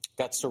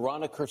 Got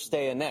Sorana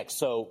Cirstea next.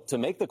 So to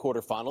make the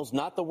quarterfinals,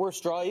 not the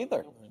worst draw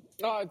either.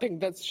 I think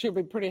that she'll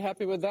be pretty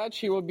happy with that.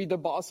 She will be the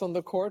boss on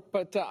the court.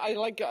 But I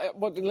like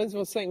what Liz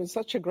was saying. It's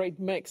such a great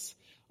mix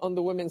on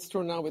the women's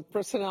tour now with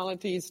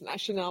personalities,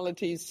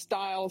 nationalities,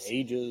 styles,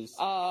 ages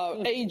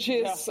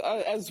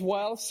as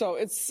well. So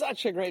it's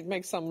such a great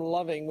mix. I'm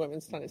loving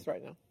women's tennis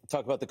right now.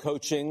 Talk about the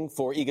coaching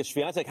for Iga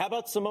Swiatek. How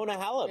about Simona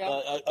Halep?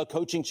 Yeah. A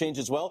coaching change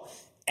as well.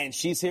 And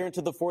she's here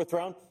into the 4th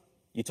round.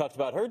 You talked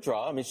about her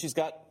draw. I mean, she's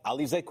got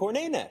Alizé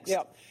Cornet next.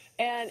 Yeah.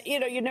 And,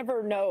 you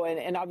never know.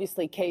 And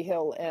obviously,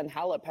 Cahill and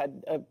Halep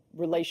had a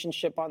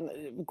relationship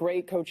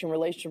great coaching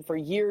relationship for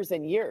years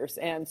and years.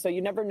 And so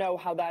you never know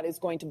how that is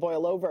going to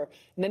boil over.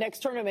 In the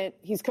next tournament,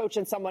 he's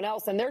coaching someone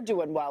else, and they're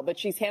doing well. But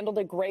she's handled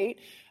it great.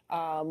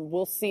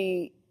 We'll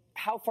see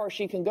how far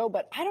she can go.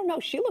 But I don't know.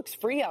 She looks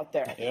free out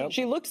there. Yep.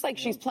 She looks like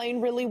she's playing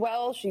really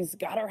well. She's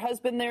got her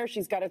husband there.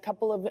 She's got a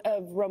couple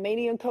of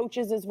Romanian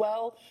coaches as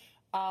well.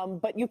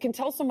 But you can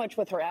tell so much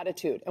with her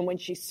attitude. And when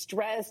she's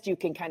stressed, you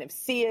can kind of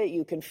see it.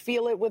 You can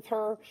feel it with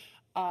her.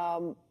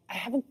 I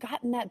haven't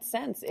gotten that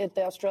sense at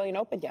the Australian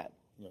Open yet.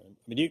 I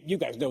mean, you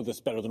guys know this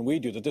better than we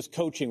do, that this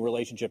coaching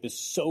relationship is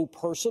so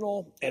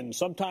personal. And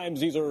sometimes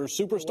these are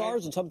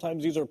superstars and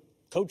sometimes these are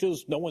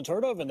coaches no one's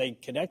heard of, and they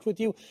connect with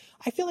you.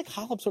 I feel like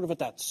Halep's sort of at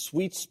that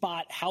sweet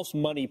spot, house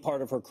money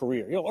part of her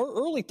career.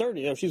 Early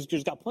 30s.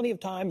 She's got plenty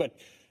of time, but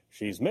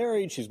she's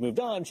married, she's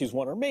moved on, she's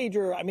won her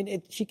major. I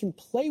mean, she can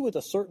play with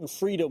a certain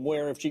freedom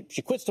where if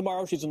she quits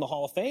tomorrow, she's in the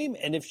Hall of Fame,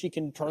 and if she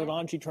can turn it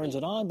on, she turns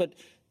it on. But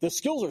the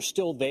skills are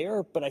still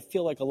there, but I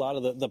feel like a lot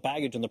of the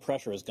baggage and the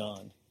pressure is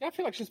gone. Yeah, I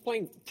feel like she's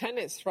playing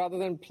tennis rather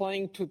than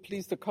playing to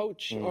please the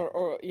coach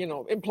or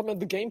implement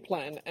the game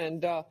plan.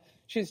 And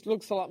she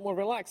looks a lot more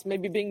relaxed.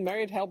 Maybe being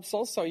married helps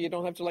also. You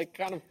don't have to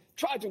kind of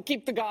try to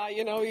keep the guy,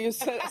 you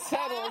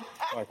settled.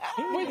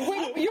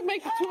 You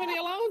make too many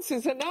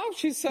allowances, and now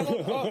she's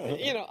settled.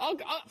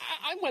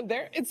 I went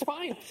there. It's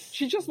fine.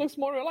 She just looks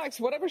more relaxed.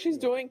 Whatever she's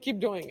doing, keep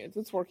doing it.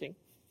 It's working.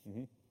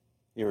 Mm-hmm.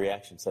 Your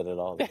reaction said it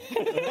all.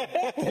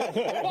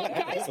 Well,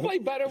 guys play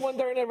better when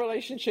they're in a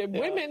relationship. Yeah.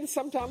 Women,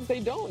 sometimes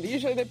they don't.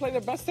 Usually they play their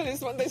best tennis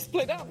when they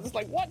split up. It's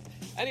like, what?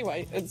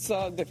 Anyway, it's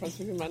a difference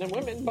between men and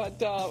women, but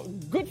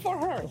good for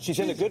her. She's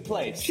in a good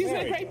place. She's in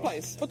a great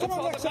place. But that's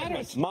all that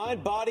matters.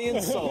 Mind, body,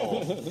 and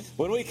soul.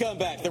 When we come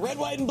back, the red,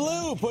 white, and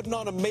blue putting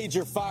on a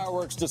major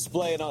fireworks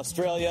display in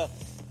Australia.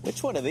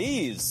 Which one of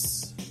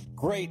these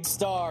great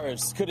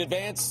stars could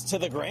advance to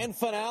the grand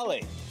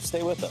finale?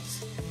 Stay with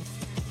us.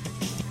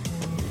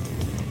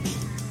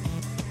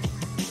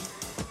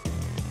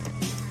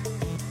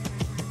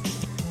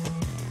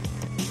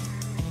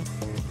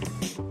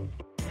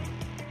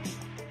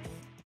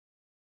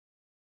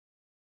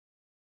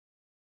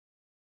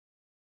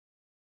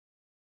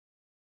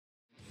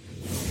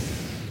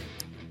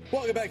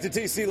 Welcome back to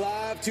TC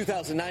Live.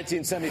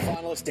 2019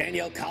 semifinalist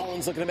Danielle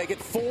Collins looking to make it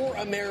 4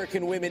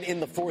 American women in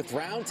the 4th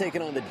round,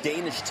 taking on the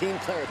Danish team,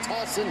 Clara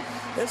Tauson.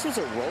 This was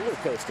a roller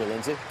coaster,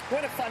 Lindsay.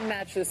 What a fun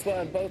match this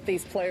was. Both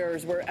these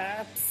players were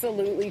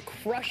absolutely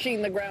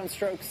crushing the ground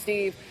stroke,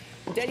 Steve.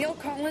 Danielle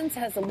Collins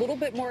has a little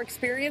bit more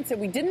experience, and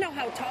we didn't know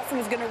how Tauson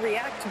was going to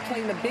react to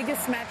playing the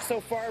biggest match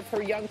so far of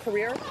her young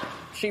career.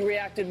 She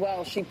reacted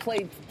well. She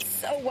played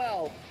so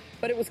well.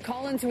 But it was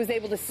Collins who was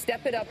able to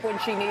step it up when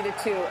she needed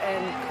to,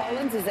 and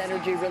Collins'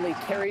 energy really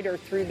carried her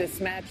through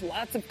this match.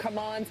 Lots of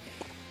come-ons.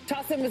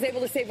 Tauson was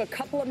able to save a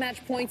couple of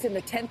match points in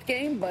the 10th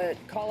game, but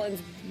Collins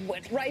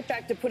went right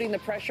back to putting the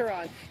pressure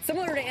on.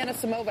 Similar to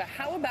Anisimova,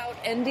 how about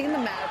ending the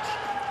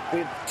match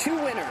with 2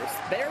 winners?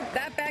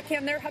 That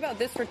backhand there, how about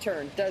this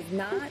return? Does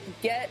not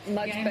get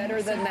much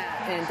better than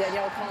that. And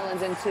Danielle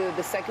Collins into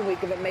the second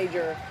week of a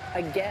major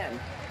again.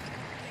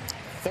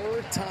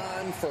 3rd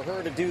time for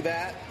her to do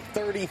that.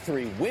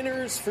 33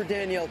 winners for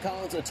Danielle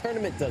Collins. A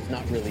tournament does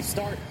not really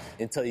start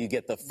until you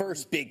get the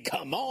first big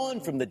come on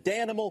from the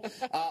Danimal.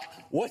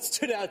 What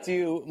stood out to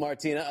you,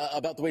 Martina,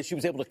 about the way she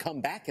was able to come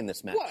back in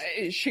this match?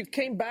 Well, she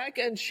came back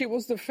and she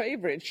was the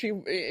favorite.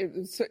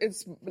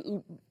 It's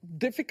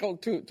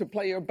difficult to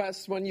play your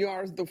best when you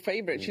are the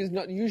favorite. She's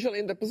not usually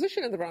in the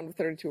position in the round of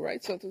 32,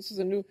 right? So this is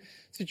a new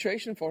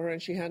situation for her,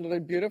 and she handled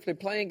it beautifully,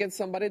 playing against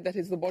somebody that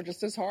hits the ball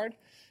just as hard.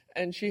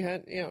 And she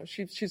had,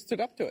 she stood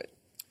up to it.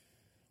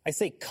 I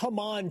say come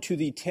on to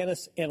the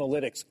tennis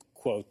analytics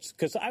quotes,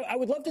 because I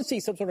would love to see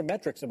some sort of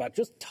metrics about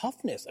just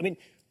toughness. I mean,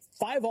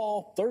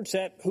 5-all, 3rd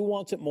set, who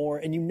wants it more?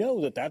 And you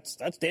know that's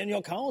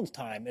Danielle Collins'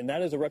 time, and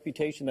that is a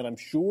reputation that I'm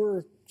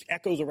sure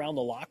echoes around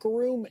the locker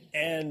room.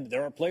 And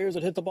there are players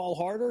that hit the ball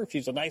harder.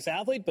 She's a nice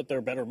athlete, but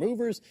they're better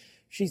movers.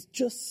 She's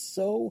just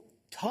so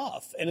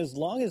tough. And as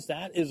long as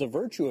that is a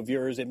virtue of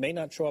yours, it may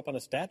not show up on a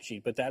stat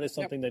sheet, but that is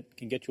something that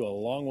can get you a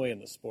long way in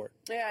the sport.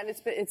 Yeah, and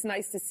it's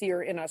nice to see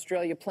her in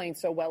Australia playing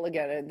so well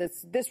again.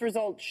 This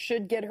result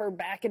should get her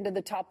back into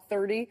the top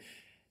 30.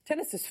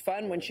 Tennis is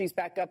fun when she's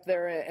back up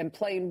there and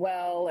playing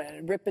well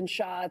and ripping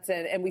shots,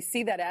 and we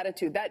see that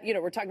attitude. That,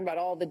 we're talking about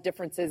all the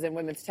differences in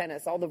women's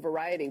tennis, all the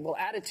variety. Well,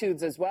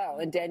 attitudes as well.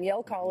 And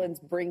Danielle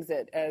Collins brings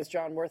it, as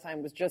John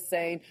Wertheim was just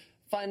saying.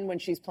 Fun when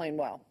she's playing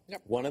well.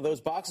 Yep. One of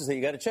those boxes that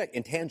you got to check,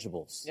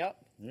 intangibles. Yep.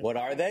 What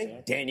are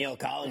they? Danielle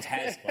Collins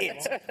has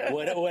it.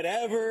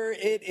 Whatever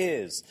it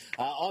is.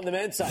 On the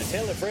men's side,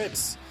 Taylor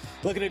Fritz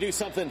looking to do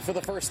something for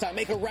the first time.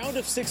 Make a round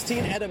of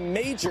 16 at a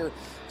major,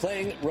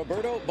 playing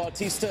Roberto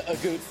Bautista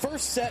Agut.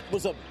 First set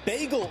was a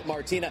bagel,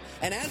 Martina.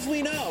 And as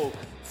we know,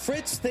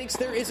 Fritz thinks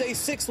there is a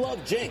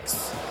 6-love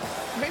jinx.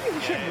 Maybe he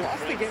should have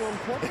lost the game on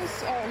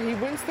purpose. He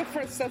wins the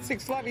first set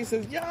 6-love. He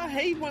says, I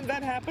hate when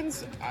that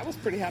happens. I was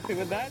pretty happy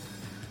with that.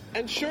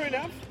 And sure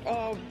enough,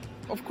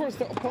 of course,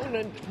 the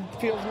opponent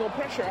feels no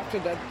pressure after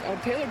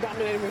that. Taylor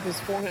dominated with his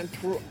forehand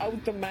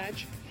throughout the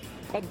match.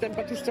 But then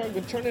Bautista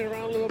Agut turned it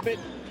around a little bit,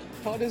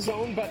 held his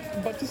own.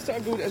 But Bautista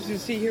Agut, as you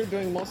see here,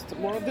 doing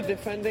more of the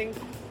defending.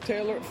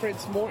 Taylor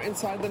Fritz more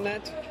inside the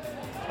net.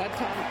 That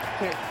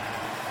time,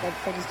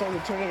 Bautista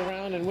Agut turned it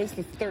around and wins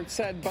the 3rd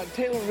set. But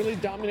Taylor really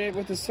dominated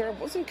with the serve.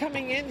 Wasn't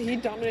coming in. He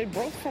dominated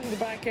both from the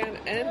backhand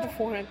and the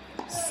forehand.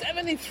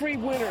 73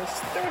 winners,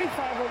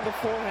 35 on the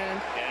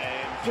forehand.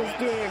 Just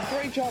doing a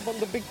great job on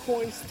the big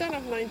points. 10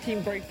 of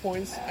 19 break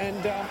points.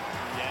 And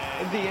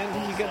at the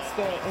end, he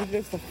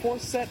gets the 4th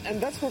set. And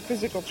that's where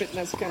physical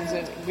fitness comes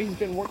in. He's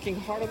been working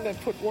hard on that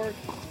footwork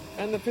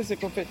and the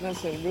physical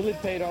fitness, and really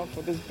paid off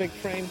with his big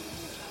frame.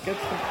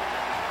 Gets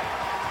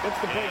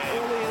the break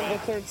early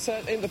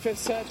in the 5th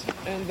set,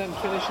 and then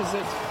finishes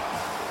it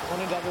on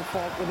a double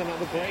fault with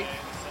another break.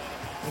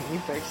 And he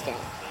breaks down.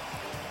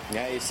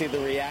 Yeah, you see the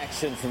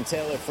reaction from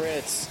Taylor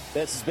Fritz.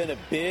 This has been a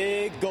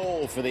big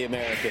goal for the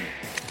American.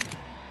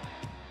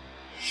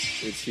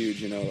 It's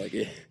huge,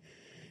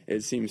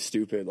 it seems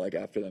stupid.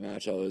 After the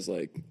match, I was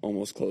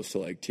almost close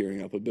to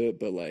tearing up a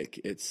bit, but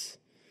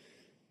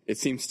it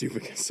seems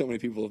stupid because so many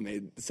people have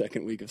made the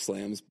second week of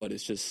slams, but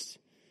it's just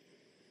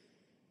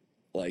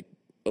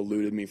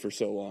eluded me for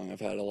so long. I've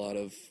had a lot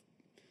of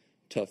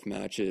tough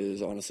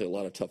matches, honestly, a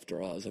lot of tough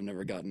draws. I've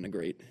never gotten a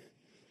great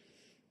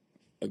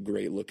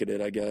look at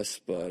it, I guess.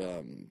 But,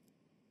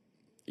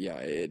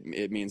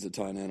 it means a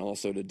ton. And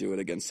also to do it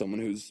against someone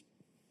who's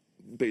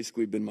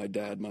basically been my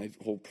dad my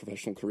whole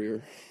professional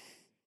career.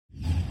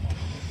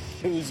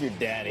 Who's your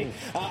daddy?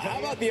 How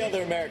about the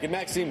other American,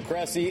 Maxime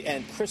Cressy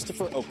and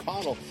Christopher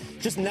O'Connell?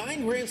 Just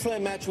 9 Grand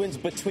Slam match wins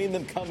between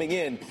them coming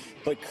in,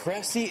 but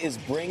Cressy is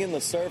bringing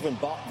the serve and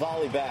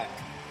volley back.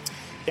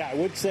 Yeah, I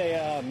would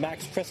say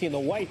Max Cressy in the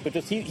white, but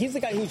just he's the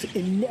guy who's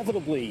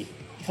inevitably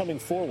coming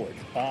forward.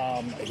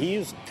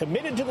 He's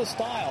committed to the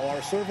style,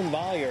 our serve and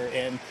volleyer,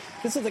 and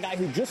this is the guy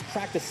who just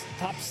cracked the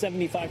top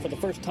 75 for the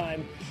first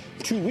time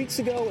 2 weeks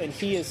ago, and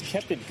he has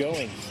kept it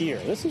going here.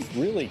 This is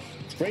really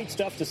great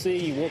stuff to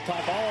see. We'll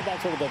talk all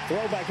about sort of the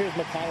throwback. Here's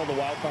McConnell, the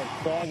wild card,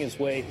 clawing his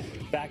way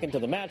back into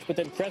the match, but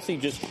then Cressy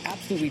just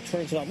absolutely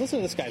turns it on. Listen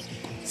to this, guys.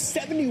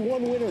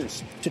 71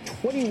 winners to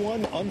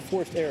 21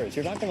 unforced errors.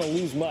 You're not going to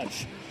lose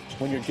much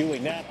when you're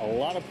doing that. A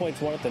lot of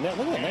points won at the net.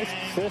 Look at a nice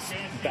crisp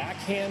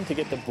backhand to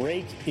get the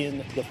break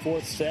in the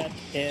fourth set.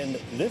 And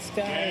this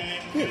guy,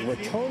 he is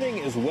returning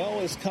as well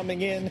as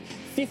coming in.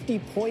 50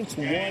 points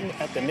won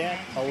at the net.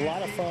 A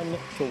lot of fun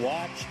to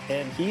watch.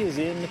 And he is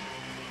in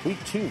week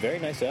 2. Very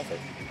nice effort.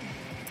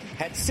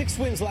 Had 6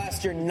 wins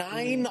last year,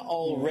 9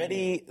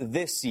 already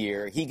this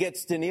year. He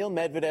gets Daniil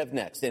Medvedev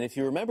next. And if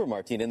you remember,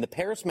 Martina, in the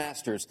Paris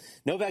Masters,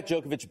 Novak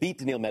Djokovic beat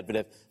Daniil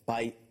Medvedev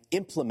by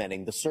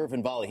implementing the serve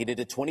and volley. He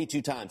did it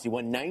 22 times. He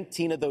won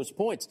 19 of those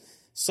points.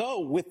 So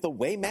with the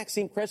way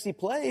Maxime Cressy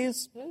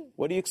plays,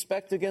 what do you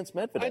expect against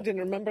Medvedev? I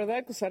didn't remember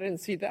that because I didn't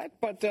see that.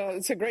 But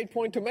it's a great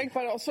point to make.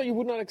 But also you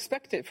would not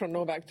expect it from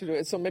Novak to do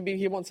it. So maybe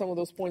he won some of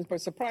those points by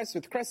surprise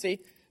with Cressy.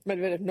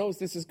 Medvedev knows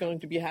this is going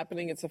to be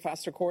happening. It's a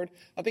faster court.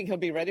 I think he'll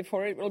be ready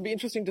for it. It'll be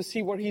interesting to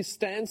see where he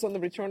stands on the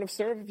return of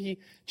serve, if he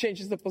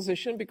changes the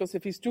position, because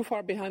if he's too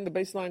far behind the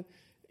baseline,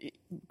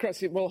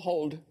 Cressy will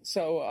hold.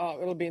 So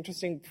it'll be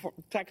interesting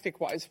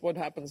tactic-wise what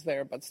happens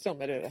there. But still,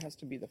 Medvedev has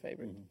to be the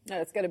favorite.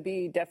 It's going to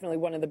be definitely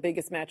one of the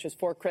biggest matches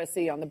for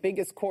Cressy on the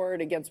biggest court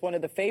against one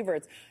of the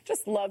favorites.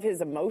 Just love his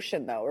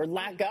emotion, though, or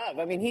lack of.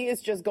 I mean, he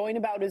is just going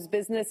about his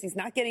business. He's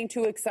not getting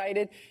too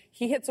excited.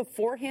 He hits a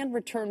forehand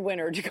return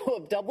winner to go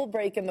up double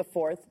break in the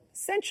fourth,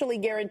 essentially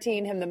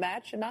guaranteeing him the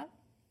match, and not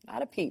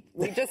a peep.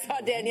 We just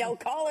saw Danielle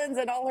Collins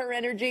and all her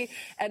energy.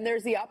 And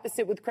there's the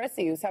opposite with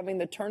Cressy, who's having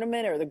the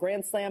tournament or the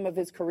Grand Slam of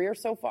his career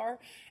so far.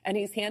 And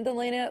he's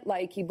handling it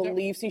like he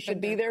believes he should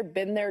be there,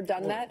 been there,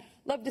 done that.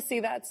 Love to see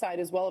that side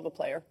as well of a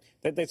player.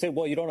 They say,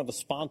 well, you don't have a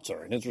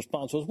sponsor. And his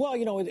response was, well,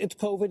 you know, it's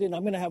COVID, and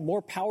I'm going to have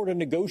more power to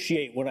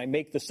negotiate when I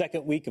make the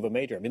second week of a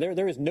major. I mean,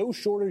 there is no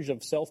shortage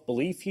of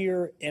self-belief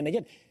here. And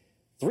again,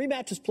 3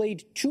 matches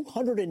played,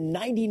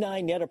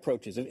 299 net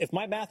approaches. If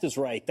my math is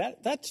right,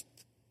 that's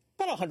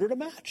about 100 a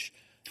match.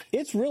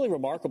 It's really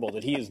remarkable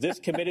that he is this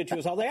committed to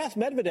his health. They asked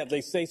Medvedev,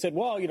 they said,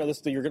 well, you know,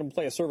 you're going to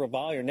play a serve or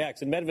volley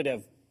next. And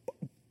Medvedev,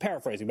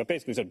 paraphrasing, but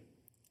basically said,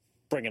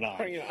 bring it on.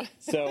 Bring it on.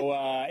 So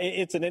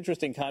it's an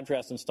interesting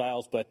contrast in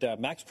styles, but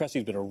Max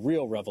Cressy's been a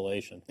real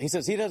revelation. He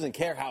says he doesn't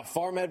care how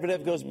far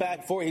Medvedev goes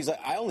back for. He's like,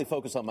 I only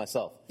focus on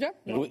myself. Yeah.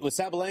 With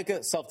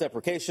Sabalenka,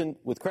 self-deprecation.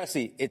 With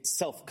Cressy, it's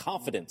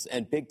self-confidence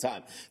and big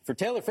time. For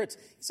Taylor Fritz,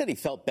 he said he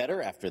felt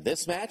better after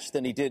this match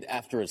than he did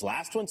after his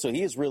last one, so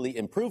he is really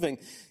improving.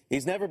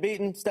 He's never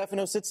beaten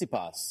Stefanos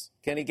Tsitsipas.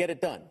 Can he get it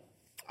done?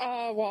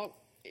 Well,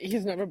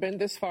 he's never been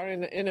this far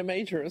in a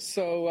major,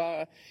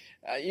 so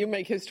you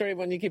make history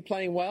when you keep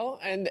playing well,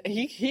 and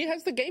he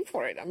has the game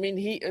for it. I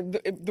mean,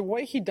 the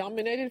way he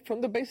dominated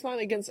from the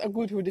baseline against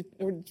Agut,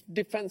 who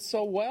defends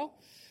so well.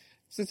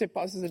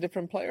 Tsitsipas is a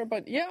different player,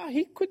 but yeah,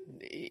 he could.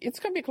 It's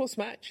going to be a close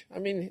match. I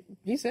mean,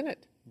 he's in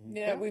it.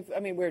 Yeah,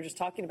 we were just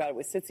talking about it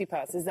with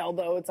Tsitsipas. His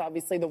elbow, it's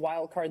obviously the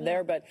wild card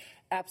there, but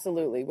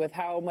absolutely, with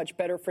how much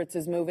better Fritz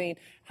is moving,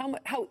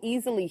 how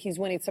easily he's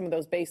winning some of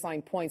those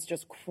baseline points,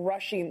 just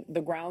crushing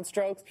the ground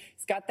strokes.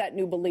 He's got that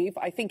new belief.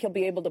 I think he'll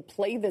be able to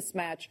play this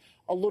match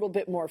a little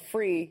bit more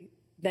free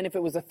than if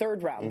it was a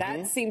third round.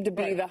 That seemed to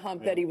be the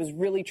hump that he was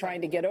really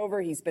trying to get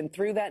over. He's been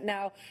through that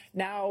now.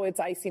 Now it's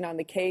icing on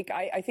the cake.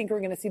 I think we're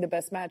going to see the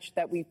best match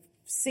that we've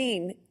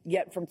seen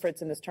yet from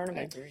Fritz in this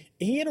tournament.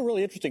 He had a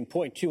really interesting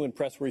point, too, in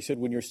press where he said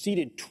when you're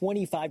seeded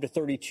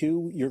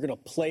 25-32, you're going to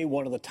play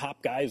one of the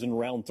top guys in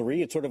round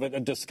 3. It's sort of a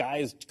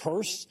disguised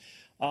curse.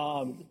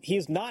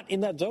 He's not in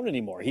that zone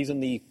anymore. He's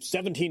in the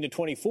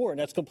 17-24, and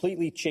that's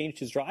completely changed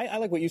his drive. I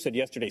like what you said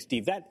yesterday,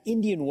 Steve. That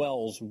Indian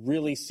Wells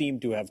really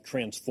seemed to have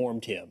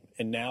transformed him,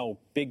 and now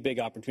big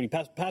opportunity.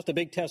 Passed a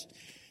big test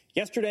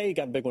yesterday. He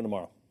got a big one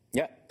tomorrow.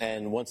 Yeah,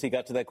 and once he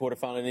got to that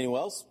quarterfinal in Indian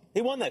Wells,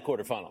 he won that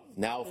quarterfinal.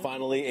 Now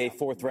finally a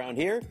 4th round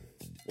here.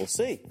 We'll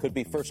see. Could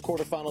be first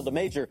quarterfinal to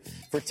major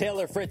for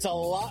Taylor Fritz. A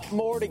lot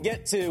more to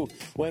get to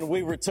when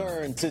we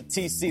return to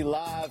TC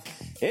Live.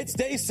 It's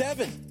day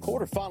 7.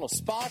 Quarterfinal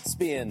spots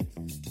being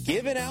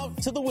given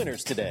out to the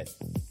winners today.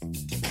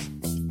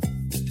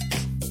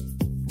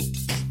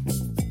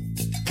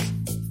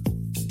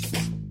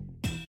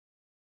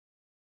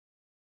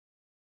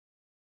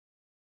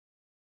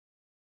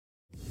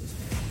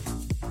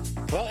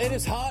 Well, it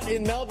is hot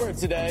in Melbourne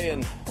today,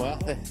 and, well,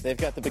 they've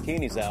got the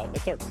bikinis out.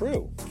 That's our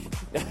crew.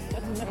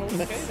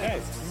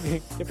 Hey,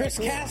 Chris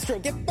Castro,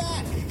 get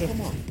back!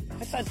 Come on.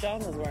 I thought John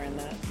was wearing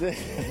that.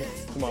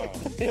 Tomorrow.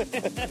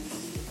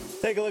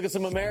 Take a look at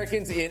some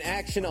Americans in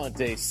action on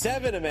day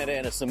 7. Amanda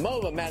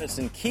Anisimova,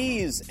 Madison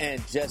Keys,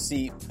 and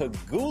Jessie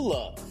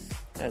Pegula.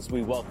 As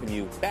we welcome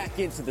you back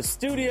into the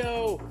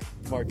studio,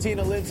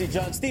 Martina, Lindsay,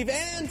 John, Steve,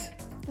 and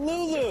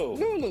Lulu.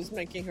 Lulu's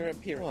making her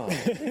appearance.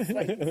 She's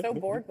like so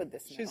bored with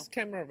this now. She's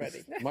camera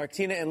ready.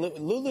 Martina and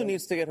Lulu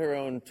needs to get her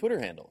own Twitter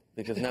handle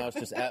because now it's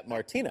just at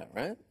Martina,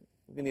 right?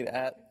 We need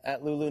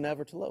at Lulu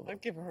Navratilova. I'll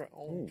give her her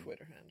own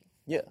Twitter handle.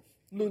 Yeah.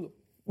 Lulu.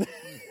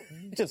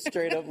 Just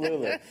straight up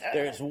Lulu.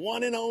 There's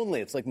one and only.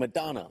 It's like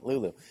Madonna,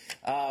 Lulu.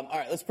 All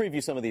right, let's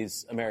preview some of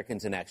these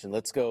Americans in action.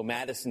 Let's go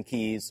Madison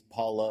Keys,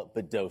 Paula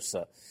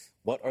Badosa.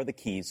 What are the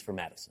keys for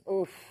Madison?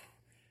 Oof.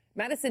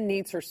 Madison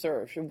needs her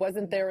serve. She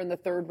wasn't there in the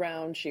third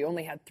round. She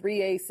only had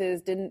 3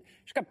 aces.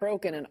 She got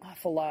broken an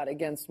awful lot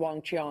against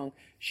Wang Qiang.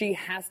 She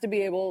has to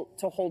be able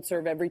to hold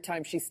serve every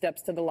time she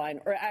steps to the line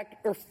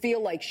or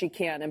feel like she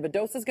can. And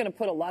Badosa's going to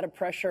put a lot of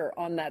pressure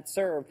on that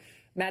serve.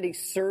 Maddie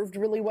served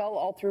really well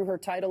all through her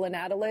title in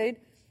Adelaide.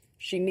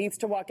 She needs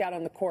to walk out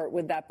on the court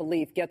with that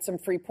belief, get some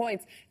free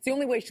points. It's the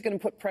only way she's going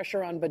to put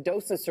pressure on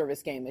Badosa's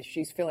service game is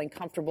she's feeling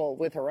comfortable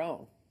with her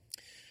own.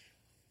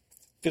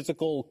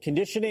 Physical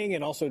conditioning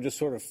and also just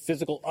sort of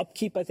physical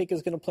upkeep, I think,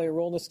 is going to play a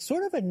role in this.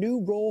 Sort of a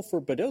new role for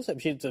Badosa.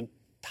 She's a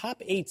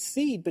top 8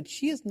 seed, but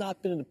she has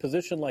not been in a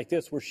position like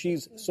this where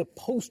she's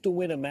supposed to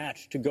win a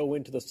match to go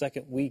into the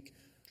second week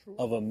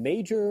of a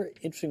major.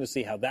 Interesting to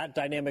see how that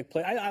dynamic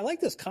plays. I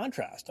like this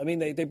contrast. I mean,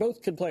 they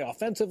both can play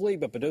offensively,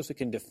 but Badosa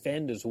can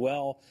defend as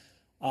well.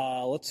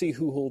 Let's see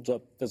who holds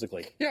up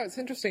physically. Yeah, it's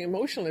interesting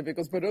emotionally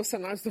because Badosa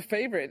now is the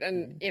favorite.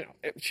 And,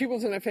 she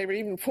wasn't a favorite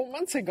even 4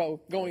 months ago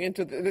going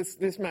into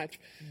this match.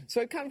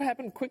 So it kind of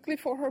happened quickly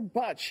for her,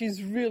 but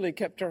she's really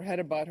kept her head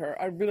about her.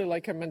 I really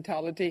like her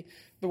mentality,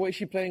 the way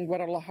she played in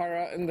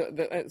Guadalajara in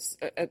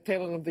at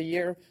tail end of the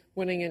year,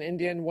 winning in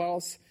Indian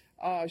Wells.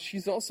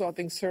 She's also, I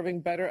think, serving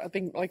better. I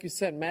think, like you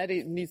said,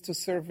 Maddie needs to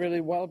serve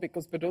really well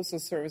because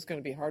Badosa's serve is going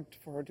to be hard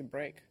for her to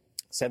break.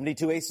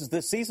 72 aces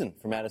this season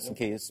for Madison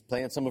Keys,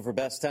 playing some of her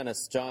best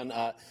tennis. John,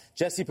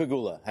 Jessie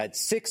Pegula had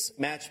 6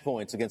 match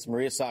points against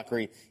Maria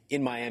Sakkari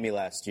in Miami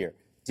last year.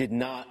 Did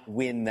not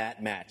win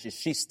that match. Is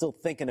she still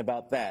thinking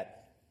about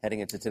that heading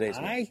into today's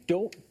match? I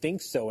don't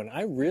think so, and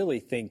I really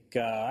think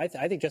I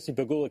think Jessie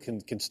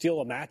Pegula can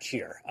steal a match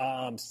here.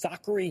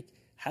 Sakkari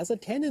has a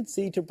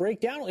tendency to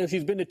break down.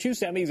 She's been to 2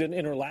 semis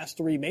in her last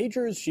 3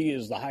 majors. She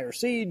is the higher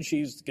seed.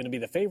 She's going to be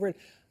the favorite.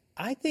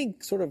 I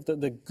think sort of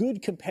the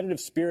good competitive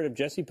spirit of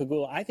Jessie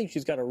Pegula, I think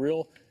she's got a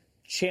real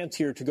chance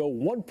here to go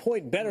 1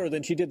 point better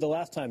than she did the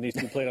last time these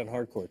two played on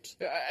hard courts.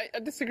 I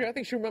disagree. I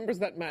think she remembers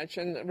that match.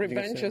 And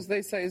revenge, as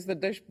they say, is the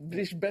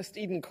dish best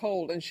eaten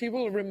cold. And she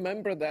will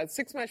remember that.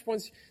 6 match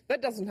points,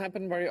 that doesn't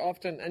happen very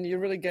often. And you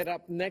really get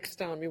up next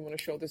time you want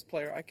to show this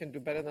player, I can do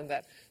better than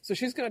that. So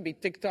she's going to be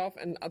ticked off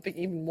and I think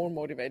even more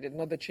motivated.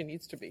 Not that she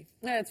needs to be.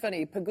 Yeah, it's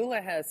funny.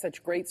 Pegula has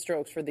such great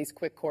strokes for these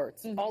quick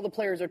courts. Mm-hmm. All the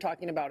players are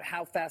talking about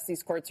how fast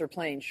these courts are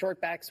playing.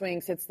 Short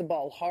backswings, hits the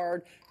ball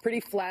hard,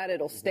 pretty flat,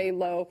 it'll stay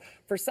low.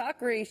 For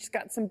Sakkari, she's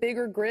got some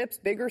bigger grips,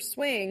 bigger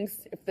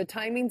swings. If the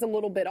timing's a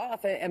little bit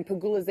off and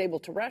Pegula's able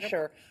to rush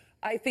her,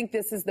 I think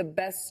this is the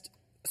best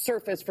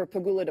surface for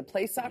Pegula to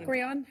play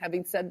Sakkari on.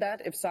 Having said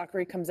that, if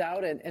Sakkari comes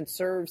out and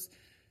serves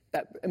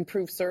that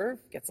improved serve,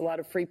 gets a lot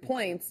of free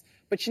points,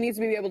 but she needs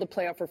to be able to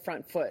play off her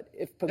front foot.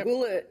 If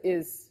Pegula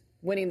is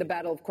winning the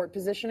battle of court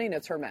positioning,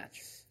 it's her match.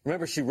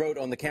 Remember, she wrote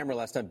on the camera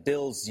last time,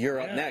 Bills, you're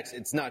up next.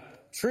 It's not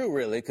true,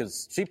 really,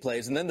 because she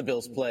plays, and then the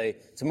Bills play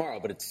tomorrow,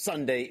 but it's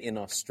Sunday in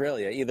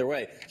Australia. Either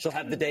way, she'll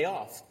have the day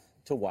off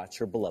to watch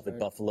her beloved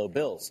Buffalo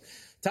Bills.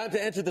 Time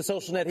to enter the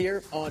social net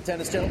here on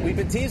Tennis Channel. We've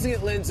been teasing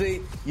it,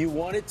 Lindsay. You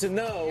wanted to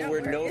know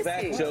where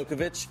Novak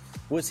Djokovic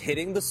was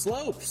hitting the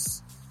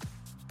slopes.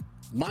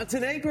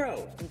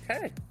 Montenegro.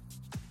 Okay.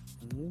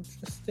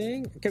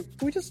 Interesting. Okay,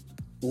 can we just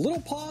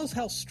little pause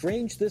how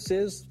strange this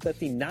is that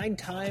the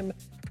 9-time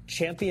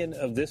champion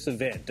of this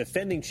event,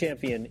 defending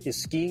champion, is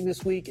skiing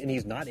this week and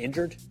he's not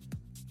injured?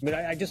 I mean,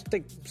 I just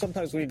think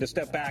sometimes we need to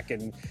step back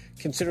and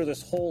consider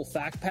this whole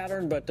fact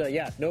pattern. But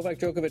Novak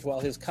Djokovic, while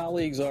his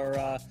colleagues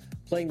are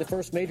playing the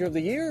first major of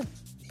the year,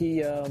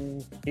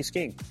 he's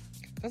skiing.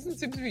 Doesn't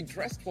seem to be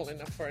dressed well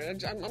enough for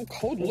it. I'm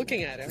cold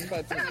looking at him,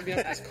 but maybe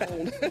I'm just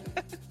cold.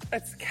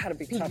 That's got to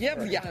be tough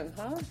for him,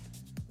 huh?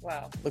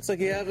 Wow. Looks like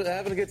he's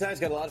having a good time. He's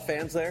got a lot of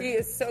fans there. He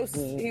is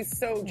he's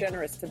so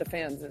generous to the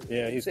fans.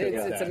 Yeah, he's good.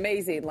 It's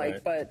amazing.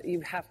 But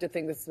you have to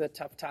think this is a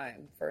tough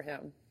time for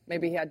him.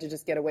 Maybe he had to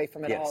just get away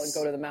from it all and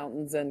go to the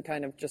mountains and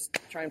kind of just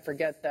try and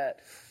forget that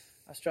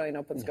Australian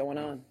Open's going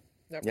on.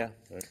 Yep.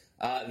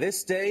 Yeah.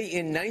 This day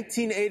in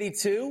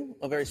 1982,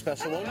 a very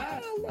special one.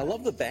 I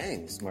love the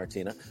bangs,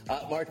 Martina.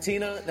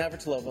 Martina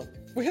Navratilova.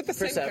 We had the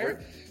Chris same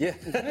Evert. hair.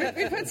 Yeah.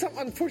 We've had some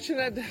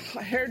unfortunate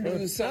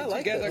hairdos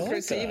together,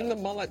 Chrissy. Even the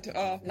mullet.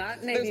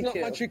 Not in 82. There's not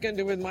much you can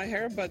do with my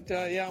hair, but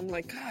I'm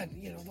like, God,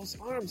 those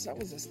arms, that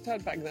was a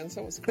stud back then,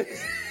 so was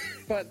Chris.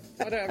 But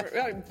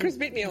whatever. Chris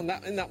beat me in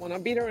that one. I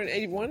beat her in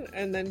 81,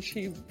 and then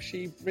she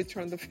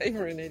returned the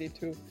favor in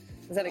 82.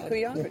 Is that a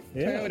Kuyon?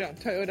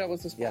 Toyota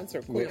was the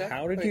sponsor. Yeah.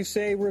 How did you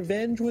say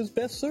revenge was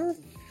best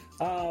served?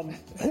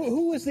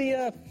 Who was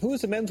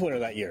the men's winner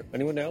that year?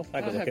 Anyone know?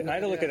 I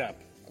had to look it up.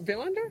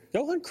 Wilander?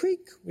 Johan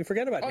Kriek. We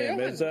forget about him.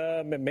 Johan. As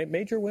a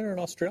major winner in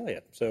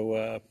Australia.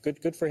 So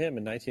good for him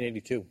in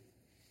 1982.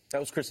 That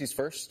was Chrissy's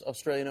first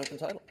Australian Open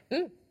title.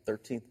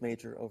 13th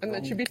major overall. And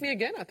then she beat me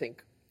again, I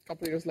think, a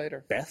couple of years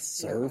later. Best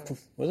served.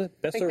 Was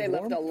it? Best I think served they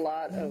left a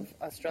lot of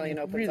Australian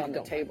Opens on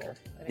the table.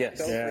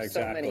 Yes. For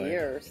so many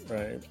years.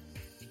 Right.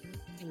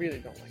 Really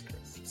don't like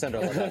Chris. Send her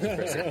a love,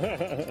 Chris.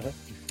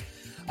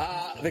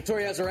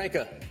 Victoria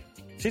Azarenka.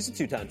 She's a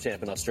 2-time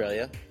champ in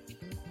Australia.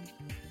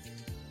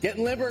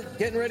 Getting limber,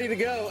 getting ready to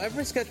go.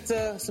 Everybody's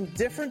got some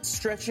different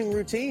stretching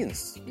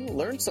routines. You'll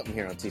learn something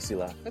here on TC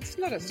Live. That's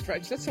not a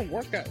stretch. That's a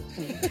workout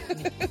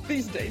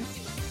these days.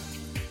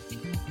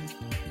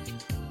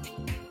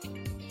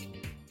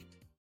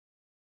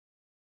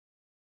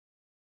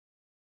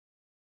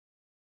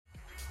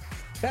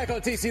 Back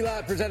on TC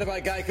Live, presented by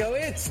Geico.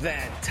 It's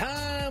that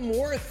time,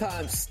 worth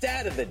time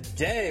stat of the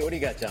day. What do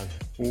you got, John?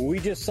 We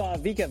just saw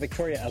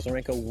Victoria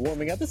Azarenka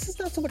warming up. This is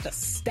not so much a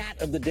stat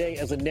of the day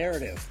as a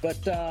narrative, but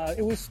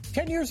it was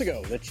 10 years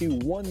ago that she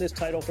won this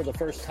title for the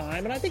first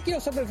time. And I think,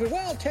 sometimes,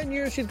 10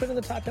 years she's been in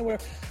the top 10,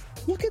 whatever.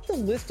 Look at the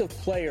list of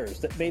players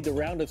that made the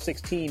round of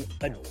 16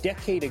 a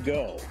decade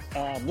ago.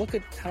 Look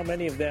at how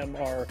many of them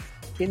are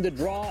in the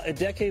draw a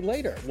decade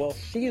later. Well,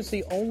 she is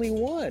the only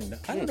one.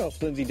 I don't know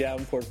if Lindsay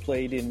Davenport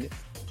played in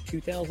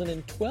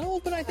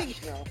 2012, but I think,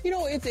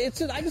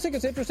 I just think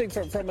it's interesting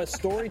from a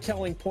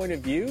storytelling point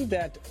of view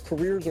that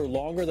careers are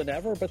longer than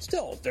ever, but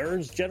still,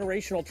 there's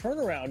generational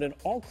turnaround, and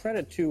all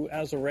credit to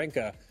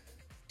Azarenka.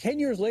 10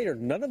 years later,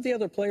 none of the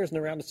other players in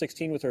the round of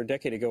 16 with her a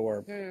decade ago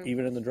are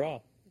even in the draw.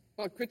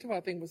 Well, Kvitova,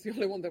 I think, was the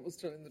only one that was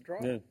still in the draw.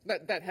 Yeah.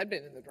 That had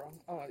been in the draw.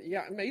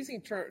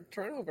 Amazing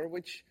turnover,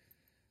 which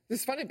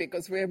is funny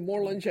because we have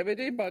more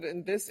longevity, but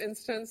in this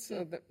instance,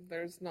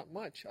 there's not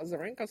much.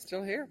 Azarenka's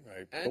still here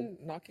and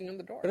knocking on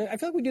the door. But I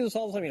feel like we do this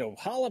all the time.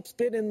 Halep's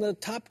been in the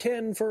top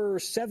 10 for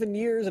 7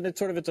 years, and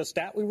it's a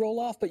stat we roll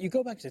off. But you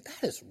go back and say,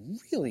 that is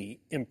really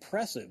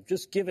impressive,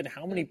 just given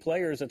how many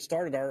players that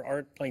started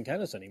aren't playing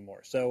tennis anymore.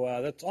 So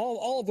that's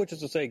all of which is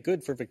to say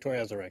good for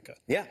Victoria Azarenka.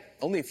 Yeah,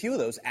 only a few of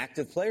those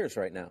active players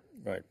right now.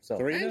 Right. So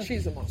Serena? And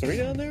she's among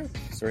Serena on there?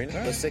 Serena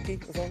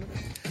Lisicki was on there.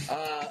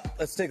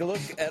 Let's take a look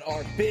at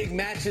our big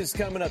matches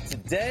coming up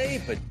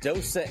today.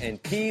 Badosa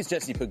and Keys,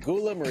 Jessie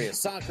Pegula, Maria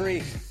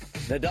Sakkari,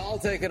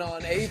 Nadal taking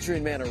on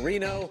Adrian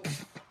Mannarino,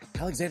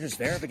 Alexander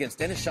Zverev against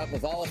Denis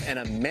Shapovalov, and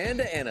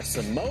Amanda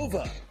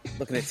Anisimova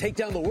looking to take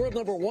down the world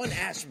number 1,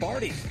 Ash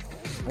Barty.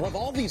 I love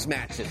all these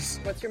matches.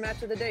 What's your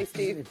match of the day,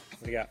 Steve?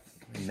 What do you got?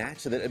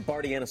 Match of the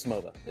Barty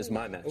Anisimova is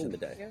my match of the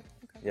day. Yeah.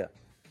 Okay. Yeah.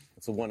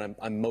 It's the one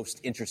I'm most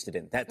interested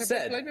in. That Have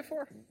said, they played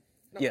before?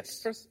 No,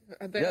 yes.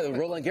 The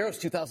Roland Garros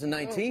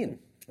 2019.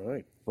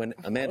 Right. When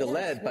Amanda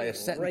led by a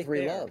set and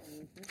 3 love.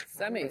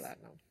 Semis.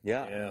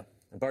 Yeah.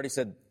 And Barty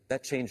said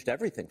that changed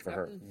everything for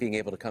her, being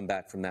able to come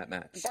back from that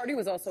match. Barty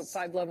was also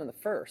 5-love in the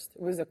first.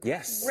 It was a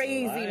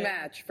crazy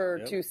match for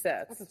 2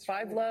 sets.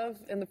 5-love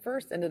in the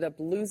first, ended up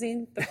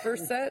losing the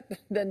first set,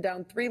 then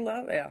down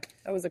 3-love. Yeah,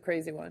 that was a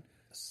crazy one.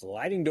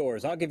 Sliding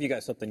doors. I'll give you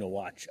guys something to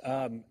watch.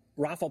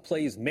 Rafa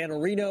plays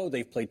Mannarino.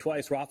 They've played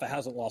twice. Rafa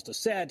hasn't lost a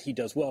set. He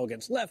does well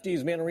against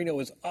lefties.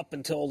 Mannarino is up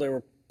until they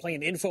were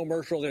playing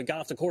infomercials. They got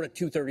off the court at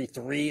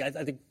 2:33.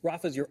 I think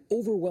Rafa's your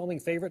overwhelming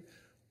favorite.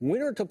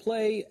 Winner to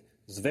play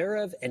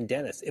Zverev and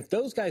Denis. If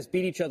those guys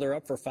beat each other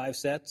up for 5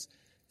 sets,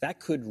 that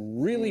could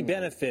really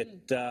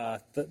benefit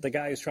the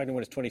guy who's trying to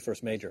win his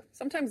 21st major.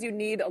 Sometimes you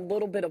need a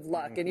little bit of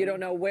luck, and you don't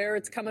know where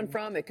it's coming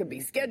from. It could be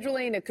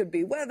scheduling, it could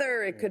be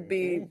weather, it could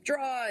be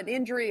draw, an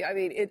injury. I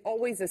mean, it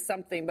always is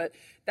something, but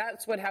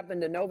that's what happened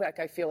to Novak,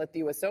 I feel, at the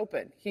U.S.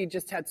 Open. He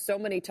just had so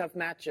many tough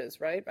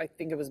matches, right? I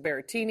think it was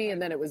Berrettini,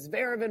 and then it was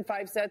Zverev in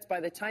 5 sets. By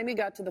the time he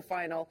got to the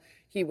final,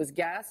 he was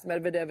gassed.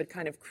 Medvedev had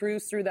kind of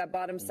cruised through that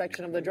bottom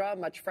section of the draw,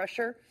 much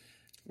fresher.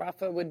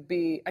 Rafa would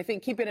be, I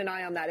think, keeping an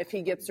eye on that if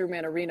he gets through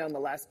Mannarino in the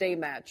last day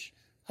match,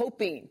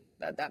 hoping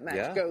that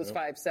match goes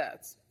 5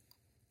 sets.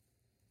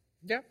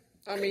 Yeah.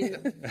 I mean,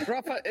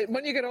 Rafa,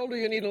 when you get older,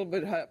 you need a little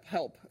bit of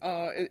help.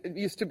 It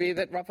used to be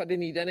that Rafa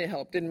didn't need any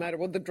help. Didn't matter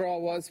what the draw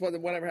was,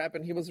 whatever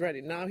happened, he was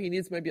ready. Now he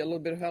needs maybe a little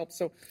bit of help.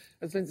 So,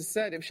 as Lindsay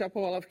said, if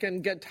Shapovalov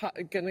can get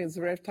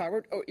Zverev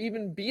tired or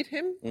even beat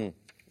him,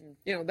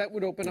 that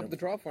would open up the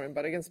draw for him.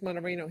 But against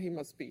Mannarino, he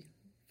must be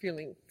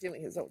feeling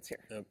his oats here.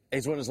 Yep.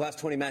 He's won his last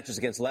 20 matches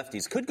against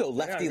lefties. Could go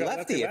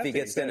lefty-lefty if he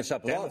gets Denis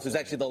Shapovalov, who's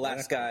actually the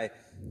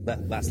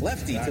last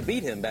lefty to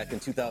beat him back in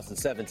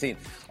 2017.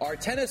 Our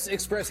Tennis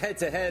Express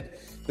head-to-head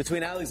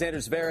between Alexander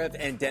Zverev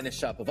and Denis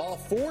Shapovalov.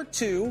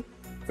 4-2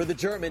 for the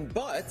German,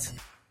 but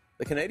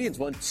the Canadians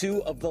won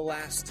 2 of the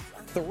last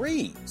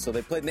 3. So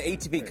they played in the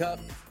ATP Cup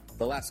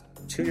the last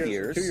 2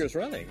 years. 2 years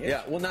running.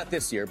 Yeah, well, not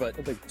this year, but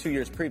 2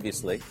 years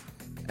previously.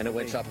 And it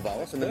went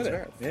Shapovalov and then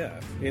Zverev. Yeah,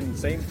 in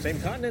same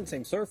continent,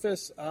 same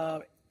surface.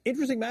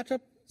 Interesting matchup.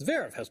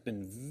 Zverev has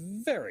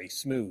been very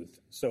smooth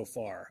so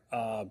far.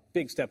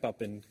 Big step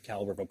up in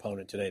caliber of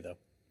opponent today, though.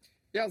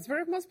 Yeah,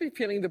 Zverev must be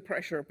feeling the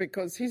pressure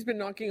because he's been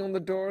knocking on the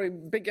door,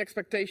 big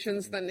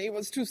expectations. Then he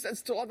was 2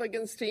 sets to love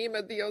against Thiem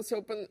at the US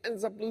Open,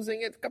 ends up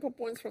losing it, a couple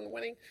points from the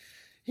winning.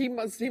 He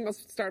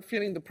must start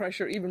feeling the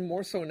pressure even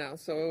more so now.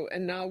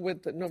 And now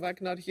with Novak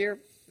not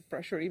here, the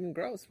pressure even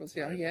grows. We'll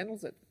see how he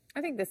handles it. I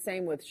think the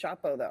same with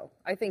Shapo, though.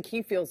 I think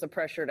he feels the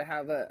pressure to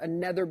have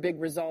another big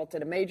result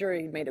at a major.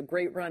 He made a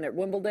great run at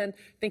Wimbledon.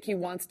 I think he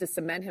wants to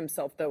cement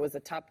himself, though, as a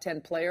top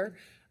 10 player.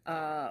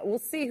 We'll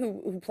see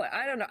who play.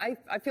 I don't know.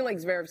 I feel like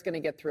Zverev's going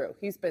to get through.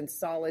 He's been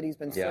solid. He's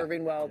been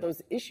serving well.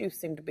 Those issues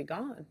seem to be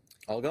gone.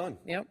 All gone.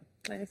 Yep.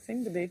 They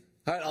seem to be.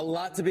 All right, a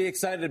lot to be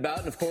excited about.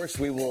 And, of course,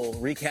 we will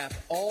recap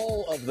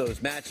all of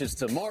those matches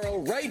tomorrow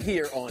right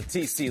here on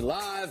TC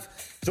Live.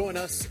 Join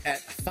us at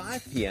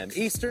 5 p.m.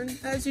 Eastern,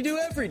 as you do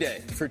every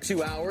day, for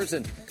 2 hours.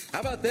 And how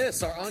about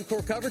this? Our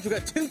encore coverage, we've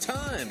got 2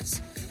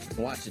 times. You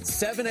can watch at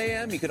 7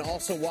 a.m. You can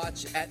also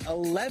watch at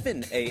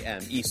 11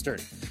 a.m. Eastern.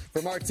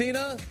 For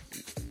Martina,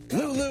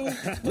 Lulu,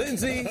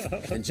 Lindsay,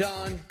 and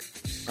John,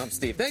 I'm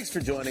Steve. Thanks for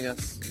joining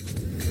us.